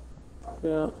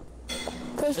 Yeah.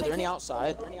 Is there any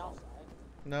outside?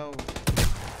 No.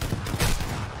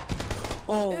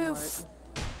 Oh Oof.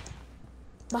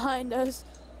 Behind us.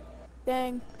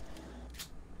 Dang.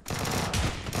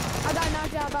 I got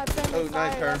knocked out by friendly Oh, nice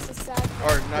fire. turn. That's a sad.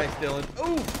 Or nice, Dylan.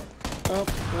 Ooh! my.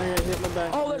 Oh, I got hit in the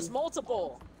back. Oh, there's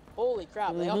multiple! Holy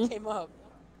crap, they all came up.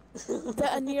 The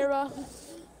Anira.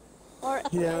 Or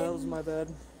Yeah, that was my bad.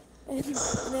 and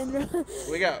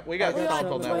We got We stomped got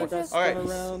on that the one. witness.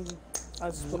 Alright. I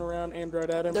spun around and right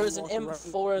at him. There was and an walked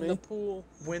right M4 in me. the pool.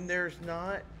 When there's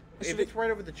not, if Should it's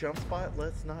right over the jump spot,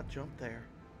 let's not jump there.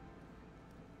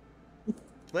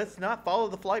 Let's not follow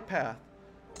the flight path.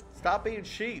 Stop being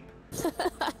sheep.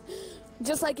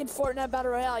 just like in Fortnite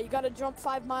Battle Royale, you gotta jump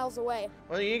 5 miles away.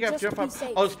 Well, you ain't got to Just jump to be up.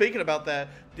 safe. Oh, speaking about that,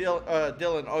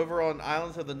 Dylan, over on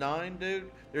Islands of the Nine, dude,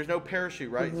 there's no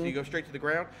parachute, right? So you go straight to the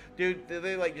ground. Dude,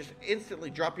 they like just instantly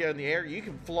drop you out in the air. You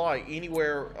can fly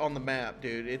anywhere on the map,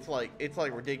 dude. It's like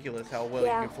ridiculous how well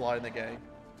Yeah. you can fly in the game.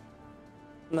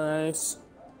 Nice.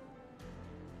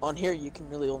 On here, you can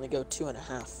really only go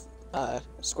 2.5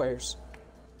 squares.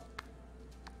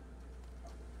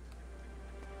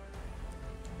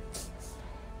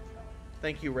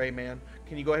 Thank you, Rayman.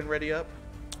 Can you go ahead and ready up?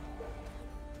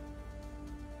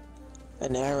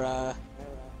 And there,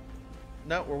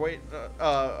 No, we're waiting.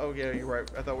 Oh yeah, you're right.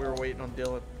 I thought we were waiting on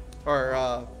Dylan.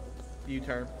 Or,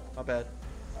 U-turn. My bad.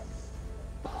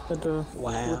 Had to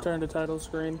Wow. return to title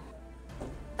screen.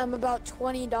 I'm about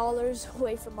 $20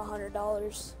 away from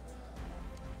 $100.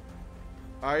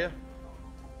 Are you?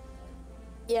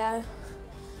 Yeah.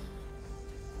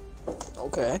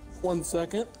 okay. 1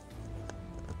 second.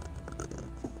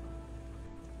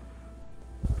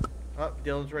 Oh,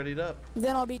 Dylan's readied up.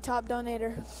 Then I'll be top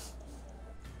donator.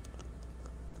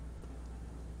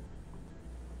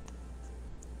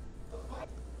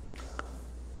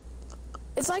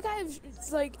 It's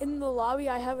like in the lobby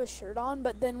I have a shirt on,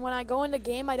 but then when I go into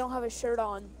game I don't have a shirt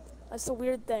on. That's the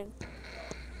weird thing.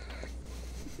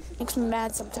 Makes me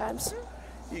mad sometimes.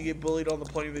 You get bullied on the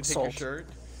plane, they take your Salt. shirt.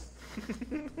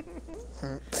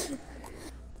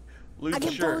 Lose I the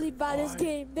get shirt. bullied by this Why?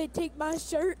 game. They take my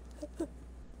shirt.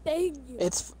 Dang you.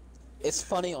 It's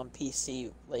funny on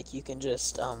PC. Like you can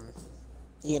just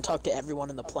you can talk to everyone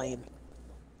in the plane.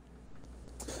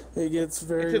 It gets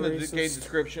very It's in the racist. game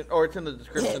description, or it's in the Yeah,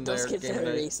 description it does there. get game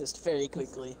very day. racist very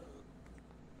quickly.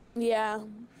 Yeah.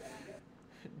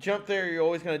 Jump there, you're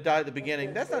always going to die at the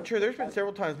beginning. That's not true. There's been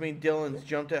several times me and Dylan's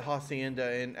jumped at Hacienda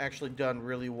and actually done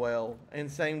really well.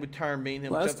 And same with Term, me and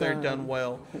him Last jumped there and done time.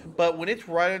 well. But when it's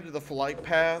right under the flight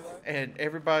path and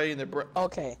everybody and their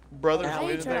Okay. brothers Now are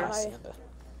you in try there. to hide.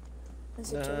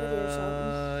 Insecurity or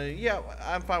something. Yeah,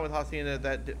 I'm fine with Hacienda at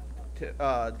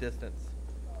that distance.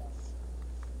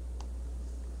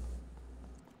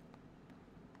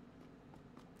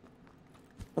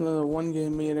 And then the one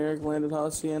game me and Eric landed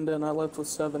Hacienda and I left with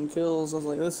 7 kills. I was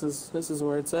like, this is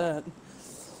where it's at.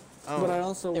 Oh, But I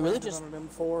also It really landed just- on an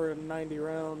M4 and 90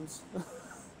 rounds.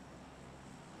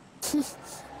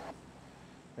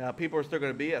 yeah, people are still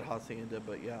going to be at Hacienda,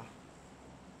 but yeah.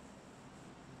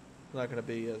 Not going to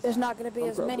be as... There's not going to be I'm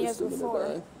as many probably as still gonna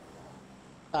before.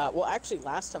 die. Well, actually,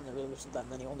 last time there really wasn't that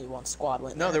many. Only one squad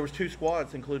went. No, there was 2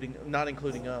 squads, not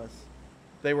including us.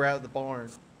 They were out at the barn.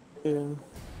 Yeah.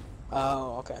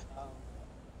 Oh, okay.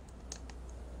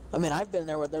 I mean, I've been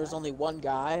there where there was only one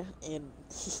guy, and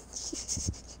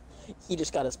he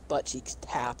just got his butt cheeks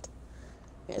tapped.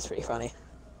 Yeah, it's pretty funny.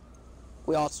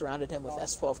 We all surrounded him with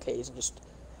S12Ks and just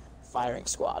firing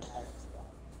squad.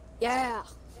 Yeah.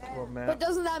 Or map. But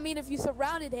doesn't that mean if you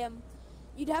surrounded him,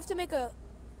 you'd have to make a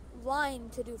line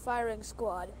to do firing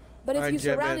squad? But if Alright, you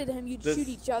Jetman, surrounded him, you'd shoot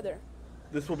each other.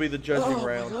 This will be the judging Oh my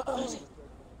round God.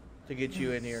 to get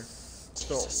you in here.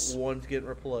 Jesus. So one's getting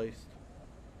replaced.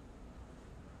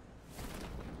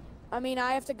 I mean,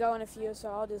 I have to go in a few, so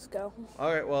I'll just go.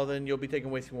 Alright, well then you'll be taking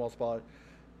wasting wall spot.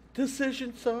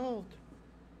 Decision solved.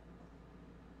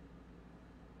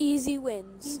 Easy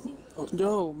wins. Oh,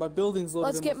 no, my building's loaded.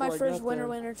 Let's in get my before I first got winner there.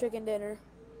 winner chicken dinner.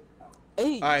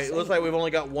 Hey. Alright, it looks like we've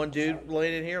only got one dude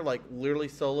laying in here, like literally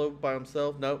solo by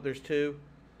himself. Nope, there's two.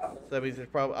 So that means there's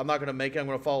probably. I'm not gonna make it. I'm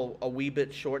gonna follow a wee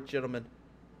bit short gentleman.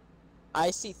 I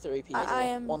see 3 people. I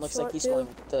am One looks short like he's too. going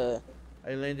the.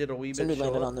 I landed a wee bit Somebody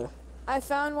landed short. on there. I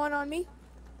found one on me.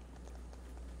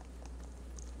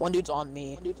 One dude's on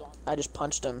me. I just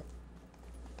punched him.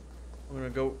 I'm gonna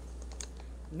go.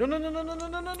 No, no, no, no, no, no,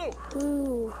 no, no, no.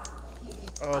 Ooh.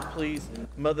 Oh, please.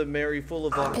 Mother Mary full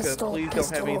of vodka. Pistol, Please don't have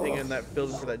pistol. anything in that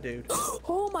building for that dude.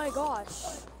 Oh my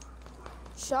gosh.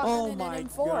 Shotgun Oh and my an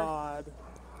M4. god.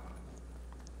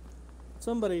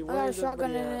 Somebody, I got where a is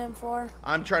shotgun everybody and at? an M4.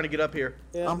 I'm trying to get up here.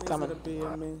 Yeah, I'm he's coming. gonna be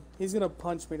in me. He's gonna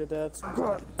punch me to death.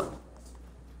 Where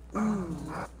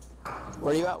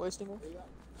are you at, Wasting Wolf?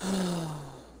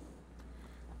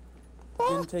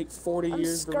 Didn't take 40 I'm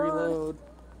years to scared. reload.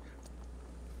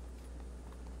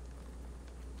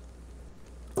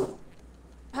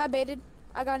 Hi, baited.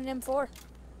 I got an M4.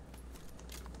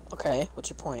 Okay, what's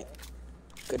your point?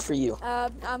 Good for you.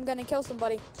 I'm gonna kill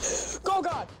somebody. Go,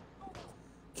 God!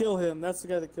 Kill him. That's the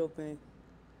guy that killed me.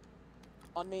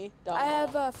 On me. Down. I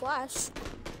have a flash.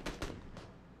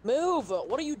 Move!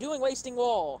 What are you doing, Wasting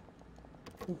Wall?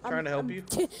 Trying to help you.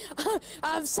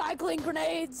 I'm cycling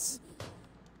grenades.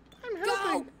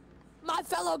 Go! My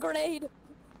fellow grenade.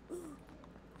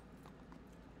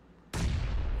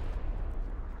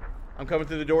 I'm coming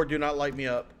through the door. Do not light me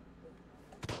up.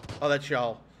 Oh, that's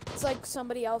y'all. It's like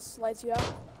somebody else lights you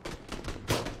up.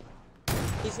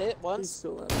 He's hit He's once.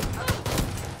 still in.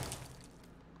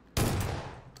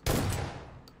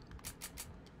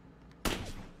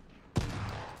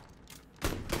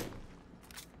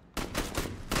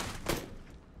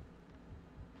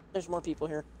 There's more people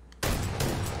here.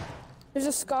 There's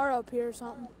a scar up here or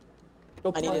something.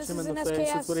 Go I need punch it. him in the This is an face.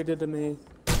 SKS. That's what he did to me.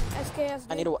 SKS.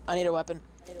 I need a weapon.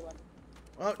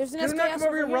 Oh, There's an do not SKS come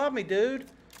over here and over here. rob me, dude.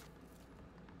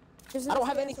 There's an I don't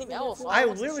have SKS anything over here else. too. I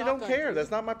wants the literally don't shotgun, care. dude.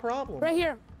 That's not my problem. Right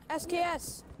here.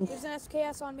 SKS. There's an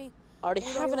SKS on me. I already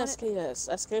Anybody have an want it? SKS.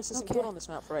 SKS isn't Okay. good on this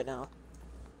map for right now.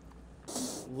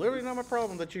 Literally not my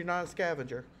problem that you're not a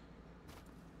scavenger.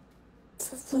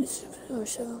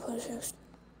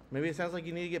 Maybe it sounds like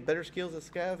you need to get better skills at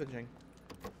scavenging.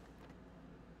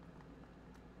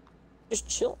 Just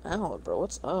chill out, bro.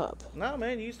 What's up? No,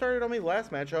 man, you started on me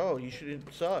last match. Oh, you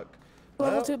shouldn't suck.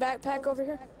 Level Well, 2 backpack over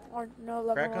here. Or no,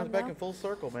 level Crack 1 comes back now. in full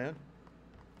circle, man.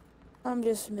 I'm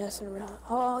just messing around.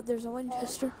 Oh, there's a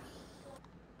Winchester.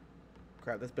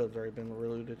 Crap, this build's already been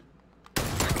relooted.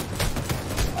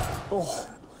 Oh,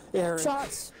 Aaron.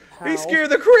 Shots. He How? scared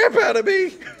the crap out of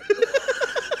me!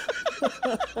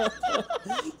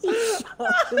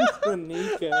 The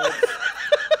kneecap.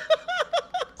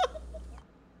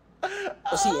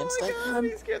 Was he Oh instant? my god,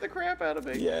 he scared the crap out of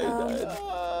me. Yeah, he died.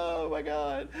 Oh my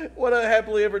god. What a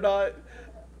happily ever not.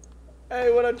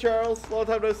 Hey, what up, Charles? Long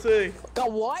time no see.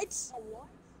 Got what?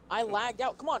 I lagged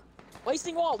out. Come on.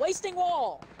 Wasting Wall. Wasting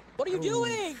Wall. What are you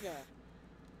doing?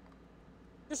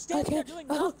 You're standing there doing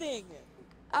nothing.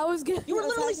 I was getting. You were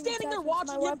literally attacking standing there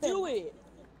attachments to watching my him do weapon.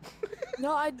 it.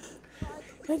 No, I didn't.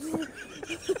 Okay,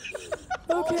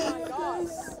 Oh my God.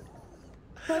 guys.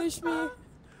 Punish me.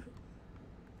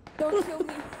 Don't kill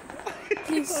me.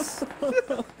 Please.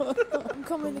 I'm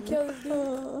coming to kill this dude.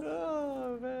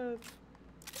 Oh, man.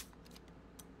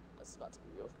 That's about to be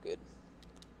real good.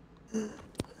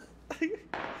 What are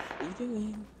you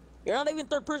doing? You're not even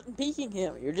third person peeking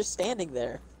him. You're just standing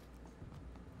there.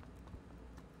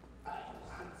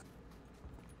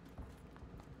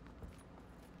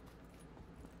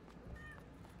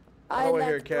 I Oh, I hear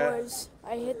a left cat. doors.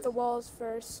 I hit the walls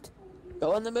first.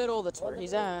 Go in the middle. That's where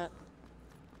he's at.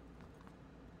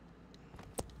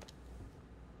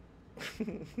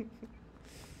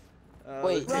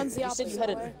 Wait, Runs the you said you had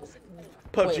opposite an way.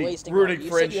 PUBG, Wasting ruining Wall.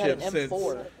 You said you had friendship an since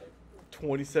M4.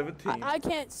 2017. I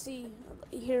can't see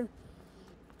here.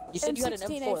 You said you had an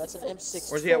M16, M4. That's an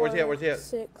M6. Where's he at? Where's he at? Where's he at?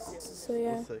 6. So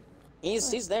yeah. Let's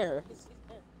see. He's there.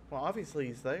 Well, obviously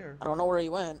he's there. I don't know where he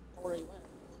went.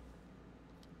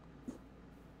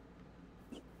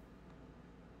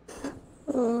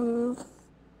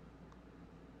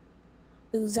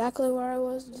 Exactly where I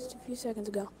was just a few seconds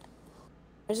ago.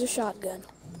 There's a shotgun.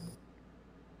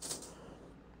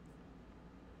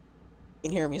 You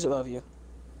can hear me. He's above you.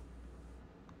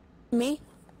 Me?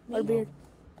 Or Beard?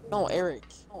 No, Eric.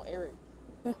 No, Eric.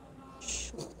 Yeah.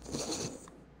 Shh.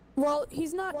 Well,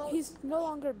 he's not. He's no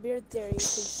longer beard theory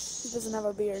because he doesn't have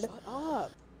a beard. Shut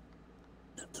up.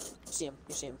 You see him.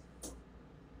 You see him.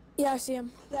 Yeah, I see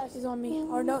him. Yeah, he's on me.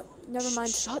 Or no, never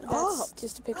mind. Shut That's up.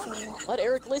 just a picture on the wall. Let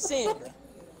Eric listen.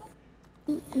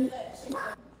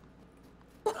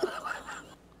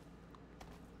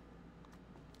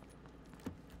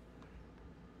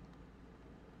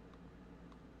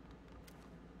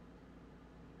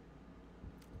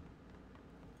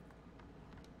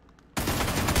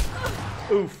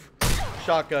 Oof.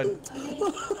 Shotgun.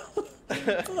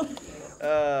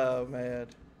 Oh, man.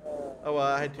 Oh, well,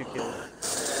 I had 2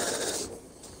 kills.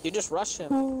 You just rush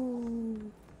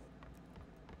him.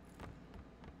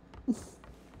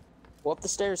 Go up the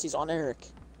stairs. He's on Eric.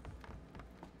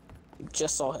 You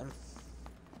just saw him.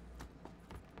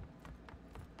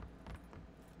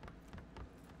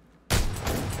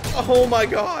 Oh, my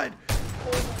God.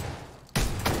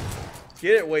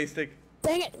 Get it, Wasting.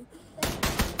 Dang it!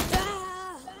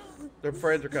 Ah! Their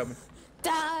friends are coming.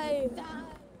 Die!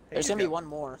 There's gonna be one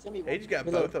more. He just got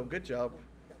Reload. both of them. Good job.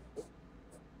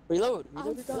 Reload.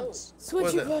 Reload your guns. Switch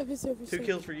Was your it weapons every 2 second.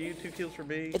 kills for you, 2 kills for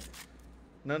me.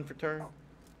 None for turn.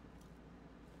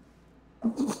 I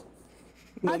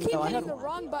keep No, I hitting had the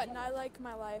wrong button. I like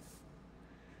my life.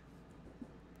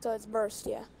 So it's burst,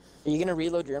 yeah. Are you gonna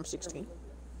reload your M16?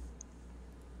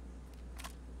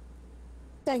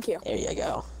 Thank you. There you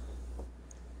go.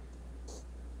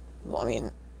 Well, I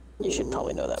mean, you should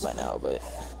probably know that by now, but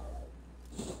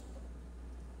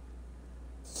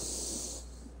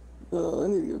Oh, I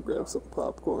need to go grab some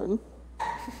popcorn.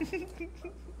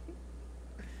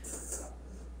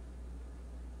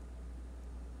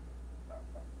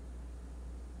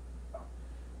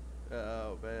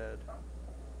 Oh, man.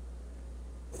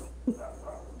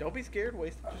 Don't be scared,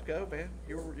 Wasted. Just go, man.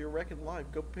 You're wrecking life.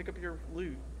 Go pick up your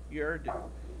loot. You earned it.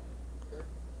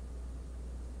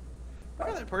 Look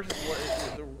at that person's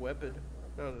their weapon.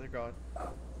 Oh, they're gone.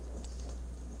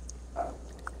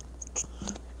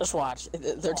 just watch.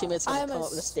 Their teammates gonna I'm come a up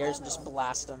the stairs and just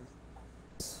blast them.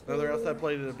 No, they're outside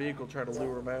playing in a vehicle trying to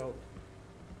lure them out.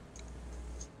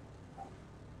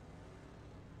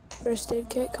 First aid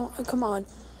kit. Come on.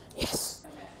 Yes.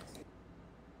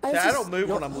 See, I just- don't move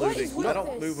when I'm What looting. is with I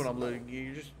don't this? move when I'm looting.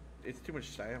 You just, it's too much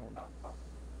sound.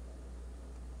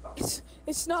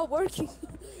 It's not working.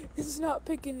 It's not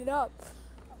picking it up.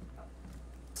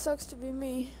 Sucks to be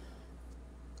me.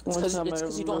 It's One because time I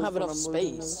you don't have realized enough when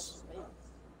I'm losing space.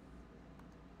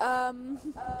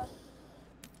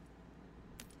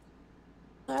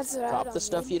 That's what I Drop don't the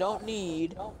stuff need. you don't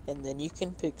need, and then you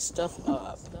can pick stuff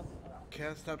up.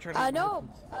 Can't stop trying to. I know.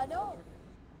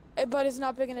 But it's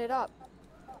not picking it up.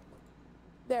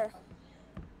 There.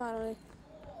 Finally.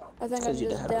 I think I'm Because you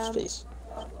don't just have enough down. space.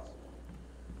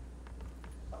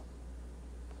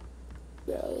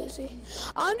 Barely see.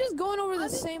 I'm just going over the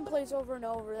same place over and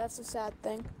over. That's the sad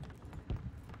thing.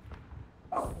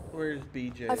 Where's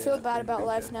BJ? I feel at? bad Where's about BJ?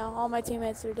 life now. All my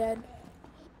teammates are dead.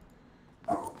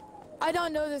 I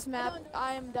don't know this map.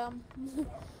 I am dumb.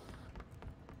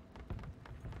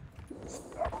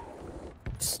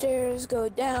 Stairs go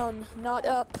down, not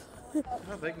up.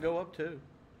 Oh, they can go up too.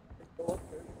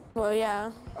 Well,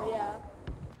 yeah.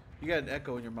 You got an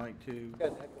echo in your mic too.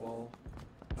 Wall.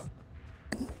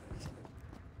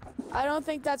 I don't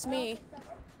think that's me.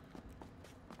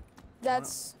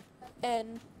 That's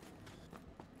N.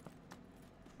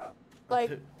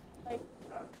 Like,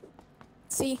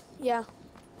 see, yeah.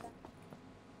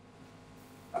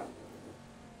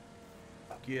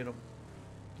 Get him.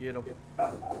 Get him.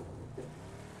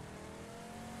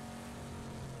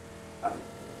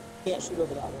 Can't shoot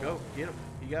over that one. Go. Get him.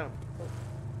 You got him.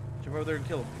 Jump over there and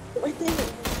kill him. Right there.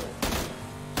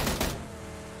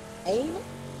 Aim.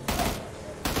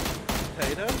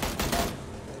 Potato.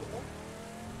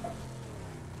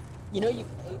 You know you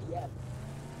can ADF.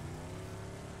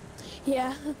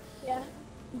 Yeah.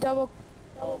 Double.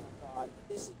 Oh god.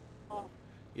 This is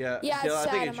Yeah. Yeah, Jill, it's I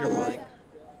think sad, it's am I your right? mic.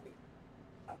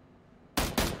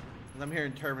 And I'm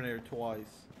hearing Terminator twice.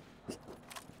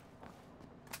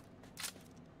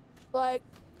 Like,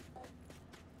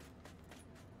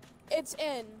 it's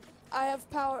in. I have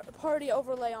party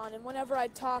overlay on, and whenever I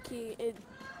talk, it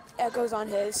echoes on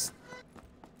his.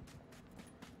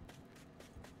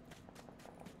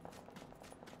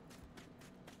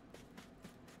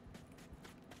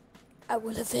 I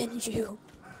will avenge you.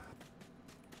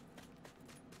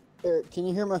 Eric, can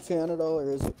you hear my fan at all, or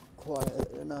is it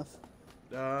quiet enough?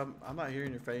 I'm not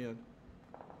hearing your fan.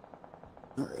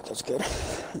 Alright, that's good.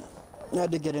 I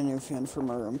had to get a new fan for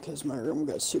my room because my room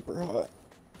got super hot.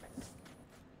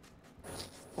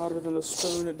 Hotter than a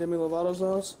spoon at Demi Lovato's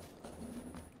house.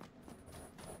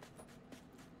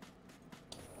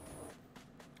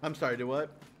 I'm sorry, do what?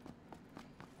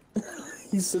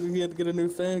 He said he had to get a new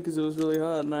fan because it was really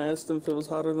hot, and I asked him if it was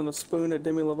hotter than a spoon at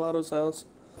Demi Lovato's house.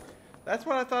 That's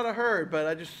what I thought I heard, but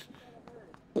I just...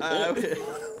 I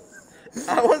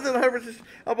wasn't 100%.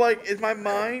 I'm like, is my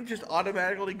mind just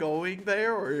automatically going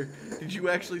there, or did you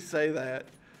actually say that?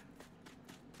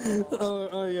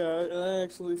 Oh yeah, I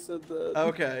actually said that.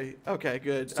 Okay,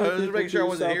 good. Some I was just people making sure I do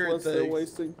wasn't hearing Southwest, they're things.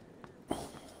 wasting.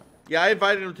 Yeah, I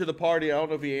invited him to the party. I don't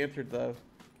know if he answered, though.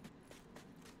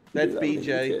 That's Dude, I don't even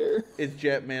BJ. care. It's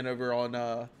Jetman over on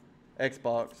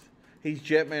Xbox. He's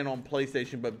Jetman on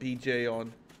PlayStation, but BJ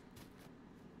on...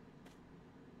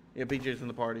 Yeah, BJ's in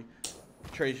the party.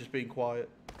 Trey's just being quiet.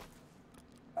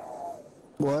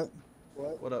 What?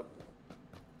 What up?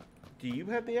 Do you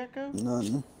have the echo?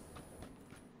 None.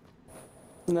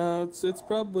 No, it's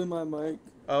probably my mic.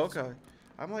 Oh, okay.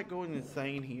 I'm like going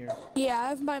insane here. Yeah, I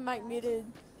have my mic muted,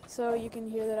 so you can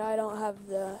hear that I don't have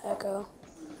the echo.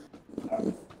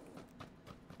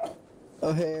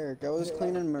 Oh, hey, Eric, I was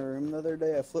cleaning my room the other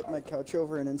day. I flipped my couch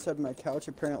over, and inside my couch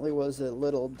apparently was a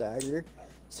little dagger.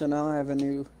 So now I have a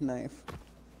new knife.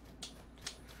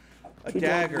 A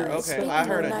dagger. Okay, Speaking I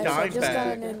heard a of knives, I dime just got a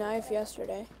bag. new knife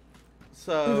yesterday.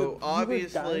 So You heard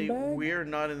obviously dime bag? we're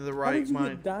not in the How right did you mind.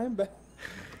 get dime bag?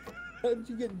 How did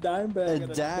you get dime bag A and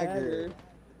a dagger. dagger?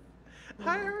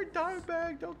 I heard dime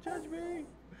bag. Don't judge me.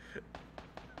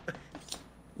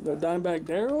 The dime bag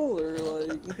Daryl or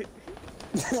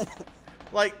like?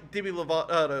 Like Demi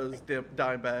Lovato's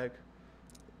dime bag.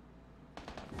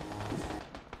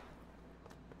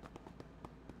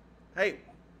 Hey,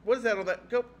 what is that on that?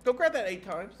 Go grab that 8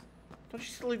 times. Don't you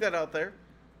just leave that out there.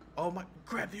 Oh my,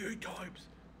 grab the 8 times.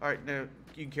 All right, now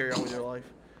you can carry on with your life.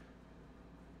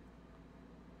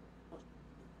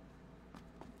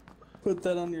 Put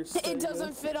that on your. It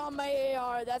doesn't fit on my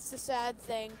AR. That's the sad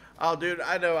thing. Oh, dude,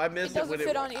 I know. I miss It it doesn't when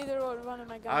fit on either one of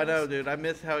my guns. I know, dude. I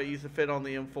miss how it used to fit on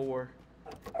the M4.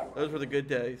 Those were the good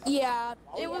days. Yeah,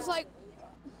 it was like.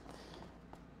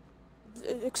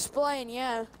 Explain,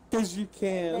 yeah. Because you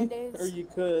can, Band-Aids. or you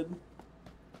could.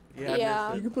 Yeah. Yeah.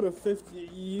 I You missed it. could put a 50. You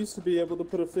used to be able to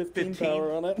put a 15 15?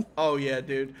 power on it. Oh yeah,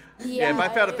 dude. Yeah, if I Yeah,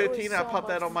 found a it was 15, I so popped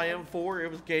that much on my fun. M4.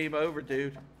 It was game over,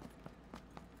 dude.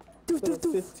 Put a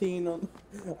 15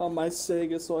 on my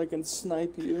Sega so I can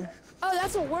snipe you. Oh,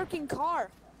 that's a working car.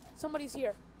 Somebody's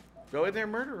here. Go in there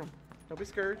and murder them. Don't be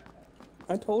scared.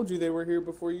 I told you they were here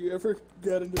before you ever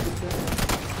got into the town.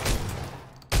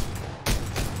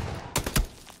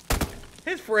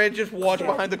 His friend just walked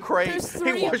behind the crate. There's He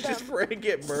 3 of watched his them. friend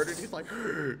get murdered. He's like,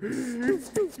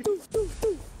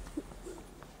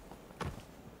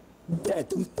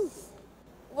 Dead.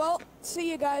 Well,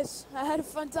 see you guys. I had a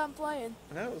fun time playing.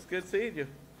 that was good seeing you.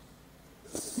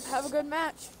 Have a good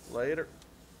match. Later.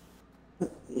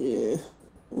 Yeah.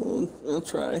 Well, I'll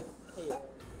try. It's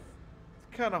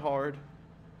kind of hard.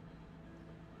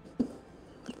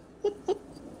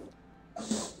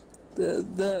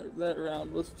 That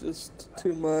round was just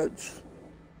too much.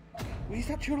 Will you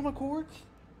stop chewing on my cords?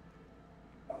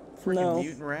 Freaking No.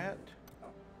 mutant rat.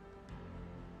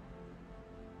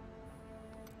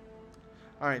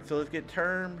 Alright, so let's get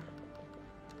Term,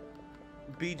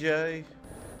 BJ,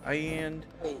 and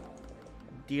Wait,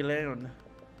 Dylan.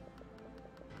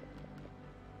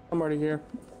 I'm already here.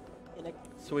 in a,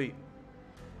 Sweet.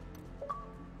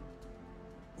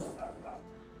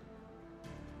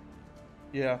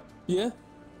 Yeah. Yeah.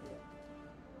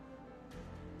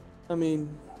 I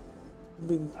mean,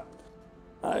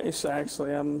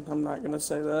 actually, I'm not gonna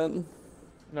say that. I'm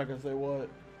not gonna say what.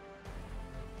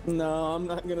 No, I'm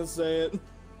not gonna say it.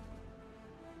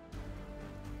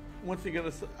 What's he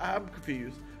gonna say? I'm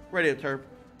confused. Ready up, Term.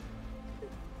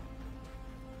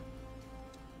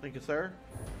 Thank you, sir.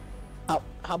 how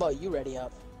about you ready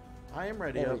up? I am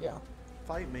ready There up. we go.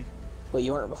 Fight me. Well,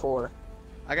 you weren't before.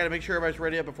 I gotta make sure everybody's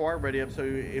ready up before I'm ready up, so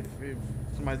if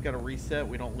somebody's gotta reset,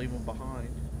 we don't leave them behind.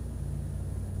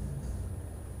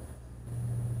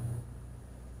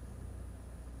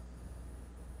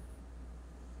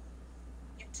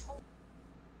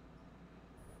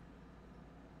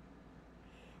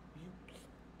 You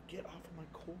get off of my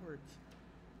cords.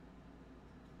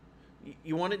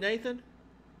 You want it, Nathan?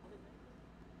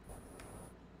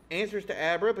 Answers to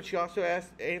Abra, but she also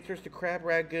answers to Crab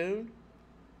Ragoon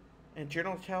and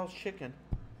General Chow's Chicken.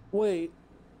 Wait.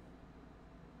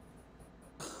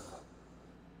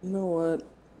 You know what?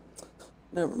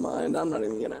 Never mind. I'm not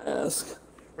even gonna ask.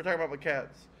 We're talking about the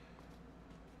cats.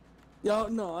 Yo,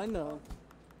 no, I know.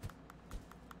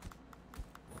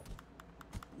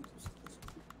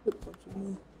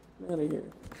 Get out of here.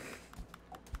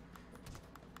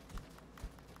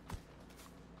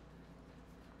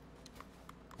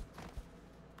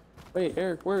 Wait,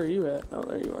 Eric, where are you at? Oh,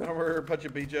 there you are. I'm over here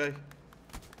punching BJ.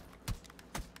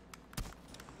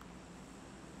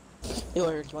 Yo,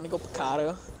 Eric, you wanna go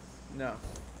Picado? No.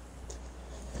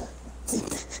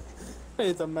 I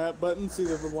hit the map button, see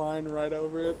the line right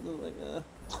over it. I'm like,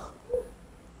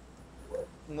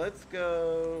 Let's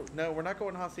go. No, we're not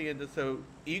going Hacienda, so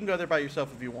you can go there by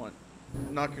yourself if you want.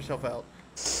 Knock yourself out.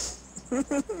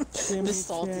 The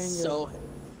salt is so.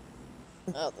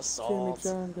 Oh, the salt.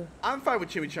 Chimichanga. I'm fine with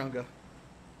chimichanga.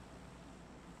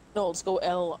 No, let's go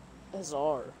El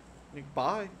Azar.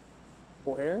 Bye.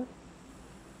 Where?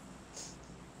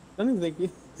 I don't even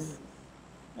think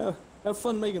you. Have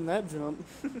fun making that jump.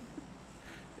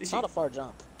 It's not a far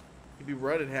jump. You'd be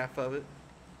running half of it.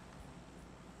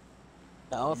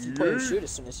 No, if you pull your chute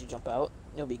as soon as you jump out,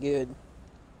 you'll be good.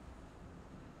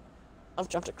 I've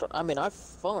jumped across. I mean, I've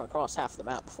flown across half the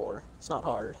map before. It's not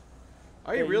hard.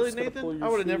 Are you Yeah, really, just gotta pull Nathan? your I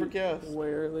would have never chute guessed.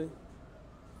 Warily.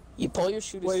 You pull your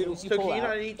chute as Wait, soon as you so pull can you out.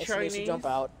 not eat As soon as you jump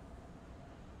Chinese? out.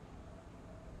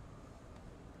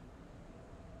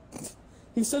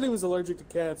 He said he was allergic to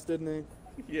cats, didn't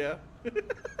he? Yeah.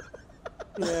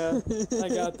 Yeah, I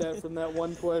got that from that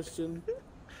one question.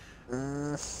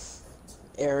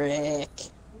 Eric.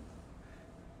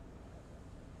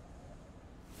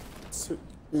 So,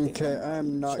 Okay,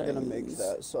 I'm not gonna make Chinese.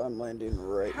 that, so I'm landing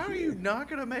right How are here. you not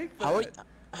gonna make that?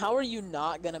 How are you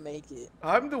not gonna make it?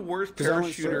 I'm the worst 'Cause I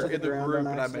went straight parachuter to the in the ground group on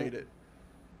and I accident. made it.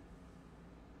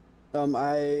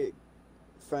 I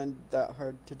find that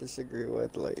hard to disagree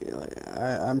with.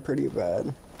 I'm pretty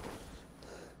bad.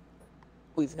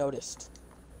 We've noticed.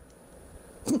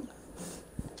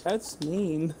 That's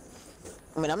mean.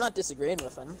 I mean, I'm not disagreeing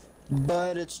with him.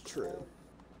 But it's true.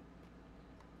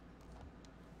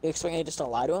 You expect me just to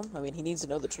lie to him? I mean, he needs to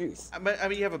know the truth. I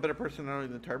mean, you have a better personality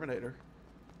than Terminator.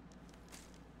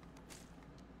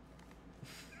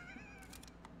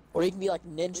 Or you can be like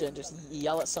Ninja and just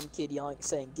yell at some kid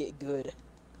saying, "Get good."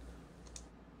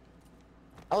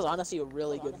 That was honestly a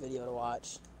really good video to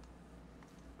watch.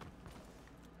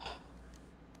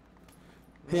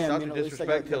 Yeah, I Dr. mean, at least I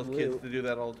Disrespect got tells good kids loot. to do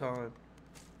that all the time.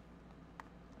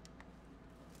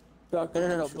 No, but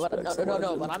Disrespect's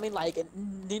I mean, like,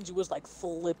 Ninja was like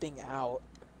flipping out.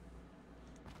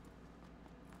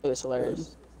 It was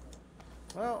hilarious.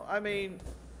 Well, I mean,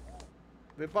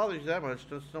 if it bothers you that much,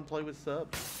 just don't play with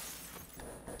subs.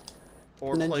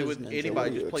 Or play Ninja's with ninja, what anybody,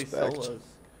 do you just play expect? solos.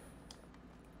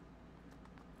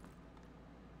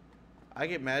 I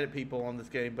get mad at people on this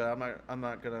game, but I'm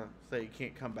not gonna say you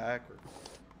can't come back or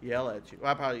yell at you. Well,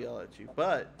 I'll probably yell at you,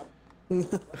 but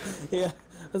Yeah,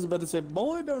 I was about to say,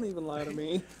 boy, don't even lie to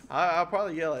me. I'll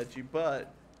probably yell at you,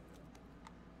 but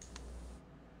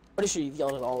Pretty sure you've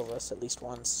yelled at all of us at least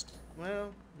once.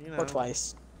 well, you know, Or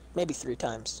twice. Maybe 3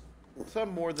 times. some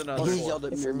more than He's others. yelled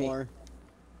at If me you're me. more.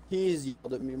 He's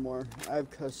yelled at me more. I've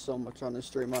cussed so much on this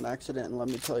stream on accident, and let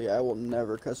me tell you, I will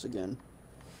never cuss again.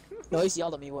 No, he's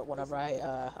yelled at me whenever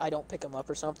I don't pick him up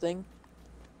or something.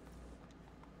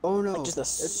 Oh no, Like, just the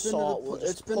salt will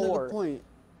just it's been to pour. the point.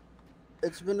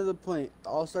 It's been to the point.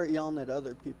 I'll start yelling at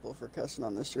other people for cussing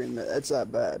on the stream. It's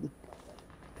that bad.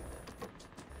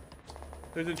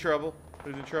 Who's in trouble?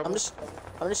 Who's in trouble?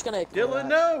 I'm just gonna ignore Dylan, that.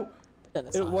 no! And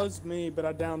it's It fine. was me, but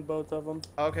I downed both of them.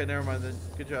 Okay, never mind then.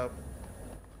 Good job.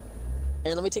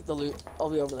 Here, let me take the loot. I'll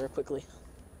be over there quickly.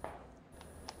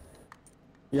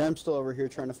 Yeah, I'm still over here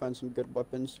trying to find some good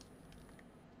weapons.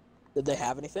 Did they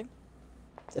have anything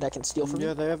that I can steal from Yeah,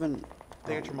 you? they haven't.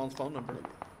 They got your mom's phone number.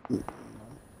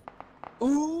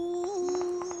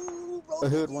 Ooh, But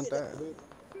who would want that?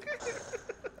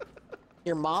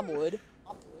 Your mom would.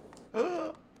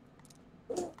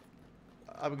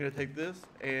 I'm gonna take this,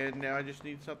 and now I just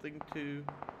need something to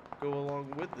go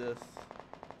along with this.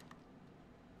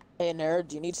 Hey, nerd,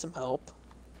 do you need some help?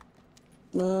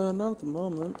 Not at the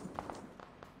moment.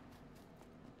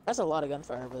 That's a lot of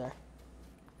gunfire over there.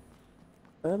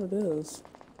 That it is.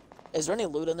 Is there any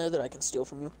loot in there that I can steal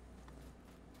from you?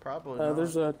 Probably not.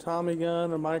 There's a Tommy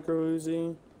gun, a micro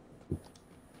Uzi,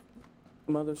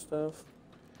 some other stuff.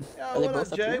 Yeah, Are they what both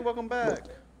up, up Jay? here? Welcome back.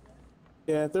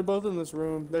 Yeah, they're both in this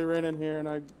room. They ran in here and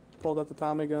I pulled out the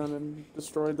Tommy gun and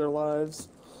destroyed their lives.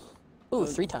 Ooh,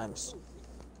 3 times.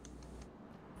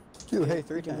 Dude, hey,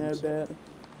 3 You can have times. that.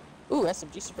 Ooh,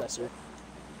 SMG suppressor.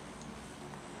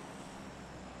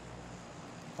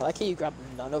 I like how you grabbed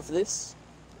none of this.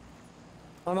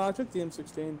 Oh no, I took the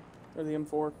M16 or the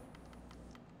M4.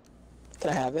 Can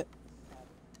I have it?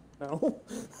 No.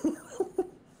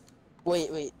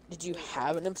 Wait. Did you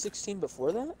have an M16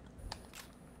 before that?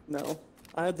 No.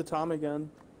 I had the Tommy gun.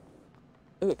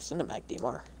 Ooh, extended mag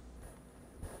DMR.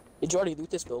 Did you already loot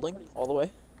this building all the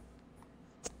way?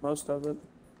 Most of it.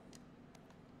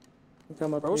 I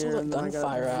come up Where was all here the and then I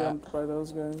gunfire got at? jumped by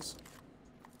those guys.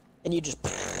 And you just.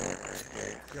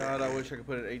 God, I wish I could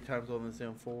put it 8 times on this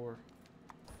M4.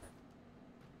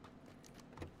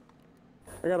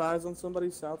 I got eyes on somebody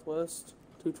southwest,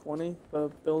 220, the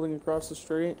building across the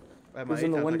street. At my He's 8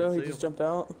 in the times, I window, can he see just him. jumped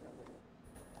out.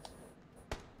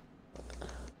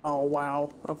 Oh,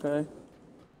 wow. Okay.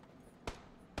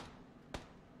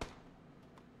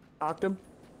 Knocked him.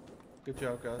 Good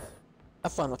job, guys.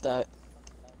 Have fun with that.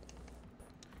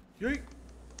 Yeet.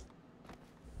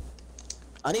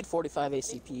 I need 45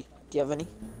 ACP. Do you have any?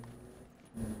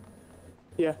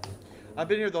 Yeah. I've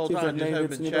been here the whole See if time, that just name haven't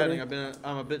hits been chatting. anybody.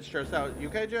 I'm a bit stressed out. You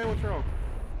okay, Jay? What's wrong?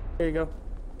 Here you go.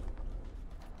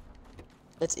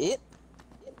 That's it?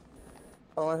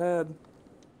 All I had.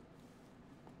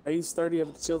 I used 30 of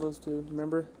it to kill those two,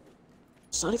 remember?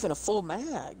 It's not even a full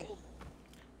mag.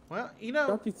 Well, you know,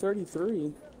 Dropped you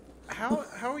 33. how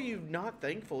are you not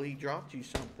thankful he dropped you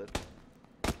something?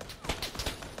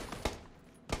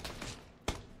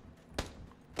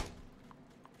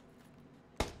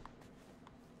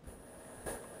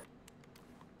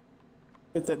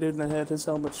 Hit that dude in the head, his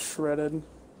helmet's shredded.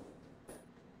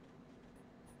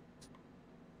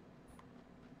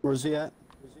 Where's he at?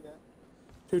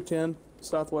 210,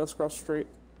 southwest, cross the street.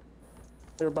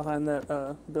 They were behind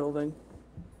that building.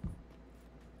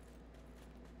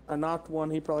 I knocked one,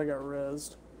 he probably got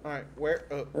rezzed. Alright, where?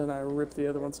 And I ripped the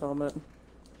other one's helmet.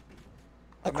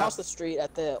 Across the street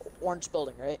at the orange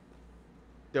building, right?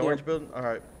 The orange building?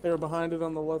 Alright. They were behind it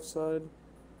on the left side.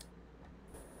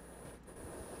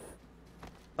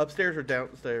 Upstairs or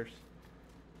downstairs?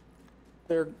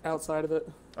 They're outside of it.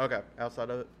 Okay, outside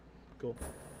of it. Cool.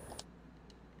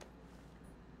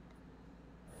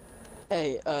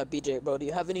 Hey, BJ, bro, do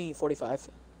you have any 45?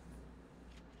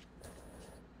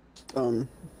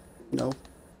 No.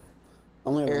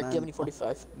 Only have Eric, a do you have 9. any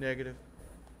 45? Negative.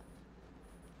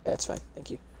 Yeah, that's fine.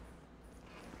 Thank you.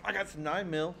 I got some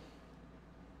 9mm.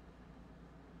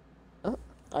 Oh,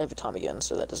 I have a Tommy gun,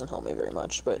 so that doesn't help me very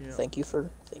much, but Yeah. thank you for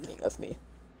thinking of me.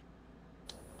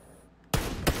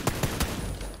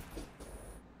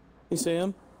 You see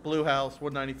him? Blue house,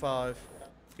 195.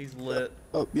 He's lit.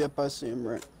 Oh, yep, I see him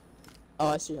right. Oh,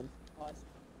 I see him. Are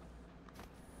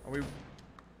we...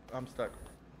 I'm stuck.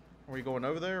 Are we going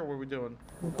over there, or what are we doing?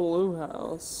 Blue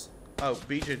house. Oh,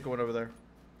 BJ's going over there.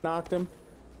 Knocked him.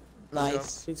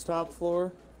 Nice. He's top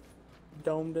floor.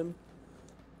 Domed him.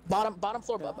 Bottom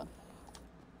floor, Bubba.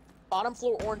 Bottom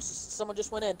floor, orange. Someone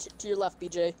just went in to your left,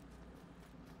 BJ.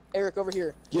 Eric, over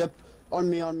here. Yep. On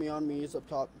me. He's up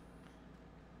top.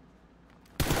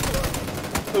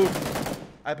 Ooh,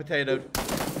 I potatoed.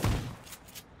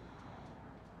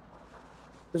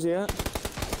 Where's he at?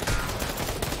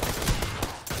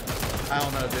 I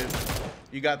don't know, dude.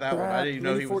 You got that one. I didn't even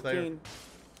know he was there. 14.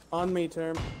 On me,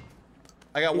 term.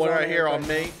 I got He's one on right here there, on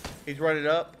right? me. He's running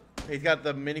up. He's got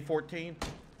the mini 14.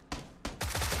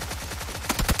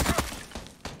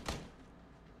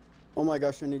 Oh my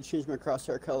gosh, I need to change my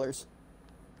crosshair colors.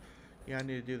 Yeah, I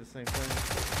need to do the same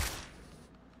thing.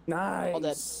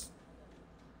 Nice.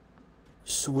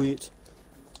 Sweet.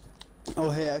 Oh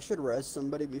hey, I should res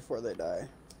somebody before they die.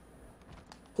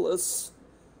 Plus.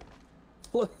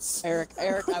 Eric,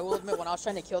 I will admit, when I was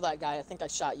trying to kill that guy, I think I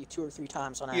shot you 2 or 3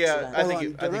 times on Yeah, accident. I Hold think on,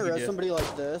 you- I don't think I you res did. somebody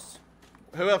like this?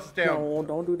 Who else is down? No,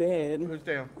 don't do that. Who's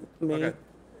down? Me. Okay.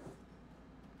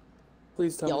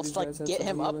 Please tell Yeah, me let's these like guys have get some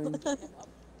him up. healing.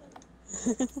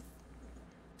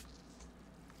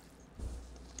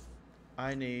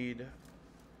 I need...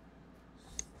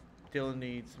 Dylan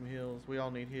needs some heals. We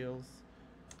all need heals.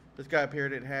 This guy up here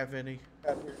didn't have any.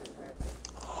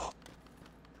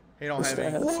 He don't This have guy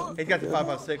any. has some He's got the good.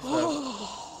 5.56 though.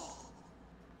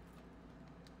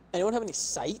 Anyone have any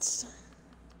sights?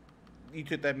 You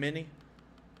took that mini?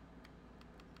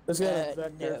 This guy is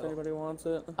back there if no. anybody wants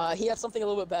it. He has something a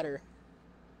little bit better.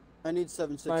 I need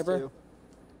 7.62. Sniper?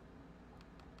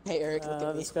 Hey, Eric, look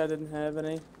at me. This guy didn't have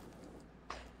any.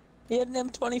 He had an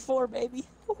M24, baby.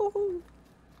 Woo-hoo-hoo.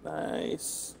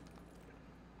 Nice.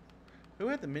 Who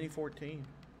had the mini 14?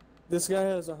 This guy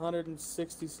has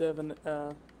 167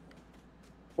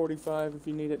 45 if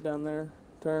you need it down there,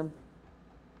 term.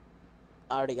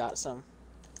 I already got some.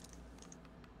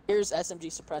 Here's SMG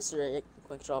suppressor,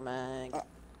 quick draw mag.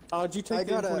 Oh, did you I take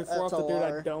the got a M24 off the dude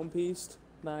I SLR. dome pieced?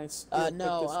 Nice. Here, pick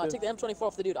No, this dude. take the M24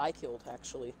 off the dude I killed,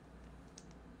 actually.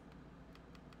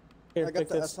 Here, I got pick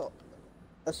the this.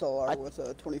 SLR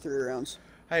with 23 rounds.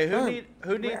 Hey, What?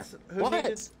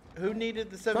 who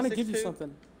needed the I'm trying to give you 7.62?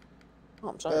 something. Oh,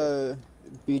 I'm sorry.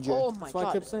 BJ. Oh my That's why I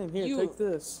god. kept saying, here, you, take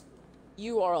this.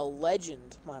 You are a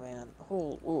legend, my man.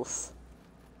 Oh, oof.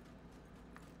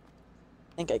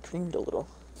 I think I creamed a little.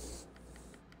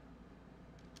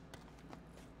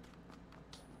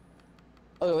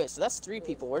 Oh, wait, so that's 3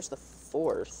 people. Where's the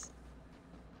 4th?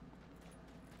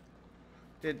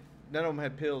 None of them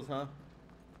had pills, huh?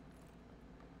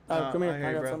 Oh, come here. I hear I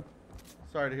you, got bro. some.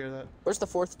 Sorry to hear that. Where's the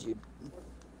 4th dude?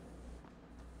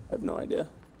 I have no idea.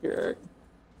 Here, Eric.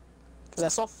 Because I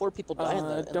saw 4 people die in the,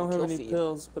 I in the don't have kill any feed.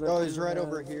 pills, but I Oh, do he's right have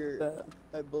over here.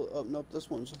 that. Oh, nope, this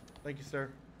one's. Thank you, sir.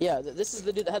 Yeah, this is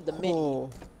the dude that had the mini. Oh,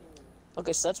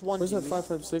 Okay, so that's 1 Where's that dude.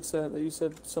 5.56 at that you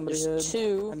said somebody There's had?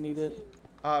 2. I need it.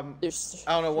 There's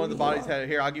I don't know. One of the 3. bodies had it.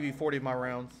 Here, I'll give you 40 of my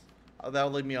rounds.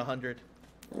 That'll leave me 100.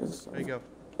 Yes. There you go.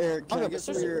 Eric, can Okay, I but get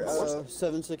some of seriously, your what's-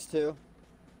 7.62?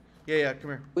 Yeah,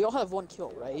 come here. We all have 1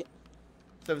 kill, right?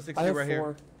 7.62 I have right 4.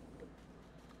 here.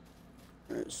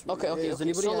 Alright, sweet. Okay, Hey, does okay,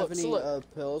 anybody so have look, so any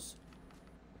look. pills?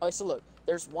 Alright, so look.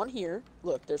 There's 1 here.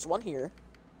 Look, there's 1 here.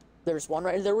 There's 1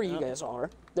 right there where you Yep. guys are.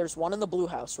 There's 1 in the blue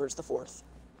house. Where's the 4th?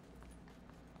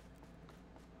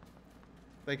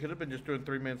 They could have been just doing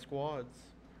 3-man squads.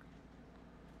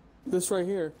 This right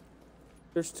here.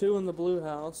 There's 2 in the blue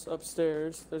house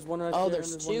upstairs. There's 1 right Oh, there.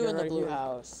 there's and one 2 guy in the right blue here.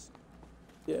 house.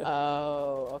 Yeah.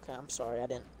 Oh, okay. I'm sorry. I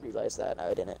didn't realize that.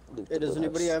 I didn't loot the Hey, does blue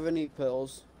anybody house. have any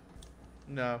pills?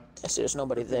 No. I see there's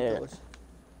nobody there. Pills?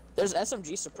 There's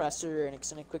SMG suppressor and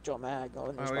extended quick draw mag. Oh,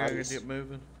 and there's We gotta bodies. get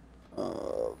moving.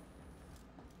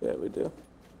 Yeah, we do.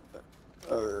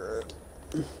 Alright.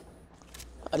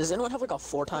 Does anyone have like a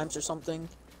 4 times or something?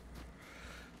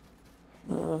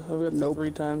 I've got the Nope.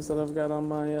 3 times that I've got on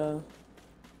my,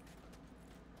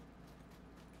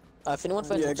 If anyone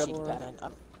finds Yeah, a I got cheat the-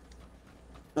 pad,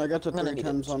 I got the I'm gonna 3 need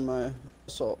times it. on my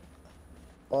assault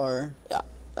R.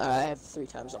 I have 3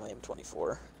 times on my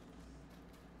M24.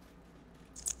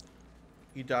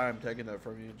 You die, I'm taking that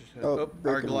from you. Just Oh, our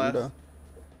breaking glass. window.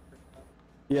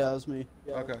 Yeah, that was me.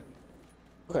 Okay.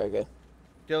 Okay, good.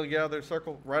 Dylan, get out of there,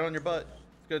 circle. Right on your butt.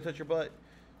 It's gonna touch your butt.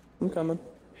 I'm coming.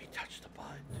 He touched the butt.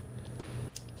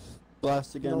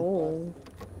 Blast again. No.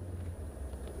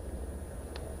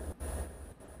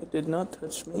 It did not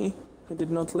touch me. I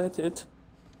did not let it.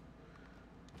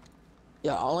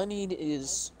 Yeah, all I need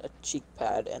is a cheek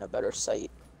pad and a better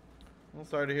sight. I'm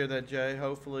sorry to hear that, Jay.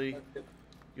 Hopefully,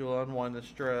 you'll unwind the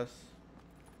stress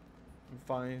and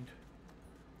find,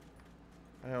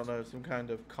 I don't know, some kind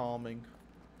of calming.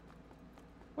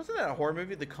 Wasn't that a horror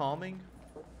movie, The Calming?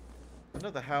 I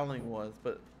know The Howling was,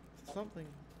 but something.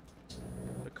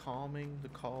 The Calming, The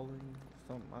Calling,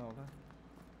 something, I don't know.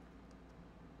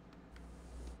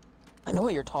 I know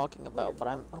what you're talking about, but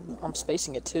I'm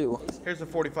spacing it too. Here's the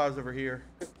 45s over here.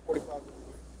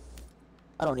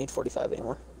 I don't need 45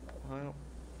 anymore. Well,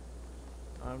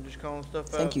 I'm just calling stuff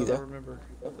Thank out you, that I though. remember.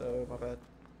 So, my bad.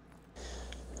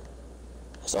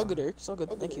 It's all good, Eric. It's all good.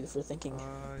 Thank you for thinking.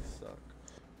 I suck.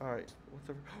 Alright, what's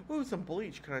over? Ooh, some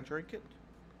bleach. Can I drink it?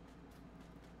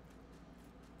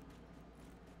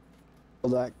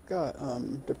 Well, that got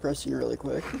depressing really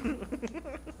quick.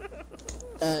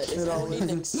 Is It anyone always need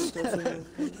an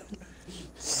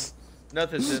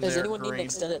Nothing's in Does there. anyone need an green.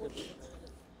 extended?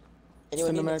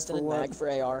 Anyone need an mag for extended what? mag for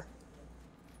AR?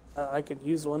 I could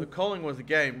use The one calling was a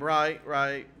game, right?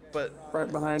 But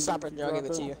right behind Stop you. right there. I'll give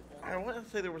it to you. I want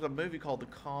to say there was a movie called The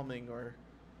Calming, or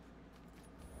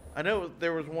I know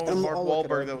there was one with I'll Mark look it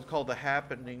Wahlberg up. that was called The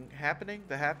Happening.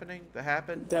 The Happening.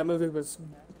 That movie was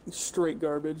straight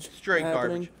garbage. Straight Happening.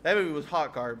 garbage. That movie was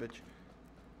hot garbage.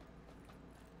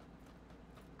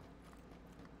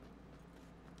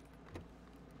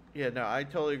 Yeah, no, I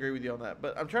totally agree with you on that.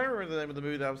 But I'm trying to remember the name of the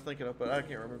movie that I was thinking of, but I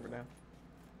can't remember now.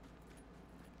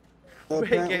 Well,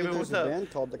 Hey, apparently Gavin, there's what's a up?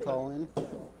 band called The Call-In.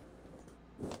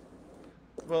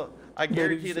 Well, I Maybe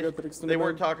guarantee you that forgot that extended they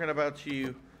weren't mag. talking about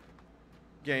you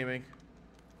gaming.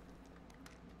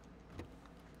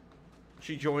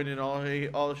 She joined and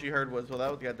all she heard was, well,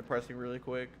 that got depressing really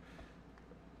quick.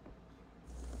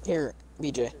 Here,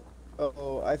 BJ.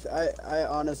 Oh, I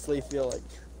honestly feel like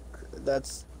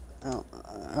that's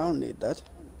I don't need that.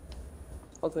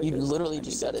 I'll take You it. literally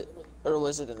just said it. Or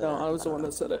was it in there? No, I was the one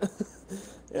that said it.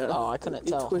 Yeah. Oh, I couldn't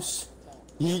tell. Twitch.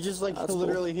 You just like That's cool.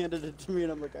 literally handed it to me,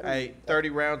 and I'm like, I don't Hey, need 30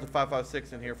 rounds of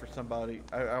 5.56 in here for somebody.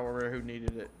 I don't remember who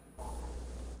needed it.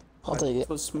 I'll take It it.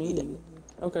 was me.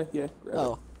 Okay, yeah. grab it.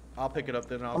 Oh, I'll pick it up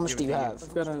then. And I'll how much give do it you to have?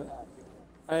 I've got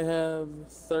I have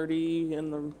 30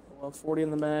 in the 40 in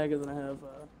the mag, and then I have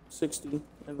 60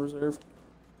 in reserve.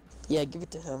 Yeah, give it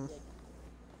to him.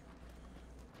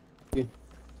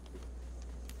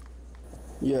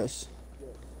 Yes.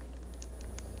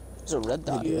 There's a red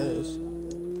dot. Yes.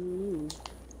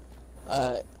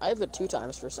 I have it 2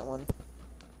 times for someone.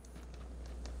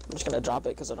 I'm just gonna drop it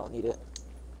because I don't need it.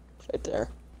 It's right there.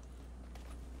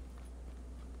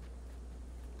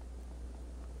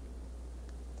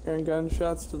 Hearing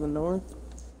gunshots to the north.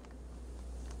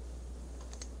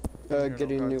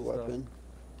 Getting a new stuff. weapon.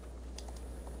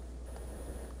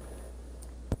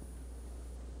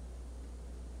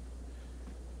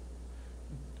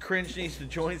 Cringe needs to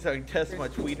join so I can test my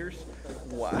tweeters.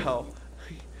 Wow.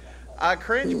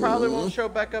 Cringe probably won't show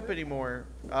back up anymore.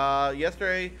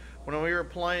 Yesterday, when we were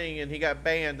playing and he got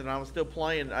banned and I was still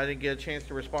playing, I didn't get a chance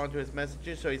to respond to his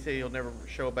messages, so he said he'll never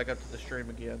show back up to the stream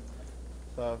again.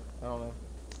 So, I don't know.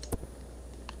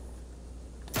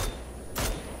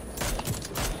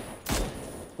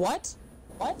 What?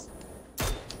 What?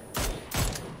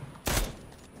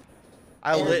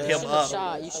 I lit him up.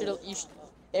 Shot.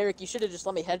 Eric, you should have just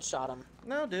let me headshot him.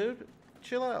 No, dude.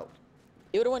 Chill out.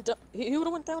 He would have went down. He would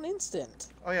have went down instant.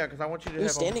 Oh, yeah, because I want you to He have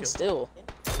was standing still.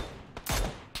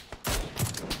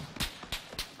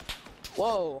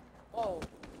 Whoa. Whoa.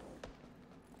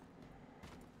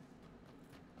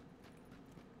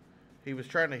 He was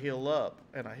trying to heal up,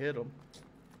 and I hit him.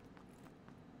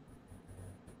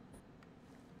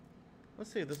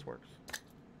 Let's see if this works.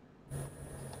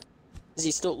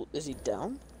 Is he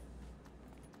down?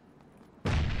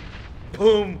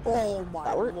 Boom! Oh my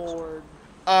That worked. lord.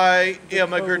 I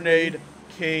am a grenade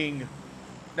king.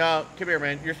 No, come here,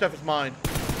 man. Your stuff is mine.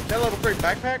 That level 3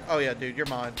 backpack? Oh, yeah, dude. You're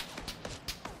mine.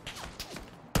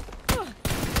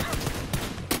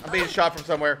 I'm being shot from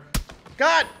somewhere.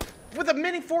 God! With a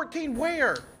mini 14,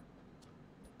 where?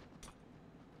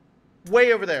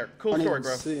 Way over there. Cool I don't story, even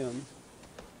bro. see him.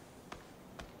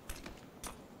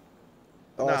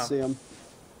 Oh, No. I see him.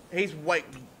 He's way...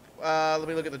 let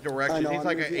me look at the I direction. know, He's I'm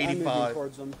like moving, an I'm moving 85.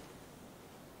 towards him.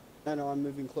 I know, I'm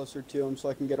moving closer to him so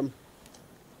I can get him.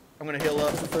 I'm gonna heal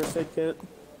up. That's the first aid kit.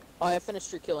 Oh, I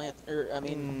finished your kill,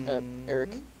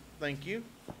 Eric. Thank you.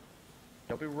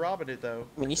 Don't be robbing it, though.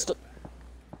 I mean, you still.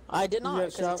 I did not, got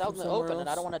because shot it's out from in the somewhere open, and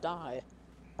I else? don't want to die.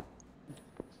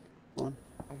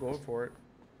 I'm going for it.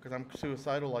 Because I'm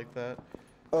suicidal like that.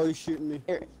 Oh, he's shooting me.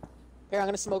 Here, I'm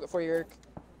gonna smoke it for you, Eric.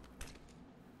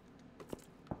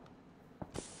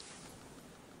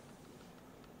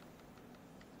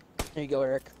 There you go,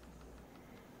 Eric.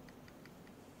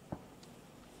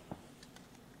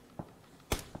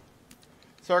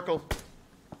 Circle.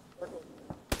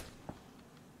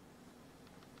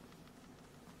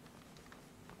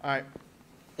 Alright.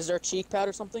 Is there a cheek pad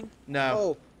or something? No.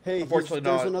 Oh, hey, Unfortunately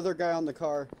there's not. another guy on the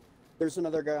car. There's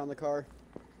another guy on the car.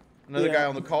 Another Yeah. guy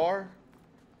on the car?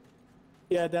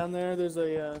 Yeah, down there, there's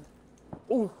a.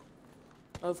 Ooh.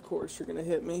 Of course, you're gonna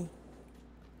hit me.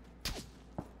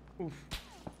 Oof.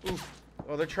 Oof.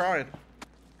 Oh, they're trying.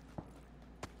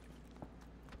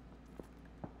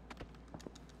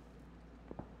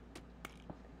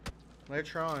 They're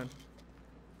trying.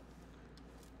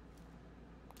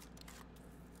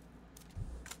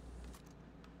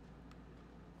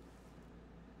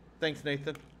 Thanks,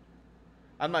 Nathan.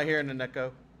 I'm not hearing an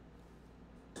echo.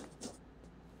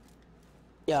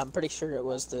 Yeah, I'm pretty sure it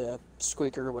was the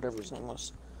squeaker or whatever his name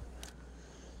was.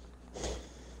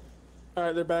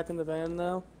 Alright, they're back in the van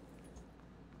now.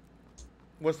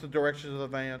 What's the directions of the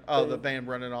van? Oh, the van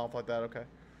running off like that. Okay.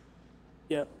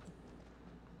 Yep.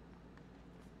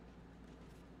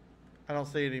 I don't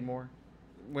see it anymore.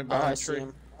 Went Oh, I behind the see tree.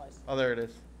 him. Oh, there it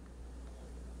is.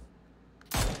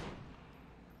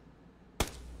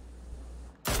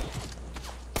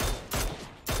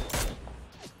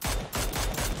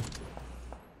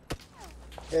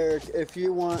 Eric, if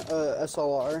you want a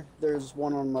SLR, there's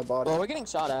one on my body. Well, we're getting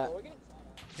shot at.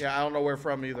 Yeah, I don't know where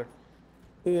from either.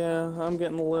 Yeah, I'm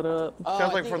getting lit up. Oh, Sounds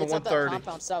I like think from the it's at that 130.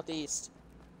 compound southeast.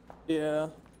 Yeah,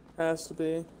 has to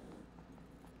be.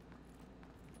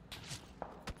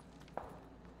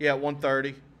 Yeah,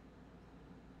 130.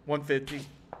 150.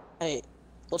 Hey,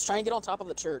 let's try and get on top of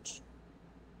the church.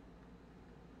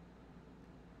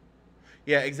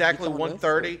 Yeah, exactly coming with?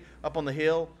 130 up on the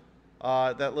hill.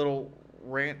 That little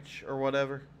ranch or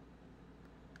whatever.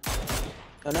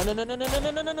 No, no, no, no, no, no,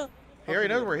 no, no, no, no. He already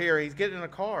knows we're here. He's getting in a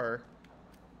car.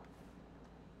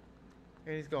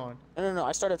 And he's gone. No, no, no.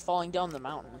 I started falling down the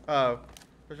mountain. Oh.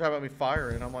 They're talking about me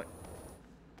firing. I'm like,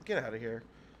 get out of here.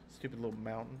 Stupid little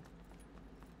mountain.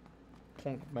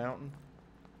 Punk mountain.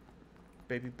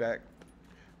 Baby back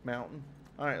mountain.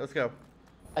 Alright, let's go.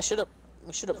 We should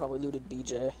have probably looted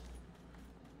BJ.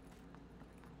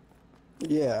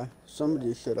 Yeah,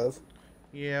 somebody should have.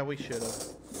 Yeah, we should have.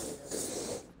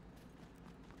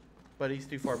 But he's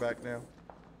too far back now.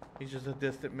 He's just a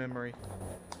distant memory.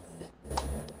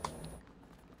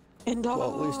 And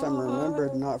Well, at least I'm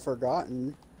remembered, not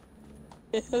forgotten.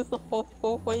 I'll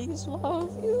always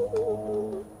love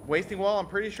you. Wasting Wall, I'm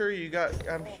pretty sure you got.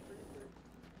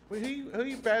 Wait, who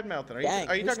you bad mouthing? Are you, Dang,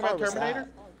 are you whose talking about car was Terminator? that?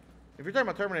 If you're talking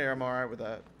about Terminator, I'm alright with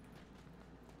that.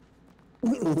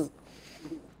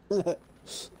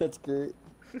 That's great.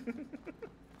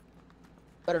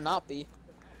 Better not be.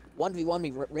 1v1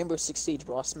 me, Rainbow Six Siege,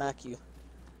 bro. I'll smack you.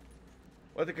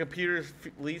 What the computer's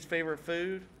least favorite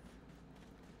food?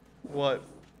 What?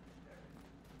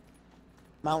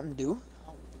 Mountain Dew?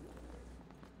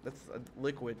 That's a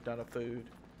liquid, not a food.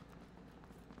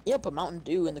 Yeah, put Mountain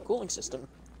Dew in the cooling system.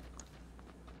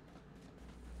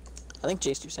 I think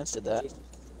Jace 2 Cents did that.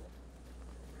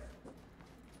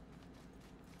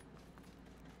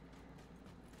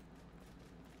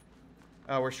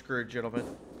 Oh, we're screwed, gentlemen.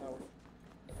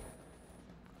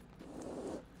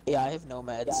 Yeah, I have no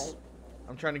meds.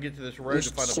 I'm trying to get to this road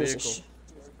to find a vehicle.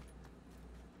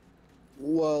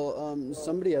 Well,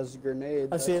 somebody has a grenade.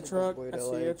 I see a That's good truck. way I to, see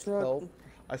a like, truck. help.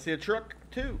 I see a truck,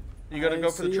 too. You gonna go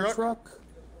for the see a truck?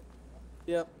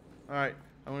 Yep. Alright,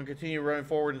 I'm gonna continue running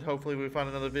forward and hopefully we find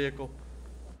another vehicle.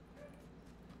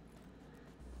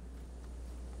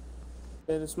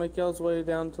 Yeah, just make y'all's way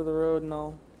down to the road and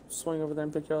I'll swing over there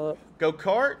and pick y'all up. Go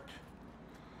kart?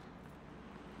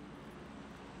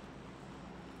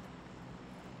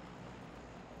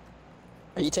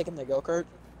 Are you taking the go-kart?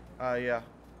 Yeah.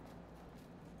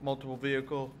 Multiple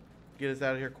vehicle. Get us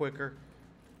out of here quicker.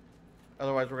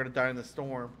 Otherwise, we're gonna die in the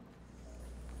storm.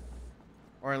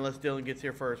 Or unless Dylan gets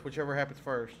here first. Whichever happens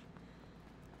first.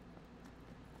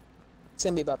 It's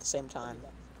gonna be about the same time.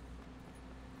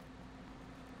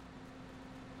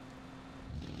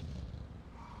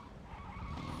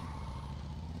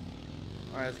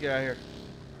 Alright, let's get out of here.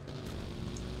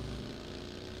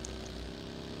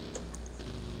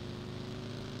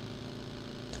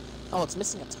 Oh, it's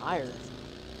missing a tire.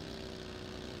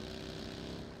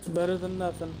 It's better than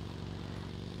nothing.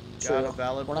 Got a True.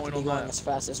 valid We're not point gonna be on going that. as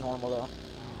fast as normal though.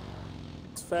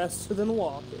 It's faster than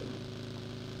walking.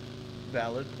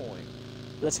 Valid point.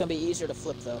 But it's gonna be easier to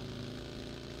flip though.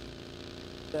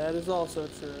 That is also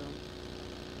true.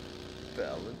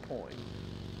 Valid point.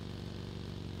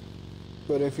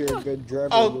 But if you're a good driver,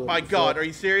 Oh you my would god, flip. are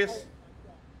you serious?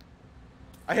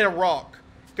 I hit a rock.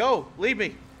 Go, leave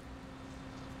me.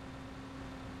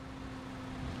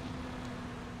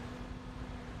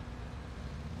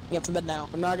 You have to bed now.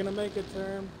 I'm not gonna make it,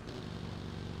 Term.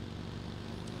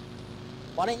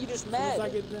 Why didn't you just As soon as I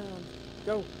med? get down.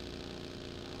 Go.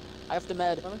 I have to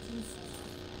med. Why don't you just...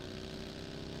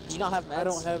 Do you not have meds? I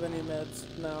don't have any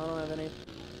meds. No, I don't have any.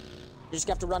 You just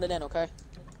have to run it in, okay?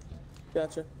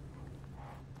 Gotcha.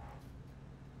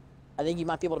 I think you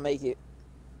might be able to make it.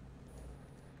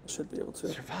 Should be able to.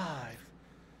 Survive.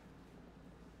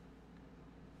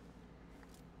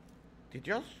 Did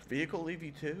y'all's vehicle leave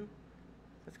you too?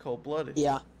 That's cold-blooded.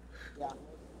 Yeah.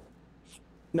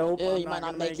 Nope. Yeah, I'm you might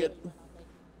not gonna make it.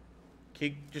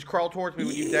 Just crawl towards me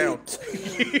when you down.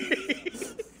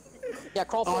 Yeah,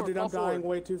 crawl Oh, forward. dude, crawl I'm dying forward.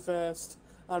 way too fast.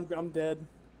 I'm dead.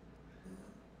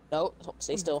 No,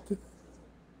 stay still. You're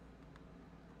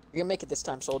gonna make it this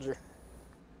time, soldier.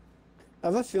 I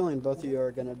have a feeling both of you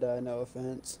are gonna die. No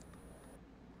offense.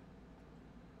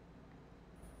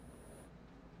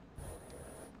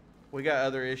 We got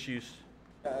other issues.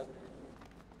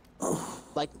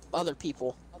 Like other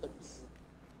people.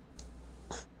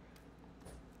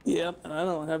 Yep, and I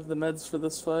don't have the meds for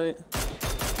this fight.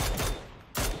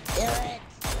 Eric!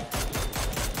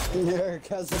 Eric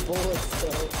has the bullets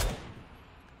though.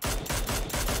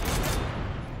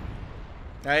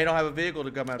 Now you don't have a vehicle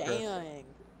to come after us. Dang.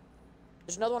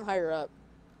 There's another one higher up.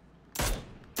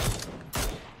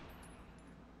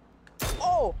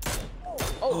 Oh!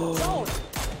 Oh, zone!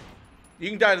 You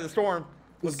can die to the storm.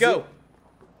 Let's go.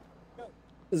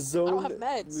 Zone have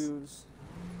meds. moves.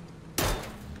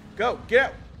 Go. Get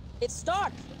out. It's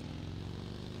stuck!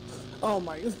 Oh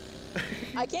my.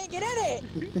 I can't get in it!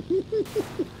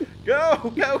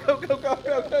 Go. Go. Go. Go. Go.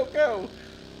 Go. Go. Go.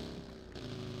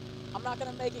 I'm not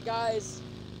gonna make it, guys.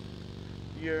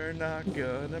 You're not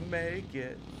gonna make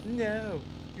it. No.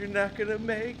 You're not gonna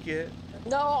make it.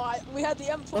 No, we had the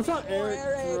That's how M24, Eric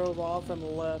Eric. drove off and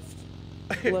left.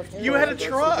 You had a That's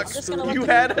truck. I'm just gonna let You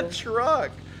the had a vehicle.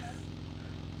 truck.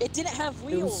 It didn't have It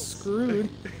was wheels. screwed.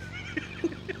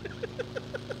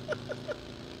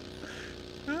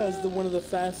 As one of the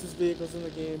fastest vehicles in the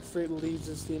game, straight leaves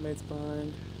his teammates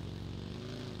behind.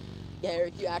 Yeah,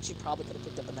 Eric, you actually probably could have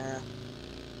picked up an arrow.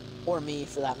 or me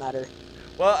for that matter.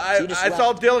 Well, So you just I saw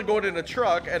left. Dylan going in a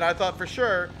truck, and I thought for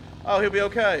sure, oh, he'll be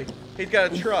okay. He's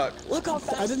got a truck. Look how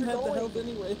fast I didn't you're have the going. help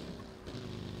anyway.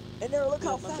 And there, look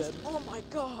how my fast. bad. Oh my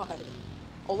god.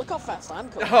 Oh, look how fast I'm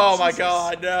going. Oh my Jesus.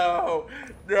 God, no!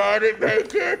 No, I didn't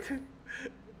make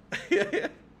it.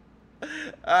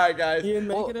 All right, guys. You didn't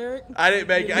make Well, it, Eric? I didn't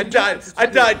make it. I Dude, died. I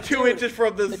died 2 dude, inches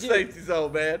from the dude. safety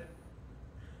zone, man.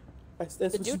 That's The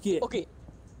what you dude, get. okay,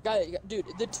 dude,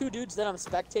 the two dudes that I'm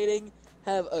spectating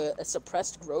have a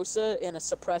suppressed Grossa and a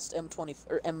suppressed M20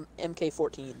 or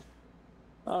MK14.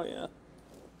 Oh yeah.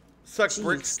 Suck Jeez.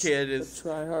 Bricks kid is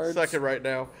Tryhards. sucking right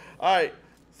now. All right.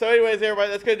 So, anyways, everybody,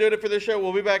 that's gonna do it for this show.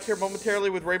 We'll be back here momentarily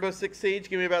with Rainbow Six Siege.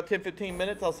 Give me about 10-15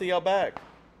 minutes. I'll see y'all back.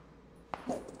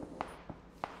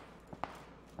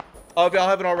 Oh, if y'all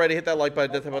haven't already, hit that like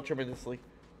button. It does help out tremendously.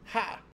 Ha!